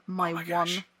 That is my, my one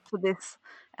gosh. for this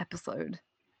episode.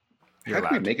 How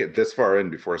did we make it this far in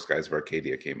before Skies of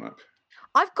Arcadia came up?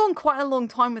 I've gone quite a long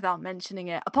time without mentioning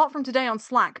it, apart from today on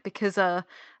Slack, because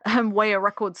Waya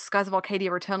Records' Skies of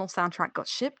Arcadia Returnal soundtrack got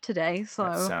shipped today. So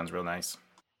That sounds real nice.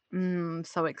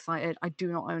 so excited. I do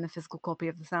not own a physical copy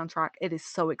of the soundtrack. It is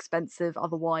so expensive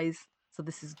otherwise, so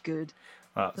this is good.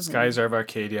 Well, Doesn't Skies of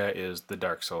Arcadia is the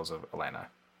Dark Souls of Elena.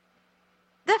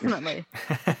 Definitely.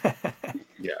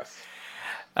 Yes.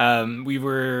 We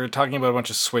were talking about a bunch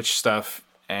of Switch stuff,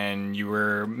 and you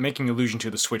were making allusion to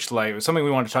the Switch Lite. It was something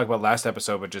we wanted to talk about last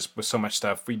episode, but just with so much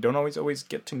stuff, we don't always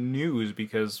get to news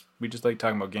because we just like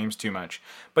talking about games too much.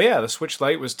 But yeah, the Switch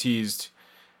Lite was teased,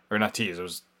 or not teased, it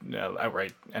was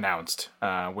outright announced,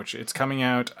 which it's coming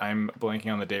out. I'm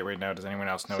blanking on the date right now. Does anyone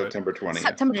else know September 20th.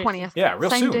 September 20th. Yeah, real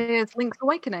Same soon. day as Link's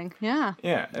Awakening. Yeah.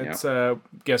 Yeah, it's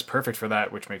guess perfect for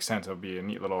that, which makes sense. It'll be a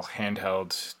neat little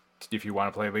handheld. If you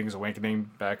want to play Link's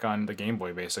Awakening back on the Game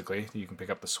Boy, basically, you can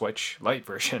pick up the Switch Lite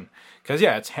version. Because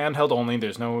yeah, it's handheld only.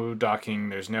 There's no docking.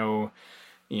 There's no,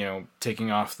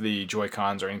 taking off the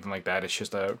Joy-Cons or anything like that. It's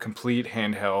just a complete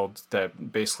handheld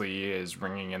that basically is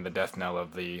ringing in the death knell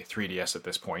of the 3DS at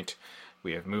this point.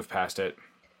 We have moved past it.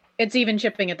 It's even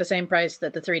shipping at the same price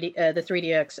that the 3D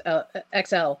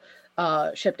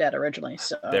XL shipped at originally.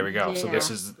 So There we go. So Yeah.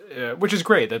 this is, which is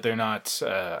great that they're not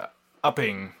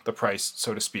upping the price,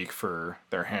 so to speak, for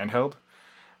their handheld.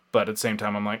 But at the same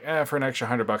time, I'm like, for an extra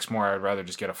 $100 more, I'd rather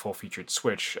just get a full-featured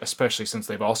Switch, especially since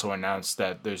they've also announced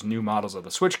that there's new models of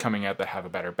the Switch coming out that have a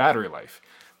better battery life,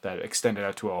 that extend it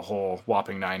out to a whole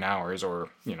whopping 9 hours, or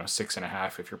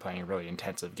 6.5 if you're playing a really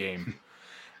intensive game.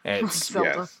 It's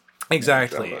Zelda. Yes.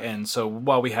 exactly. Zelda. And so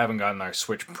while we haven't gotten our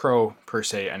Switch Pro per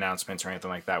se announcements or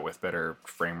anything like that with better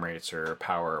frame rates or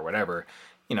power or whatever,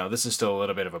 this is still a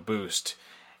little bit of a boost.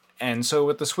 And so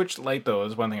with the Switch Lite, though,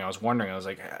 is one thing I was wondering. I was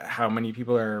like, how many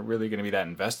people are really going to be that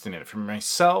invested in it? For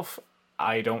myself,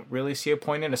 I don't really see a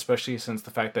point in it, especially since the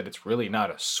fact that it's really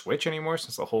not a Switch anymore,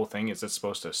 since the whole thing is it's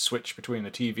supposed to switch between the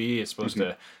TV. It's supposed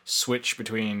to switch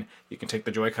between, you can take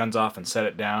the Joy-Cons off and set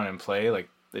it down and play. Like,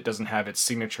 it doesn't have its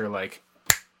signature,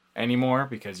 anymore,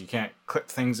 because you can't clip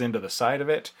things into the side of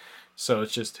it. So it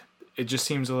just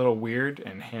seems a little weird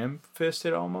and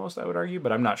ham-fisted almost, I would argue,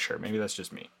 but I'm not sure. Maybe that's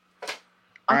just me.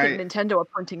 I think Nintendo are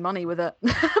printing money with it,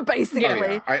 basically.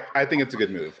 Yeah, I think it's a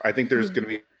good move. I think there's going to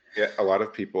be a lot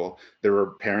of people. There are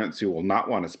parents who will not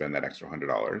want to spend that extra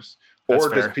 $100, That's or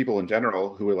fair. just people in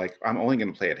general who are like, I'm only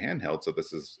going to play it handheld, so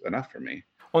this is enough for me.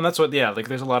 Well, and that's what,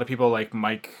 there's a lot of people like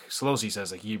Mike Solosi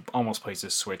says, he almost plays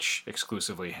his Switch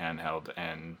exclusively handheld,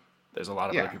 and there's a lot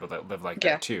of other people that live like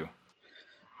that too.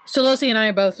 Solosi and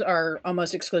I both are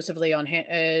almost exclusively on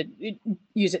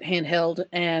use it handheld,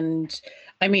 and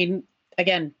I mean,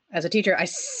 again, as a teacher,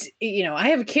 I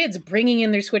have kids bringing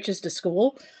in their Switches to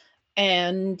school,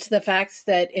 and the fact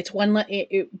that it's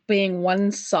it being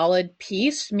one solid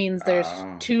piece means there's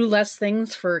 2 less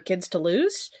things for kids to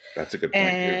lose. That's a good point.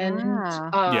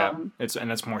 And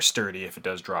it's more sturdy if it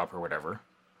does drop or whatever.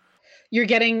 You're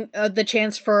getting the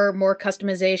chance for more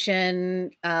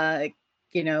customization.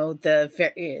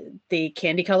 The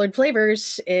candy colored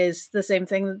flavors is the same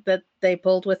thing that they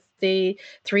pulled with the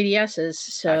 3DSs.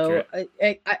 So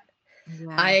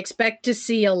I expect to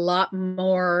see a lot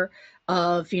more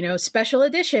of, special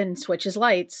edition Switches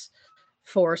Lights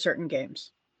for certain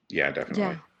games. Yeah, definitely.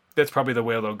 Yeah. That's probably the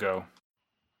way they'll go.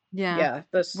 Yeah.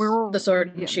 The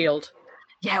Sword and Shield.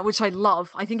 Yeah, which I love.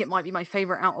 I think it might be my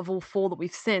favorite out of all 4 that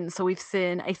we've seen. So we've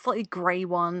seen a slightly grey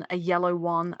one, a yellow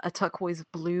one, a turquoise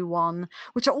blue one,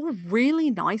 which are all really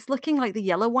nice looking. Like the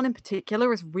yellow one in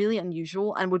particular is really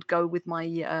unusual and would go with my.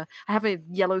 I have a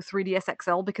yellow 3DS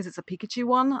XL because it's a Pikachu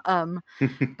one.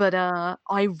 But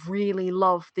I really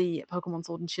love the Pokemon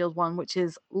Sword and Shield one, which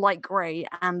is light grey,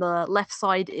 and the left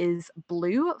side is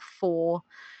blue for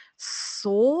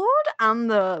sword and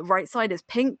the right side is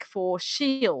pink for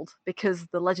shield because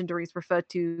the legendaries refer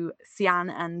to cyan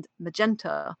and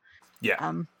magenta.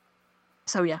 Yeah.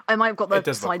 So yeah, I might have got It the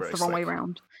does look sides really the wrong way slick.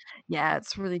 around. Yeah,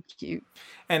 it's really cute.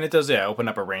 And it does, yeah, open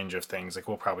up a range of things. Like,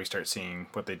 we'll probably start seeing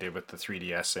what they did with the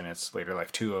 3DS in its later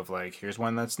life, too, of, like, here's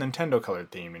one that's Nintendo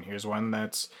colored themed, and here's one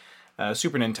that's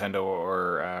Super Nintendo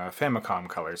or Famicom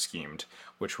color schemed,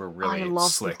 which were really I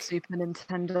love slick. the Super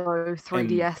Nintendo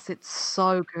 3DS. It's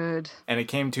so good. And it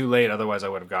came too late, otherwise I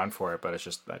would have gone for it, but it's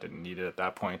just, I didn't need it at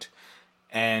that point.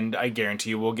 And I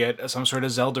guarantee you we'll get some sort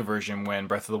of Zelda version when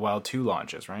Breath of the Wild 2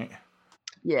 launches, right?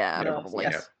 Yeah, Yeah, probably.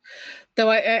 yes. Though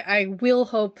I will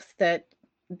hope that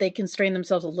they constrain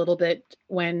themselves a little bit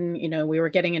when, we were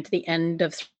getting into the end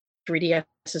of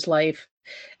 3DS's life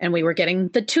and we were getting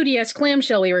the 2DS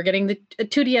clamshell, we were getting the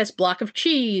 2DS block of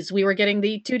cheese, we were getting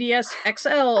the 2DS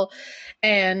XL,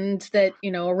 and that,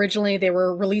 originally they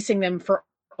were releasing them for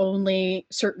only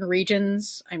certain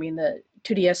regions. I mean, the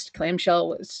 2DS clamshell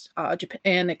was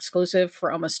Japan exclusive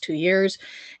for almost 2 years,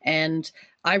 and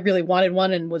I really wanted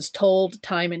one and was told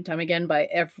time and time again by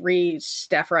every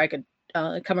staffer I could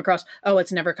come across, oh,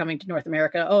 it's never coming to North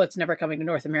America. Oh, it's never coming to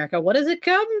North America. What does it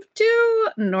come to?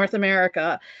 North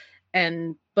America.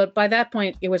 But by that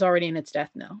point, it was already in its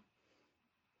death knell.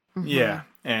 Mhm. Yeah,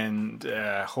 and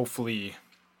hopefully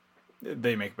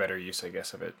they make better use, I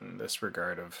guess, of it in this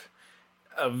regard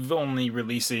of only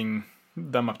releasing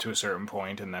them up to a certain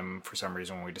point, and then for some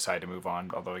reason when we decide to move on,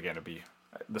 although again it'd be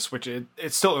the Switch,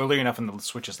 it's still early enough in the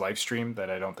Switch's live stream that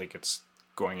I don't think it's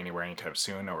going anywhere anytime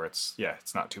soon, or it's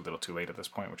not too little too late at this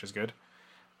point, which is good.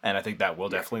 And I think that will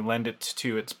definitely lend it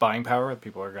to its buying power.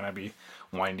 People are going to be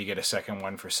wanting to get a second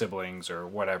one for siblings or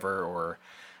whatever, or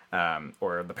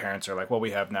the parents are like, well,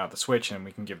 we have now the Switch and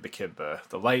we can give the kid the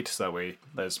Lite, so that way,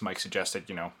 as Mike suggested,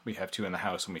 we have 2 in the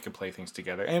house and we can play things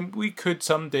together. And we could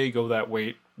someday go that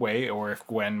way, or if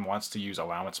Gwen wants to use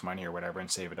allowance money or whatever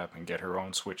and save it up and get her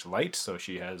own Switch Lite so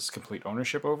she has complete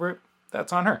ownership over it,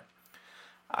 that's on her.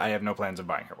 I have no plans of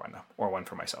buying her one, though, or one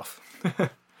for myself.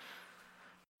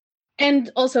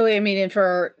 And also, I mean, and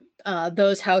for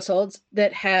those households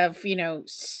that have,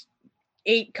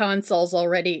 8 consoles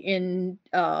already in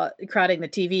crowding the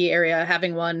TV area,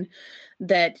 having one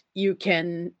that you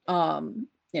can,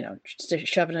 just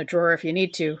shove in a drawer if you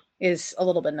need to is a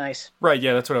little bit nice. Right,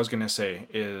 yeah, that's what I was going to say,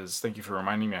 is thank you for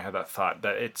reminding me. I had that thought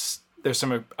that there's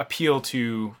some appeal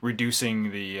to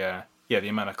reducing the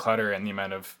amount of clutter and the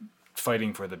amount of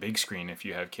fighting for the big screen if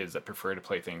you have kids that prefer to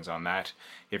play things on that.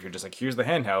 If you're just like, here's the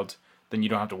handheld, then you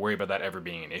don't have to worry about that ever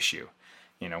being an issue.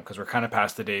 Because we're kind of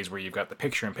past the days where you've got the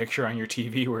picture-in-picture on your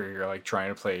TV where you're like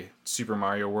trying to play Super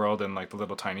Mario World in like the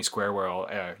little tiny square while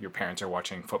your parents are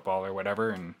watching football or whatever,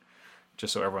 and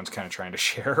just so everyone's kind of trying to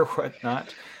share or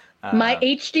whatnot. My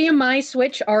HDMI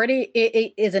switch already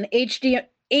is an 8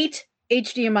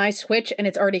 HDMI switch, and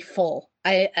it's already full.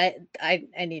 I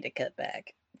need to cut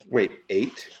back. Wait,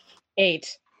 8?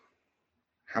 8.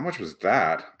 How much was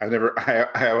that?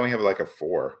 I only have like a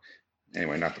 4.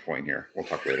 Anyway, not the point here. We'll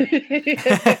talk later.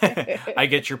 I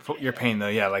get your pain though.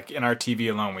 Yeah, like in our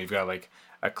TV alone, we've got like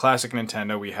a classic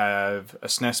Nintendo. We have a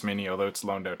SNES Mini, although it's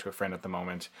loaned out to a friend at the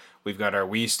moment. We've got our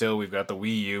Wii still. We've got the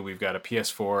Wii U. We've got a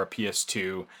PS4, a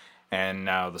PS2, and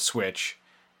now the Switch.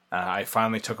 I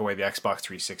finally took away the Xbox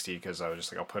 360 because I was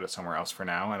just like, I'll put it somewhere else for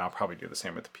now, and I'll probably do the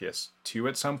same with the PS2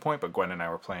 at some point. But Gwen and I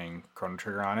were playing Chrono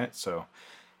Trigger on it, so.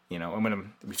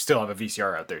 And we still have a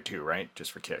VCR out there too, right?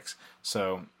 Just for kicks.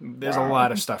 So there's a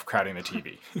lot of stuff crowding the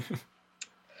TV.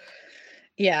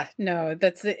 Yeah, no,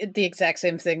 that's the exact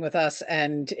same thing with us.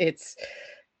 And it's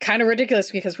kind of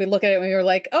ridiculous because we look at it and we're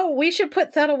like, oh, we should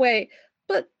put that away.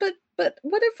 But what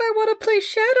if I want to play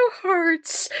Shadow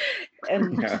Hearts?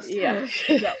 And Yes.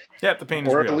 Yeah, the pain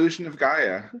is Or real. Illusion of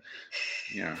Gaia.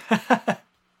 Yeah.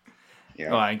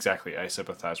 Yeah. Well, exactly. I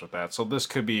sympathize with that. So this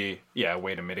could be, a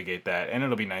way to mitigate that, and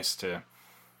it'll be nice to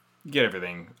get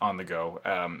everything on the go.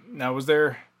 Now, was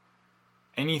there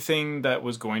anything that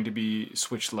was going to be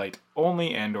Switch Lite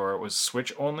only, or it was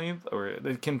Switch only, or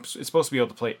it's supposed to be able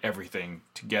to play everything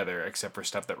together except for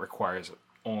stuff that requires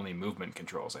only movement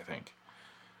controls, I think.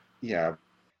 Yeah.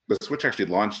 The Switch actually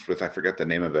launched with, I forget the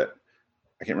name of it.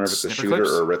 I can't remember if it's a Snipper shooter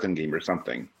Clips? or a rhythm game or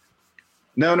something.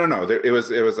 No. It was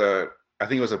I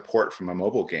think it was a port from a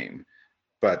mobile game,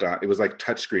 but it was like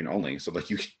touchscreen only. So like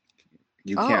you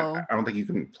can't. Oh. I don't think you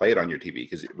can play it on your TV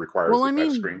because it requires Well, the I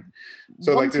mean, touchscreen.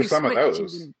 So like there's some of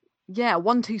those. Yeah,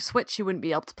 1-2 Switch you wouldn't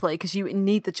be able to play because you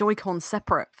need the Joy-Cons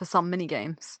separate for some mini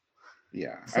games.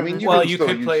 Yeah, So I mean, there's- you Well, can you still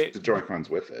could use play- the Joy-Cons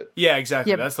with it. Yeah, exactly.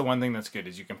 Yeah. That's the one thing that's good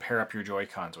is you can pair up your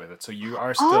Joy-Cons with it, so you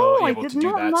are still Oh, I able did to do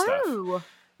not that stuff. know.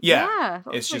 Yeah,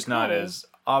 that's it's really just not cool. as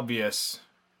obvious,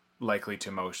 likely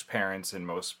to most parents and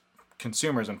most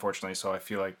consumers, unfortunately. So I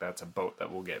feel like that's a boat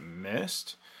that will get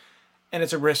missed, and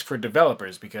it's a risk for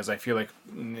developers because I feel like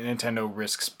Nintendo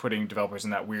risks putting developers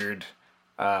in that weird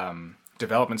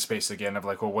development space again of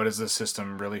like, well, what is this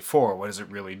system really for? What does it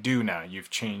really do now? You've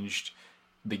changed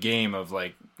the game of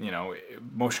like,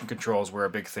 motion controls were a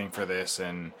big thing for this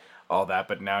and all that,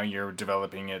 but now you're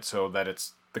developing it so that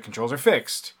the controls are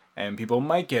fixed and people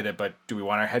might get it, but do we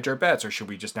want to hedge our bets or should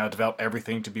we just now develop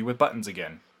everything to be with buttons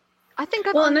again? I think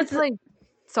I've Well, and only that's- played...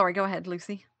 Sorry, go ahead,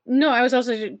 Lucy. No, I was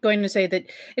also going to say that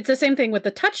it's the same thing with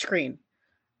the touchscreen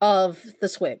of the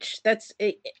Switch.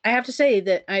 I have to say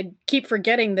that I keep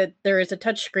forgetting that there is a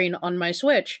touchscreen on my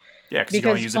Switch. Yeah, because you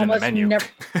don't Because use it in the almost menu. never-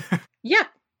 Yeah.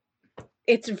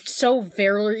 It's so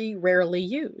very rarely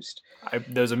used.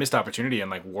 There's a missed opportunity in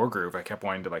like Wargroove. I kept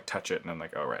wanting to like touch it and I'm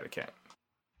like, oh right, I can't.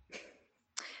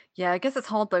 Yeah, I guess it's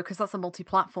hard though because that's a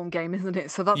multi-platform game, isn't it?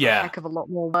 So that's Yeah. a heck of a lot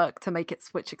more work to make it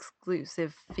Switch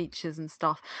exclusive features and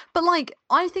stuff. But like,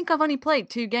 I think I've only played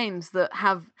 2 games that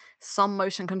have some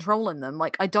motion control in them.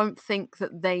 Like, I don't think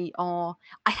that they are.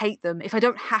 I hate them. If I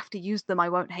don't have to use them, I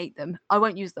won't hate them. I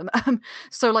won't use them.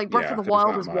 So like, Breath Yeah, of the there's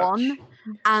Wild not is much. one,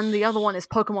 and the other one is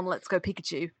Pokemon Let's Go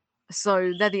Pikachu.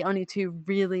 So they're the only 2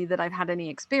 really that I've had any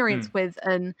experience with.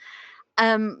 And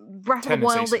Breath of the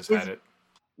Wild Tennis is. had it.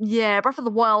 Yeah, Breath of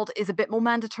the Wild is a bit more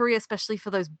mandatory, especially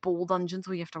for those ball dungeons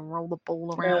where you have to roll the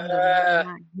ball around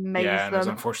and maze Yeah, and it was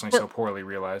them. unfortunately so But- poorly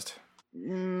realized.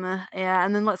 Yeah,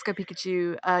 and then Let's Go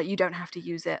Pikachu, you don't have to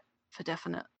use it for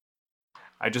definite.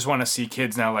 I just want to see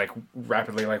kids now like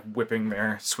rapidly like whipping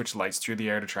their Switch lights through the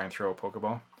air to try and throw a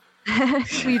Pokeball.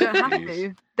 You don't have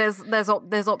Jeez. to.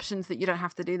 There's options that you don't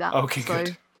have to do that. Okay, so,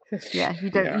 good. Yeah,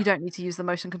 you Yeah. don't need to use the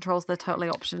motion controls. They're totally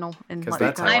optional in Because like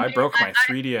that's how the- I broke my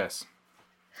 3DS.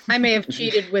 I may have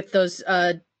cheated with those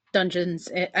dungeons.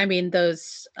 I mean,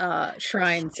 those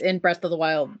shrines in Breath of the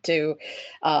Wild too.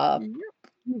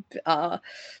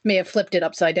 May have flipped it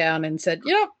upside down and said,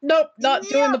 nope, not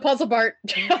doing the puzzle part.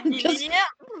 I'm just- Yeah.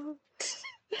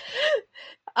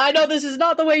 I know this is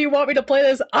not the way you want me to play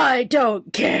this. I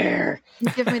don't care.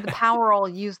 You give me the power, I'll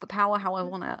use the power how I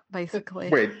want it, basically.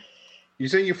 Wait, you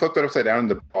saying you flipped it upside down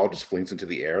and the ball just flinks into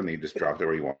the air and then you just dropped it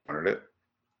where you wanted it?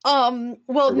 Well,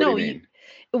 Or what no. do you mean?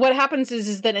 What happens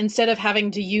is that instead of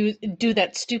having to do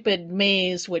that stupid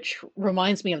maze, which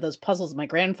reminds me of those puzzles my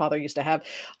grandfather used to have,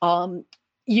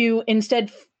 you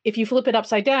instead, if you flip it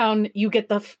upside down, you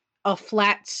get a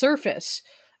flat surface,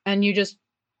 and you just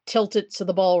tilt it so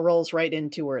the ball rolls right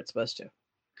into where it's supposed to.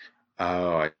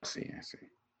 Oh, I see.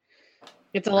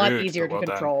 It's a lot Rude, easier but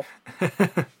to well done.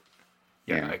 control.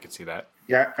 Yeah, Yeah. I could see that.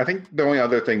 Yeah, I think the only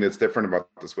other thing that's different about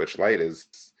the Switch Lite is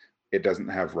it doesn't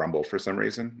have rumble for some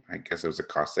reason. I guess it was a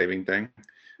cost-saving thing.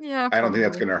 Yeah. I don't think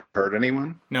that's probably. going to hurt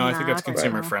anyone. No, I think Nah, that's I don't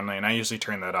consumer know. friendly, and I usually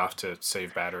turn that off to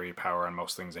save battery power on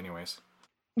most things, anyways.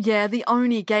 Yeah, the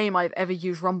only game I've ever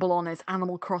used Rumble on is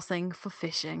Animal Crossing for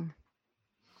fishing.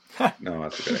 No,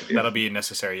 that's a good idea. That'll be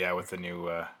necessary, yeah, with the new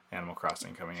Animal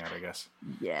Crossing coming out, I guess.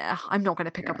 Yeah, I'm not going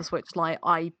to pick up Yeah. a Switch Lite.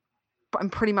 I'm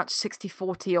pretty much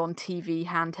 60-40 on TV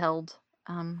handheld.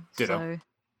 Ditto. So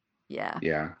yeah.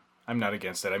 Yeah. I'm not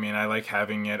against it. I mean, I like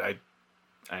having it.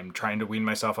 I'm trying to wean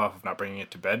myself off of not bringing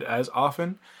it to bed as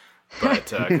often,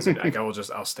 but because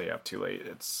I'll stay up too late.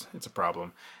 It's a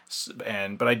problem.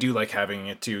 But I do like having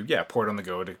it to port on the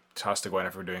go to toss to Gwen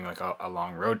if we're doing like a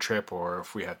long road trip or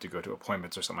if we have to go to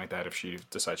appointments or something like that. If she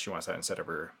decides she wants that instead of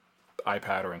her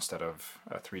iPad or instead of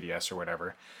a 3DS or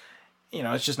whatever.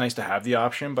 It's just nice to have the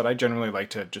option, but I generally like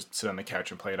to just sit on the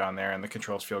couch and play it on there, and the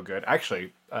controls feel good.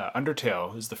 Actually,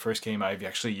 Undertale is the first game I've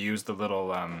actually used the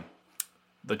little,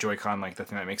 the Joy-Con, like the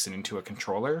thing that makes it into a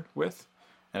controller with,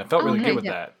 and it felt really good with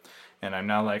that. And I'm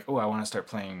now like, I want to start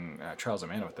playing Trials of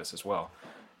Mana with this as well,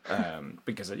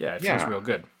 because it feels Yeah. real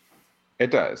good. It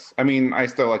does. I mean, I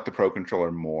still like the Pro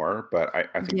Controller more, but I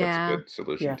think Yeah. that's a good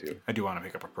solution Yeah. too. I do want to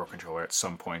pick up a Pro Controller at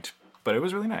some point, but it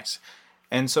was really nice.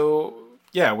 And so,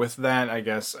 with that, I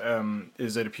guess,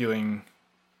 is it appealing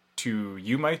to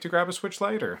you, Mike, to grab a Switch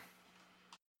Lite, or?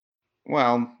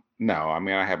 Well, no. I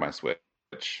mean, I have my Switch,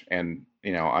 and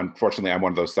unfortunately, I'm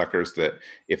one of those suckers that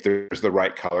if there's the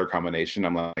right color combination,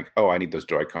 I'm like, oh, I need those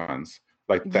Joy-Cons.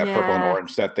 like that purple and Yeah.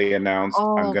 orange set they announced.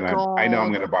 Oh, I know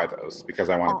I'm God. gonna buy those because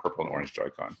I want a Oh, purple and orange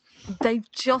Joy-Con. they've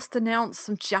just announced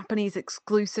some Japanese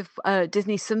exclusive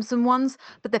Disney Simpson ones,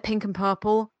 but they're pink and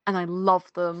purple, and I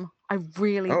love them. I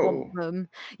really want Oh, them.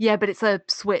 Yeah, but it's a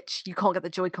Switch. You can't get the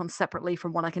Joy-Con separately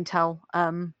from what I can tell.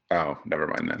 oh, never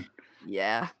mind then.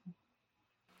 Yeah.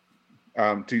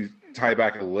 To tie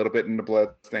back a little bit into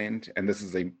Bloodstained, and this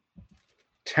is a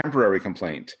temporary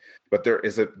complaint, but there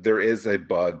is a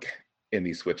bug in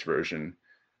the Switch version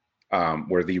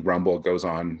where the rumble goes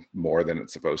on more than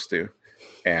it's supposed to,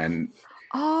 and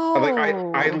Oh.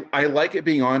 I like it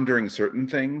being on during certain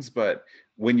things, but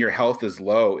when your health is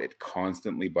low, it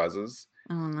constantly buzzes.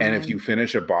 Oh And if no. you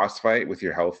finish a boss fight with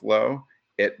your health low,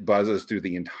 it buzzes through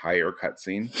the entire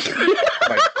cutscene.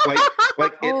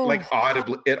 Like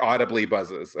it audibly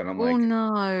buzzes, and I'm Oh like,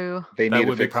 no. they That need to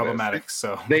would be fix problematic. this.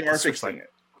 So They the are Switch, fixing like, it.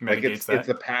 Like mitigates it's that.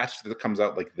 a patch that comes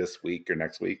out like this week or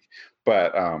next week.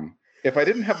 But if I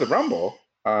didn't have the rumble,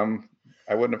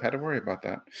 I wouldn't have had to worry about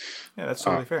that. Yeah, that's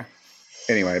totally fair.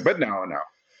 Anyway, but no.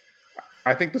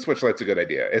 I think the Switch Lite's a good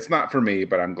idea. It's not for me,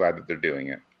 but I'm glad that they're doing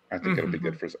it. I think it'll be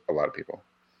good for a lot of people.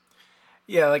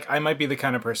 Yeah, like I might be the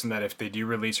kind of person that if they do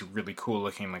release a really cool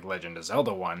looking like Legend of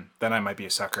Zelda one, then I might be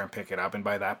a sucker and pick it up. And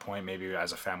by that point, maybe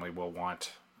as a family, we'll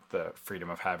want the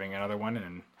freedom of having another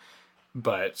one.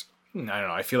 But I don't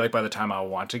know. I feel like by the time I'll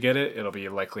want to get it, it'll be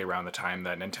likely around the time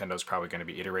that Nintendo's probably going to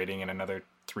be iterating in another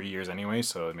 3 years anyway.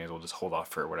 So I may as well just hold off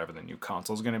for whatever the new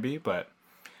console's going to be. But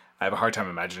I have a hard time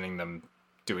imagining them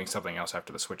doing something else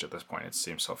after the Switch at this point. It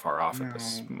seems so far off at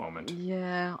this moment.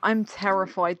 Yeah, I'm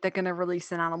terrified they're going to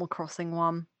release an Animal Crossing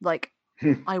one. Like,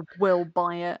 I will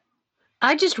buy it.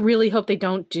 I just really hope they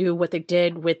don't do what they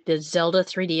did with the Zelda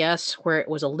 3DS, where it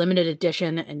was a limited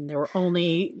edition and there were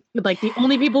only the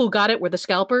only people who got it were the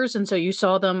scalpers, and so you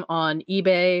saw them on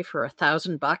eBay for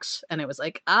 $1,000, and it was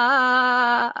like,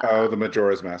 Oh, the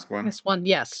Majora's Mask one. This one,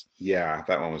 yes. Yeah,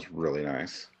 that one was really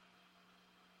nice.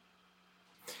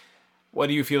 What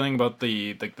are you feeling about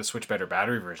the Switch Better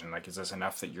battery version? Like, is this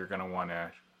enough that you're gonna want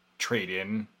to trade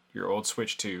in your old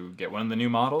Switch to get one of the new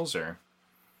models, or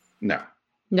no?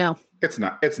 No, it's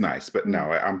not. It's nice, but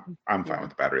no, I'm fine with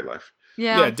the battery life.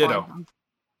 Yeah, ditto. fine.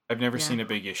 I've never seen a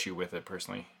big issue with it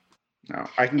personally. No,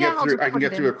 I can get through. I can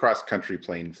get through a cross-country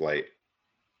plane flight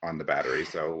on the battery,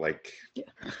 so like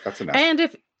that's enough.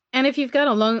 And if you've got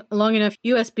a long enough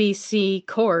USB-C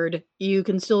cord, you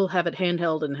can still have it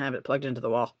handheld and have it plugged into the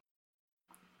wall.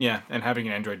 Yeah, and having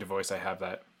an Android device, I have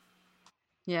that.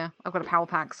 Yeah, I've got a power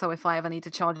pack, so if I ever need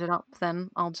to charge it up, then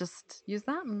I'll just use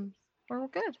that and we're all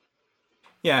good.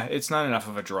 Yeah, it's not enough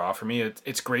of a draw for me.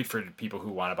 It's great for people who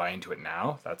want to buy into it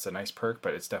now. That's a nice perk,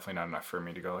 but it's definitely not enough for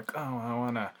me to go like, oh,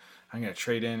 I'm gonna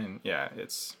trade in. And yeah,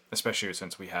 it's especially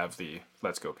since we have the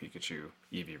Let's Go Pikachu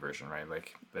Eevee version, right?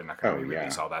 Like they're not gonna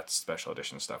release all that special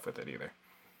edition stuff with it either.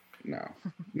 No.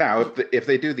 Now, if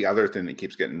they do the other thing that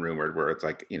keeps getting rumored, where it's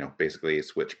like, basically a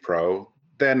Switch Pro,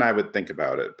 then I would think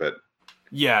about it. But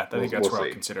yeah, I think that's where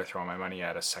I'll consider throwing my money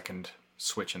at, a second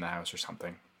Switch in the house or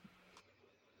something.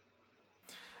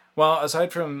 Well,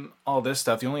 aside from all this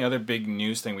stuff, the only other big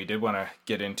news thing we did want to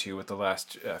get into with the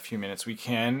last few minutes we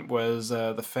can was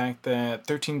the fact that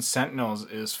 13 Sentinels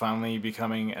is finally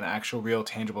becoming an actual, real,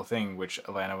 tangible thing, which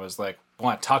Alana was like, I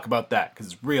want to talk about that because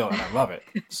it's real and I love it.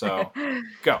 So,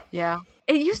 go. Yeah.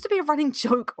 It used to be a running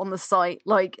joke on the site.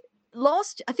 Like,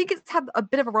 I think it's had a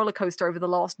bit of a roller coaster over the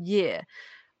last year.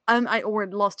 Or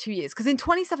in the last 2 years, because in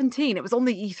 2017 it was on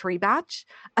the E3 badge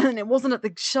and it wasn't at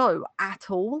the show at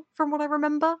all, from what I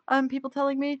remember. People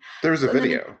telling me there was a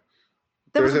video.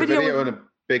 There was a video in a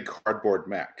big cardboard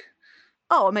mech.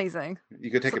 Oh, amazing!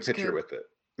 You could take a picture with it.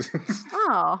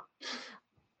 Oh,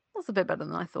 that's a bit better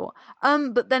than I thought.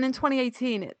 But then in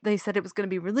 2018 they said it was going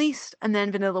to be released, and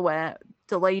then Vanillaware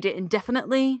delayed it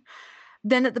indefinitely.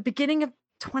 Then at the beginning of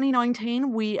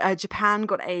 2019, Japan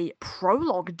got a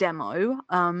prologue demo,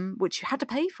 which you had to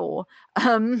pay for.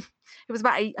 It was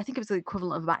about I think it was the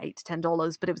equivalent of about $8 to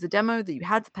 $10, but it was a demo that you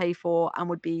had to pay for and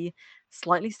would be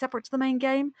slightly separate to the main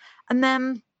game. And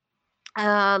then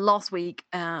last week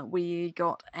we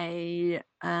got a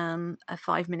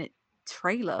 5-minute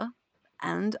trailer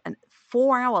and a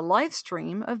 4-hour live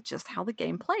stream of just how the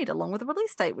game played, along with a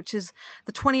release date, which is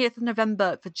the 20th of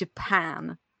November for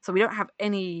Japan. So we don't have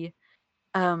any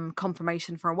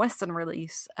confirmation for a Western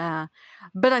release,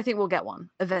 but I think we'll get one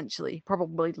eventually,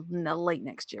 probably late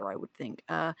next year, I would think.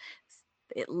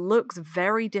 It looks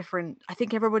very different. I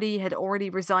think everybody had already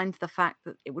resigned to the fact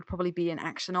that it would probably be an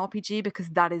action RPG because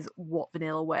that is what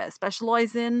Vanillaware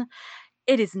specialize in.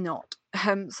 It is not.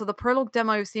 So the prologue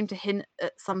demo seemed to hint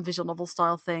at some visual novel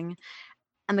style thing,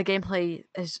 and the gameplay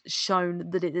has shown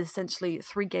that it is essentially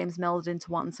 3 games melded into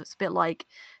one. So it's a bit like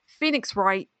Phoenix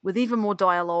Wright with even more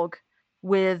dialogue,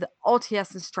 with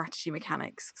RTS and strategy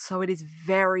mechanics. So it is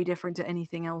very different to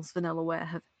anything else Vanillaware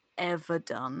have ever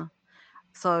done.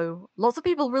 So lots of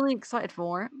people really excited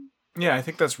for it. Yeah, I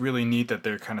think that's really neat that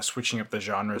they're kind of switching up the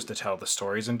genres to tell the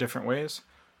stories in different ways.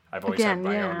 I've always had Again,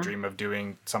 my yeah. own dream of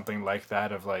doing something like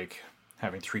that, of like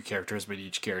having 3 characters, but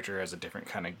each character has a different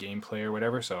kind of gameplay or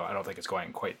whatever. So I don't think it's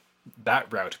going quite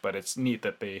that route, but it's neat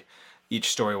that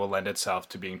each story will lend itself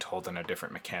to being told in a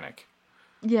different mechanic.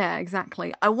 Yeah,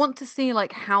 exactly. I want to see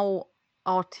like how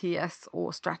RTS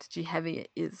or strategy heavy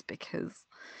it is, because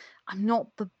I'm not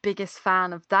the biggest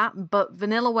fan of that, but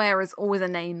Vanillaware is always a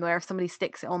name where if somebody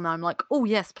sticks it on there, I'm like, oh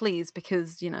yes, please,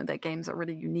 because their games are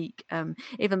really unique.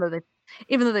 Even though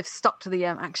they've stuck to the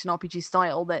action RPG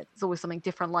style, there's always something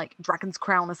different. Like Dragon's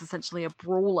Crown is essentially a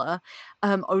brawler.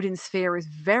 Odin's Sphere is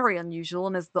very unusual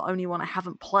and is the only one I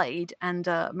haven't played. And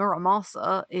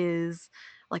Muramasa is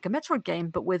like a Metroid game,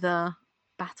 but with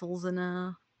battles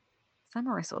and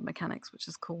samurai sword mechanics, which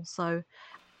is cool. So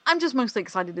I'm just mostly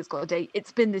excited it's got a date.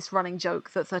 It's been this running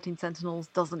joke that 13 Sentinels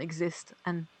doesn't exist,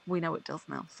 and we know it does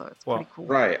now, so it's pretty cool.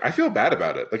 Right. I feel bad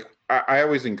about it. Like I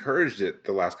always encouraged it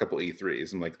the last couple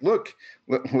E3s. I'm like, look,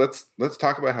 let's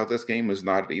talk about how this game was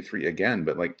not at E3 again,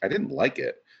 but like I didn't like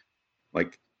it.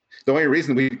 Like the only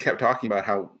reason we kept talking about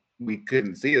how we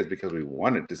couldn't see it is because we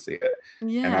wanted to see it.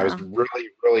 Yeah. And I was really,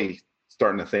 really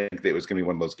starting to think that it was going to be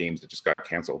one of those games that just got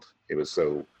canceled. It was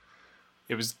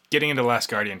getting into Last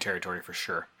Guardian territory for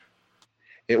sure.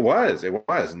 It was.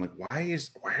 I'm like, why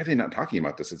are they not talking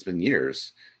about this? It's been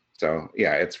years. So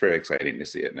yeah, it's very exciting to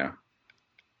see it now.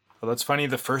 Well, that's funny.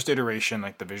 The first iteration,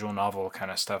 like the visual novel kind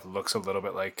of stuff, looks a little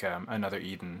bit like Another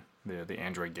Eden, the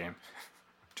Android game.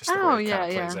 Just the way it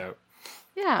kind of plays out.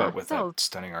 Yeah. But with that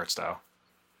stunning art style.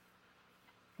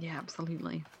 Yeah,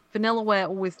 absolutely. Vanillaware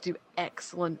always do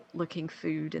excellent looking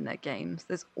food in their games.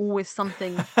 There's always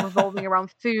something revolving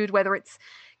around food, whether it's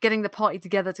getting the party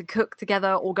together to cook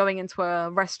together or going into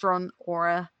a restaurant or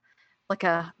a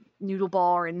noodle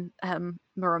bar in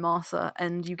Muramasa,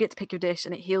 and you get to pick your dish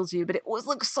and it heals you, but it always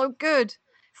looks so good.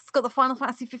 It's got the Final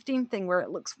Fantasy 15 thing where it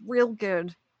looks real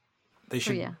good. They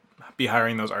should be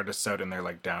hiring those artists out in their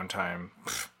like downtime,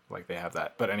 like they have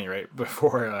that. But at any rate,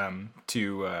 before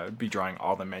to be drawing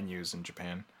all the menus in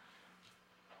Japan.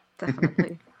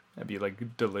 Definitely. That'd be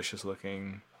like delicious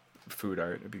looking food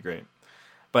art. It'd be great.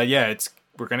 But yeah,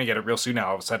 we're gonna get it real soon now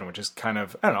all of a sudden, which is kind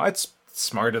of, I don't know, it's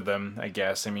smart of them, I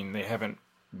guess. I mean, they haven't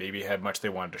maybe had much they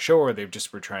wanted to show, or they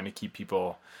just were trying to keep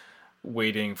people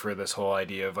waiting for this whole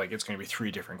idea of like it's going to be 3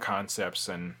 different concepts,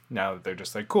 and now they're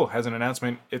just like, cool, has an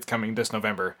announcement, it's coming this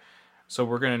November, so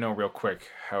we're going to know real quick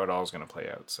how it all is going to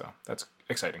play out. So that's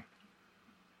exciting.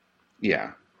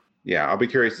 Yeah, I'll be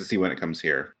curious to see when it comes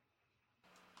here.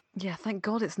 Yeah, thank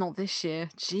God it's not this year.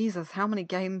 Jesus, how many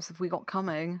games have we got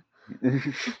coming?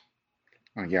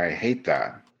 Oh, yeah, I hate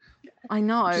that. I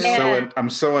know. I'm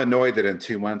so annoyed that in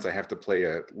 2 months I have to play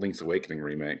a Link's Awakening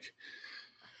remake.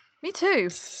 Me too.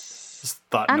 Just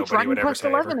thought And nobody would Dragon ever Quest say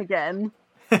XI ever. again.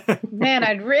 Man,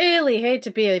 I'd really hate to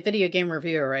be a video game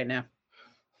reviewer right now.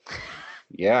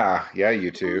 Yeah, you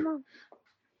two.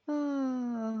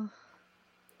 I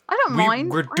don't mind.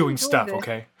 We're I doing enjoy stuff, this.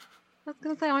 okay? I was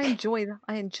gonna say I enjoy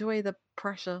the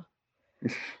pressure.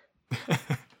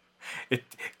 It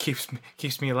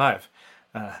keeps me alive.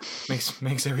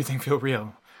 Makes everything feel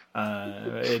real.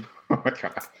 It Oh my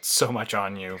god. so much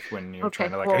on you when you're Okay,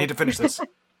 trying to like, well. I need to finish this.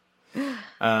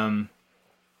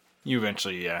 You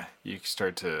eventually, you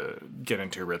start to get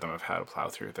into a rhythm of how to plow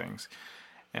through things,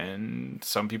 and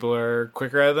some people are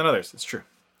quicker at it than others. It's true.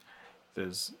 I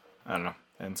don't know,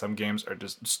 and some games are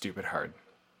just stupid hard.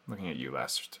 Looking at you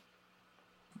last,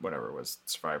 whatever it was,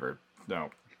 Survivor.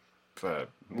 No,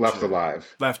 Left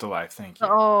Alive. Left Alive. Thank you.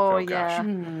 Oh gosh.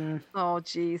 yeah. Oh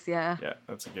jeez, yeah. Yeah,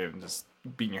 that's a game just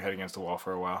beating your head against the wall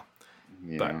for a while.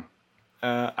 Yeah.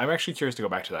 I'm actually curious to go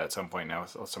back to that at some point now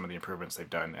with some of the improvements they've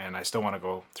done, and I still want to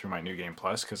go through my New Game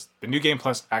Plus, because the New Game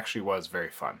Plus actually was very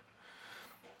fun.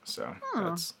 So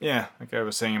that's, like I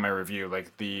was saying in my review,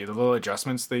 like the little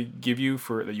adjustments they give you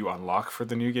that you unlock for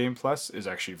the New Game Plus is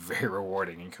actually very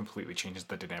rewarding and completely changes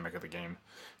the dynamic of the game.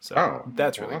 So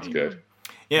that's really neat. Good.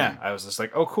 Yeah, I was just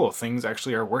like, oh cool, things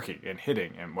actually are working and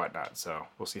hitting and whatnot. So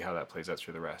we'll see how that plays out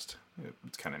through the rest.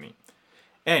 It's kind of neat.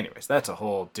 Anyways, that's a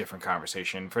whole different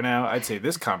conversation. For now, I'd say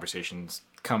this conversation's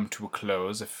come to a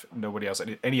close. If nobody else,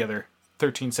 any other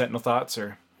 13 Sentinel thoughts,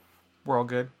 or we're all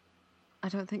good? I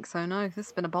don't think so, no. This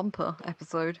has been a bumper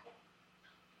episode.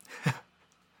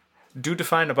 Do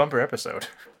define a bumper episode.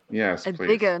 Yes, A please.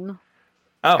 big un.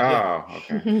 Oh, yeah. Oh,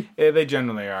 okay. Yeah, they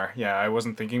generally are. Yeah, I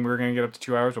wasn't thinking we were going to get up to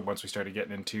 2 hours, but once we started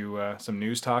getting into some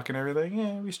news talk and everything,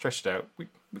 yeah, we stretched it out. We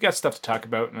got stuff to talk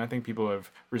about, and I think people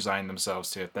have resigned themselves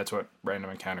to it. That's what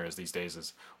Random Encounter is these days,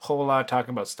 is a whole lot of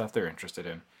talking about stuff they're interested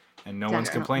in. And no one's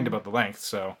complained about the length,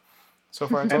 so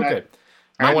far it's all good.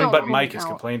 No one but Mike has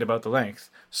complained about the length,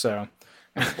 so...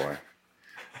 Oh, boy.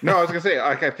 No, I was gonna say,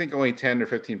 like, I think only 10 or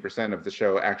 15% of the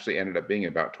show actually ended up being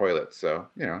about toilets. So,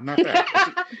 not bad.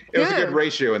 It was a good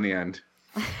ratio in the end.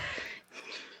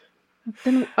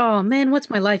 Then, oh man, what's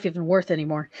my life even worth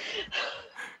anymore?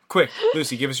 Quick,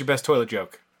 Lucy, give us your best toilet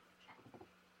joke.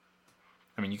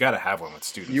 I mean, you got to have one with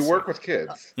students. You work with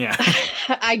kids. Yeah.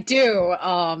 I do.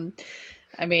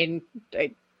 I mean,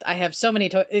 I have so many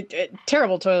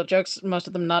terrible toilet jokes. Most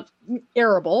of them not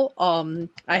airable.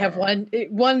 I have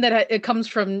one that it comes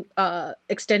from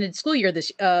extended school year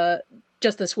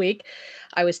just this week.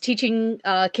 I was teaching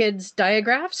kids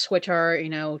digraphs, which are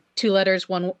 2 letters,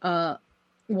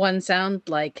 one sound,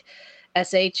 like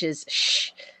sh is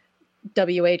sh,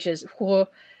 wh is wh,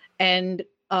 and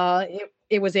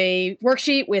it was a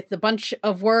worksheet with a bunch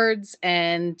of words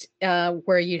and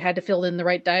where you had to fill in the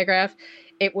right digraph.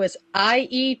 It was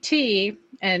IET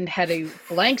and had a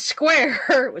blank square.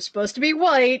 It was supposed to be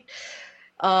white.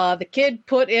 The kid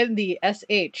put in the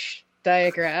SH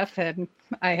digraph, and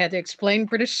I had to explain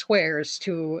British squares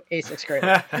to a 6th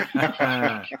grader.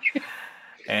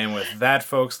 And with that,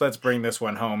 folks, let's bring this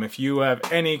one home. If you have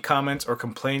any comments or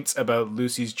complaints about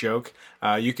Lucy's joke,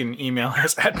 you can email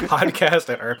us at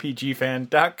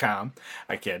podcast@rpgfan.com.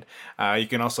 I kid. You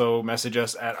can also message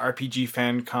us at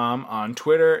rpgfancom on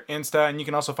Twitter, Insta, and you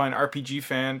can also find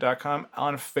rpgfan.com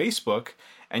on Facebook.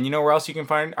 And you know where else you can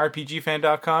find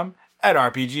rpgfan.com? At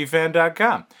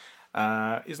rpgfan.com.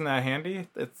 Isn't that handy?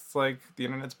 It's like the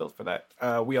internet's built for that.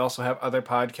 We also have other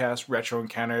podcasts, Retro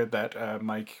Encounter, that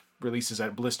Mike releases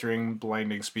at blistering,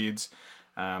 blinding speeds.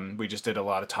 We just did a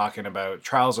lot of talking about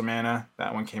Trials of Mana.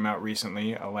 That one came out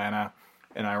recently. Alana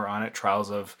and I were on it. Trials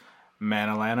of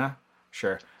Mana Lana.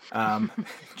 Sure.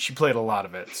 She played a lot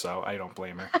of it, so I don't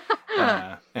blame her.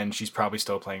 And she's probably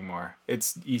still playing more.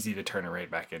 It's easy to turn her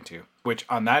right back into. Which,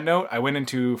 on that note, I went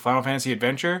into Final Fantasy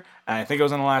Adventure, and I think I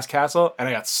was in the last castle, and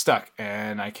I got stuck,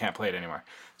 and I can't play it anymore.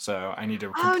 So I need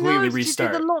to completely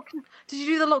restart. Did you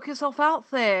do the lock yourself out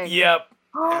thing? Yep.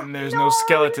 And there's no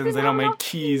skeletons. They don't make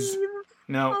keys. keys.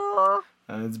 No.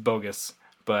 It's bogus.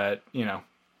 But,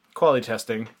 quality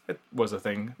testing, it was a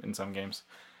thing in some games.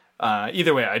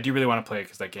 Either way, I do really want to play it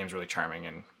because that game's really charming,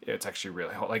 and it's actually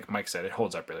really, like Mike said, it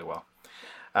holds up really well.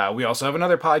 We also have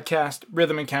another podcast,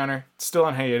 Rhythm Encounter. It's still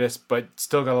on hiatus, but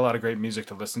still got a lot of great music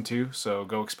to listen to, so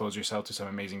go expose yourself to some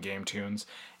amazing game tunes,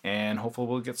 and hopefully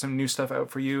we'll get some new stuff out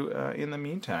for you in the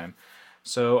meantime.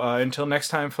 So until next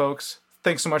time, folks,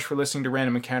 thanks so much for listening to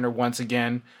Random Encounter once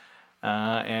again.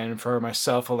 And for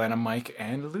myself, Alana, Mike,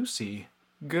 and Lucy,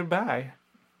 goodbye.